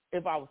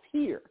if I was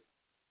here,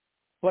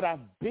 but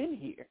I've been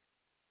here.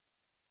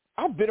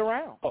 I've been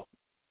around.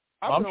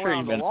 I'm sure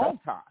you've been a long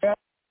time.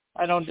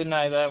 I don't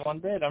deny that one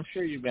bit. I'm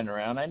sure you've been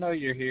around. I know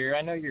you're here.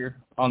 I know you're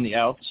on the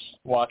outs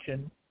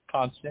watching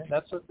constant.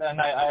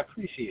 And I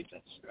appreciate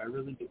that, sir. I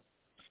really do.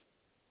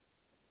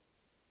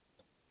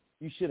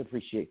 You should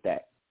appreciate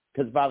that,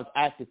 because if I was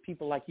active,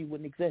 people like you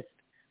wouldn't exist.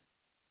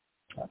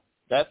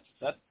 That's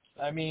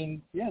I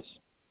mean, yes.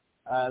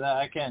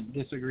 I can't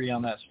disagree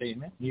on that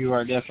statement. You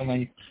are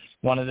definitely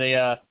one of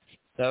the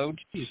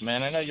OGs,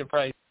 man. I know you're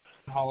probably in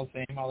the Hall of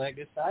Fame, all that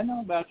good stuff. I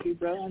know about you,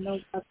 bro. I know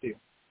about you.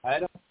 I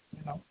don't,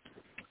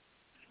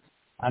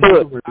 I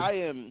know. Look,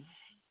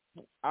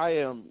 I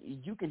am,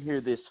 you can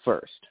hear this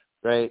first,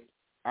 right?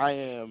 I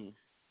am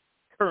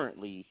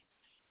currently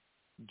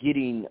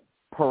getting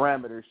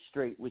parameters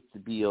straight with the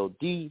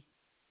BOD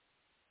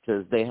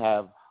because they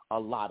have a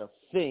lot of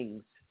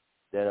things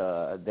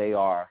that they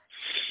are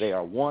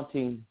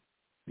wanting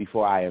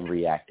before I am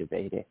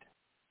reactivated.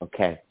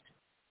 Okay.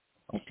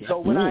 So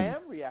when I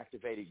am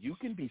reactivated, you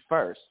can be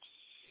first.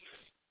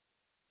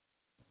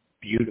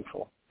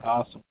 Beautiful.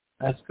 Awesome.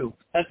 That's cool.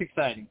 That's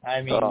exciting.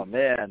 I mean, oh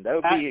man, that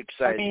would be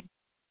exciting. I mean,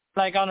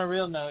 like on a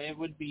real note, it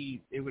would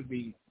be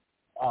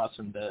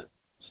awesome to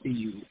see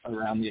you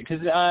around the,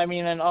 because I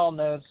mean, in all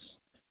notes,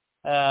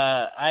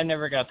 I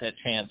never got that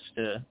chance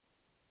to,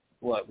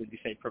 what would you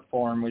say,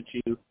 perform with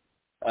you.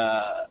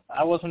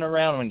 I wasn't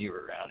around when you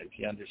were around, if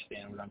you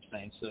understand what I'm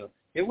saying. So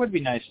it would be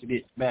nice to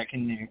get back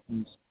in there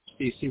and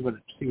see what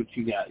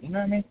you got. You know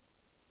what I mean?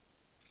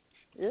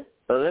 Yeah.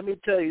 Well, let me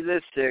tell you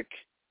this, Dick.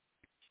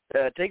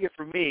 Take it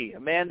from me, a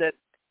man that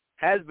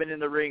has been in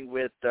the ring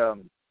with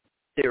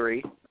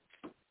Theory.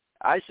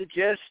 I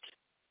suggest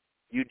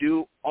you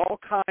do all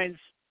kinds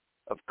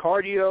of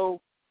cardio,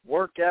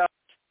 workouts,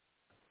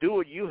 do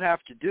what you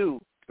have to do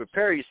to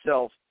prepare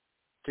yourself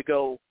to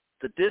go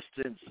the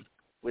distance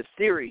with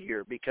Theory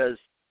here, because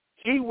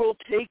he will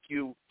take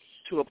you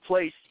to a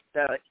place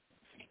that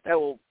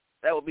will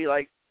be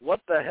like,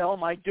 what the hell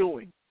am I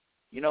doing?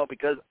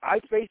 Because I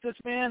faced this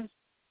man,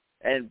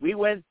 and we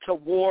went to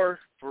war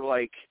for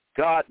like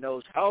God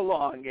knows how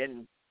long,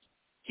 and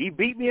he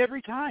beat me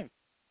every time.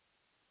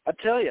 I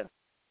tell you.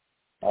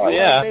 Oh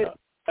yeah.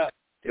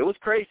 It was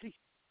crazy.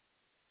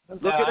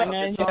 Look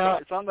it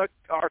up. It's on the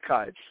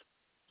archives.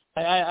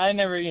 I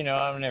never,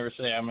 I would never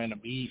say I'm gonna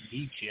beat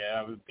you.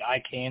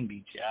 I can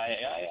beat you.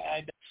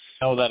 I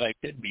know that I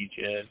could beat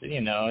you.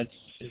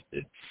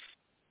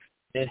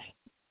 It's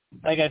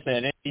like I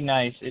said, it'd be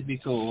nice. It'd be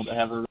cool to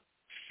have a.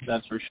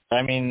 That's for sure.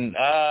 I mean,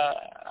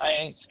 I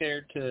ain't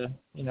scared to,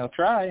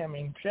 try. I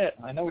mean, shit,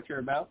 I know what you're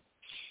about,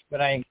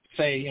 but I ain't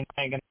say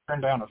I ain't gonna turn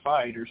down a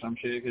fight or some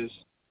shit because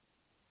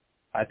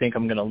I think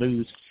I'm gonna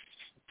lose.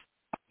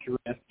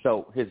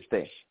 So his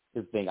thing.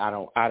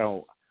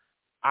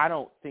 I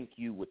don't think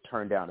you would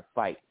turn down a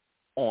fight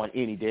on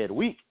any day of the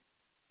week.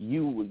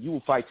 You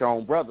will fight your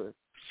own brother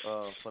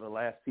for the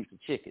last piece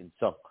of chicken.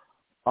 So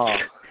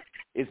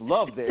it's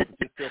love there, but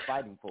you're still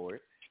fighting for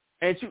it.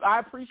 And I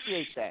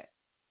appreciate that.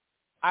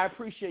 I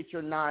appreciate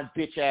your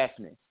non-bitch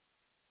assness.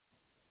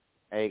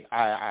 Hey,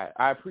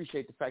 I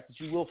appreciate the fact that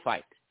you will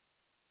fight.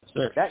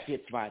 Sure. That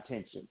gets my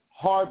attention.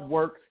 Hard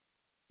work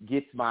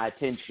gets my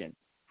attention.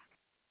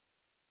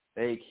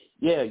 Hey,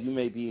 yeah, you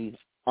may be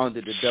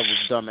under the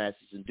devil's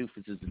dumbasses and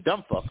doofuses and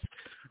dumb fucks,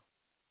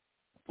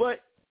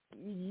 but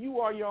you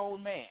are your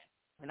own man,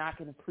 and I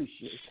can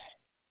appreciate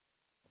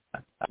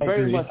that.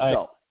 Very much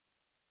so.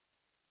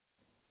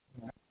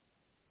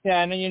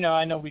 Yeah, and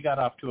I know we got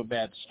off to a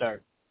bad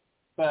start,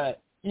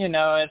 but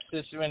it's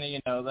just when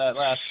that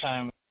last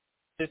time.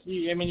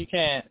 You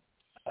can't.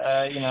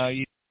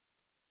 You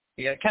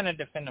got to kind of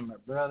defend them, as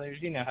brothers.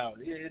 You know how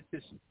it's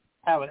just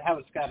how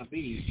it's got to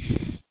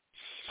be.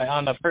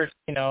 On the first,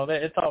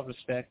 it's all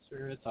respect,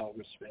 sir. It's all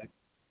respect.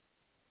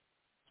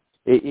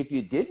 If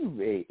you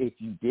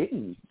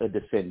didn't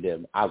defend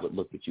them, I would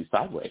look at you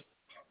sideways.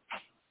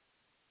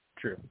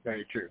 True,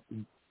 very true.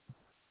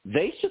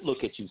 They should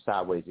look at you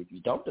sideways if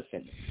you don't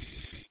defend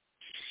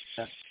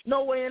them.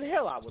 No way in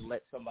hell I would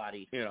let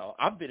somebody,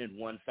 I've been in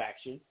one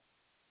faction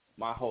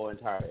my whole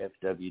entire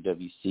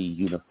FWWC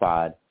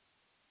unified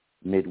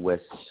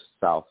Midwest,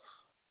 South,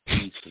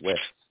 East, West,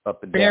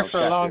 up and down. Here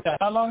for a long time.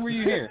 How long were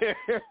you here?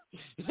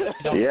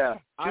 Yeah,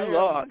 too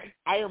long.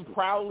 I am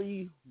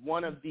proudly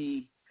one of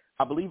the,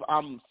 I believe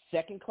I'm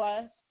second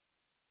class.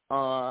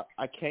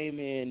 I came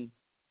in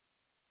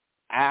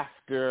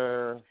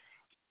after,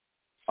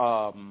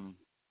 I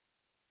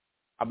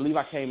believe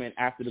I came in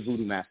after the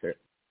Voodoo Master.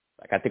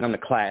 Like, I think I'm the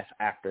class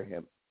after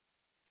him.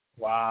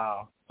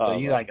 Wow. So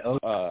you like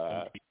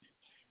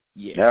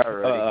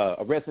yeah.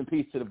 Rest in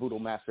peace to the Voodoo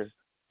Master.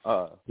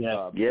 Best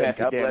damn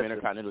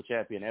Intercontinental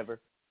Champion ever.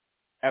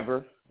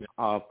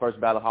 First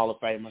ballot Hall of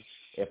Famer.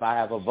 If I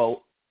have a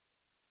vote,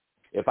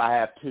 if I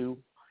have two,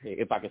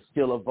 if I can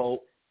steal a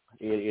vote,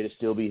 it'll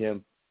still be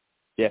him.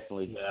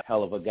 Definitely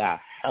hell of a guy.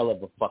 Hell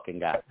of a fucking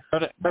guy.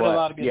 Heard a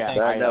lot of good things.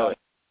 I know it.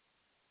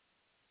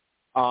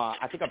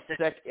 I think I'm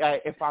second.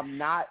 If I'm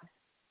not,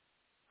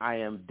 I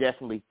am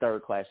definitely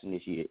third class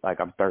initiated. Like,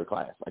 I'm third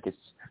class. Like, it's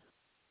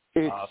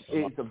awesome.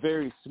 It's a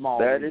very small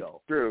window. That is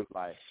true.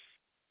 Like,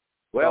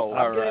 well,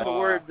 I'm getting the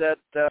word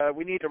that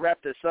we need to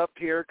wrap this up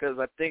here because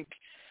I think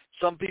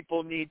some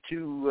people need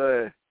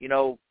to,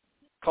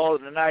 call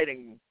it a night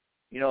and,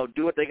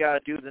 do what they got to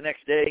do the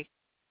next day.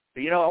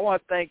 But, I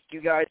want to thank you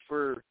guys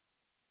for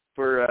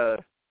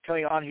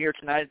coming on here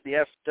tonight at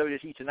the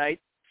FWWC Tonight,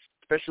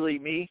 especially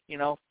me.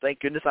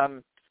 Thank goodness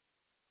I'm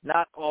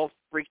not all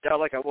freaked out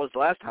like I was the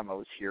last time I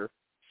was here.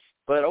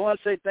 But I want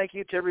to say thank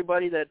you to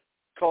everybody that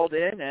called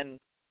in. And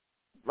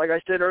like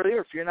I said earlier,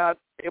 if you're not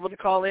able to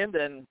call in,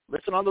 then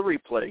listen on the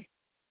replay.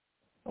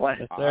 All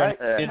right.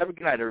 Have a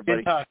good night,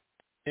 everybody. Good talk,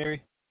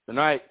 Terry. Good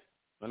night.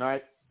 Good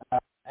night.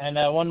 And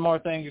one more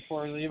thing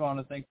before we leave, I want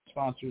to thank the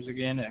sponsors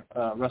again at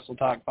Wrestle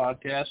Talk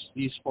Podcast,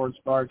 Esports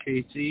Bar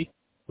KC,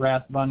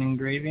 Rathbun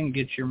Engraving,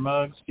 Get Your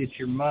Mugs,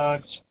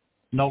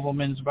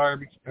 Nobleman's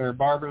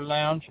Barber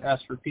Lounge,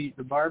 ask for Pete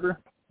the Barber,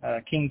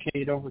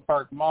 Kincaid Over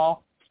Park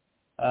Mall.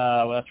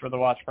 That's where the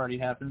watch party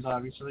happens,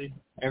 obviously.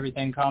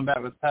 Everything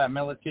Combat with Pat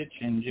Miletich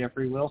and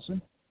Jeffrey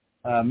Wilson.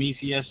 Me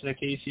Fiesta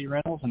KC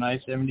Reynolds and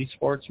I-70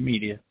 Sports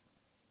Media.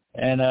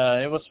 And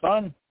it was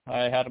fun.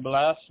 I had a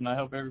blast, and I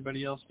hope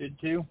everybody else did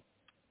too.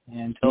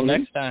 Until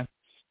next time.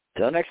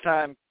 Till next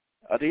time.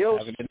 Adios.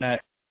 Have a good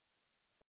night.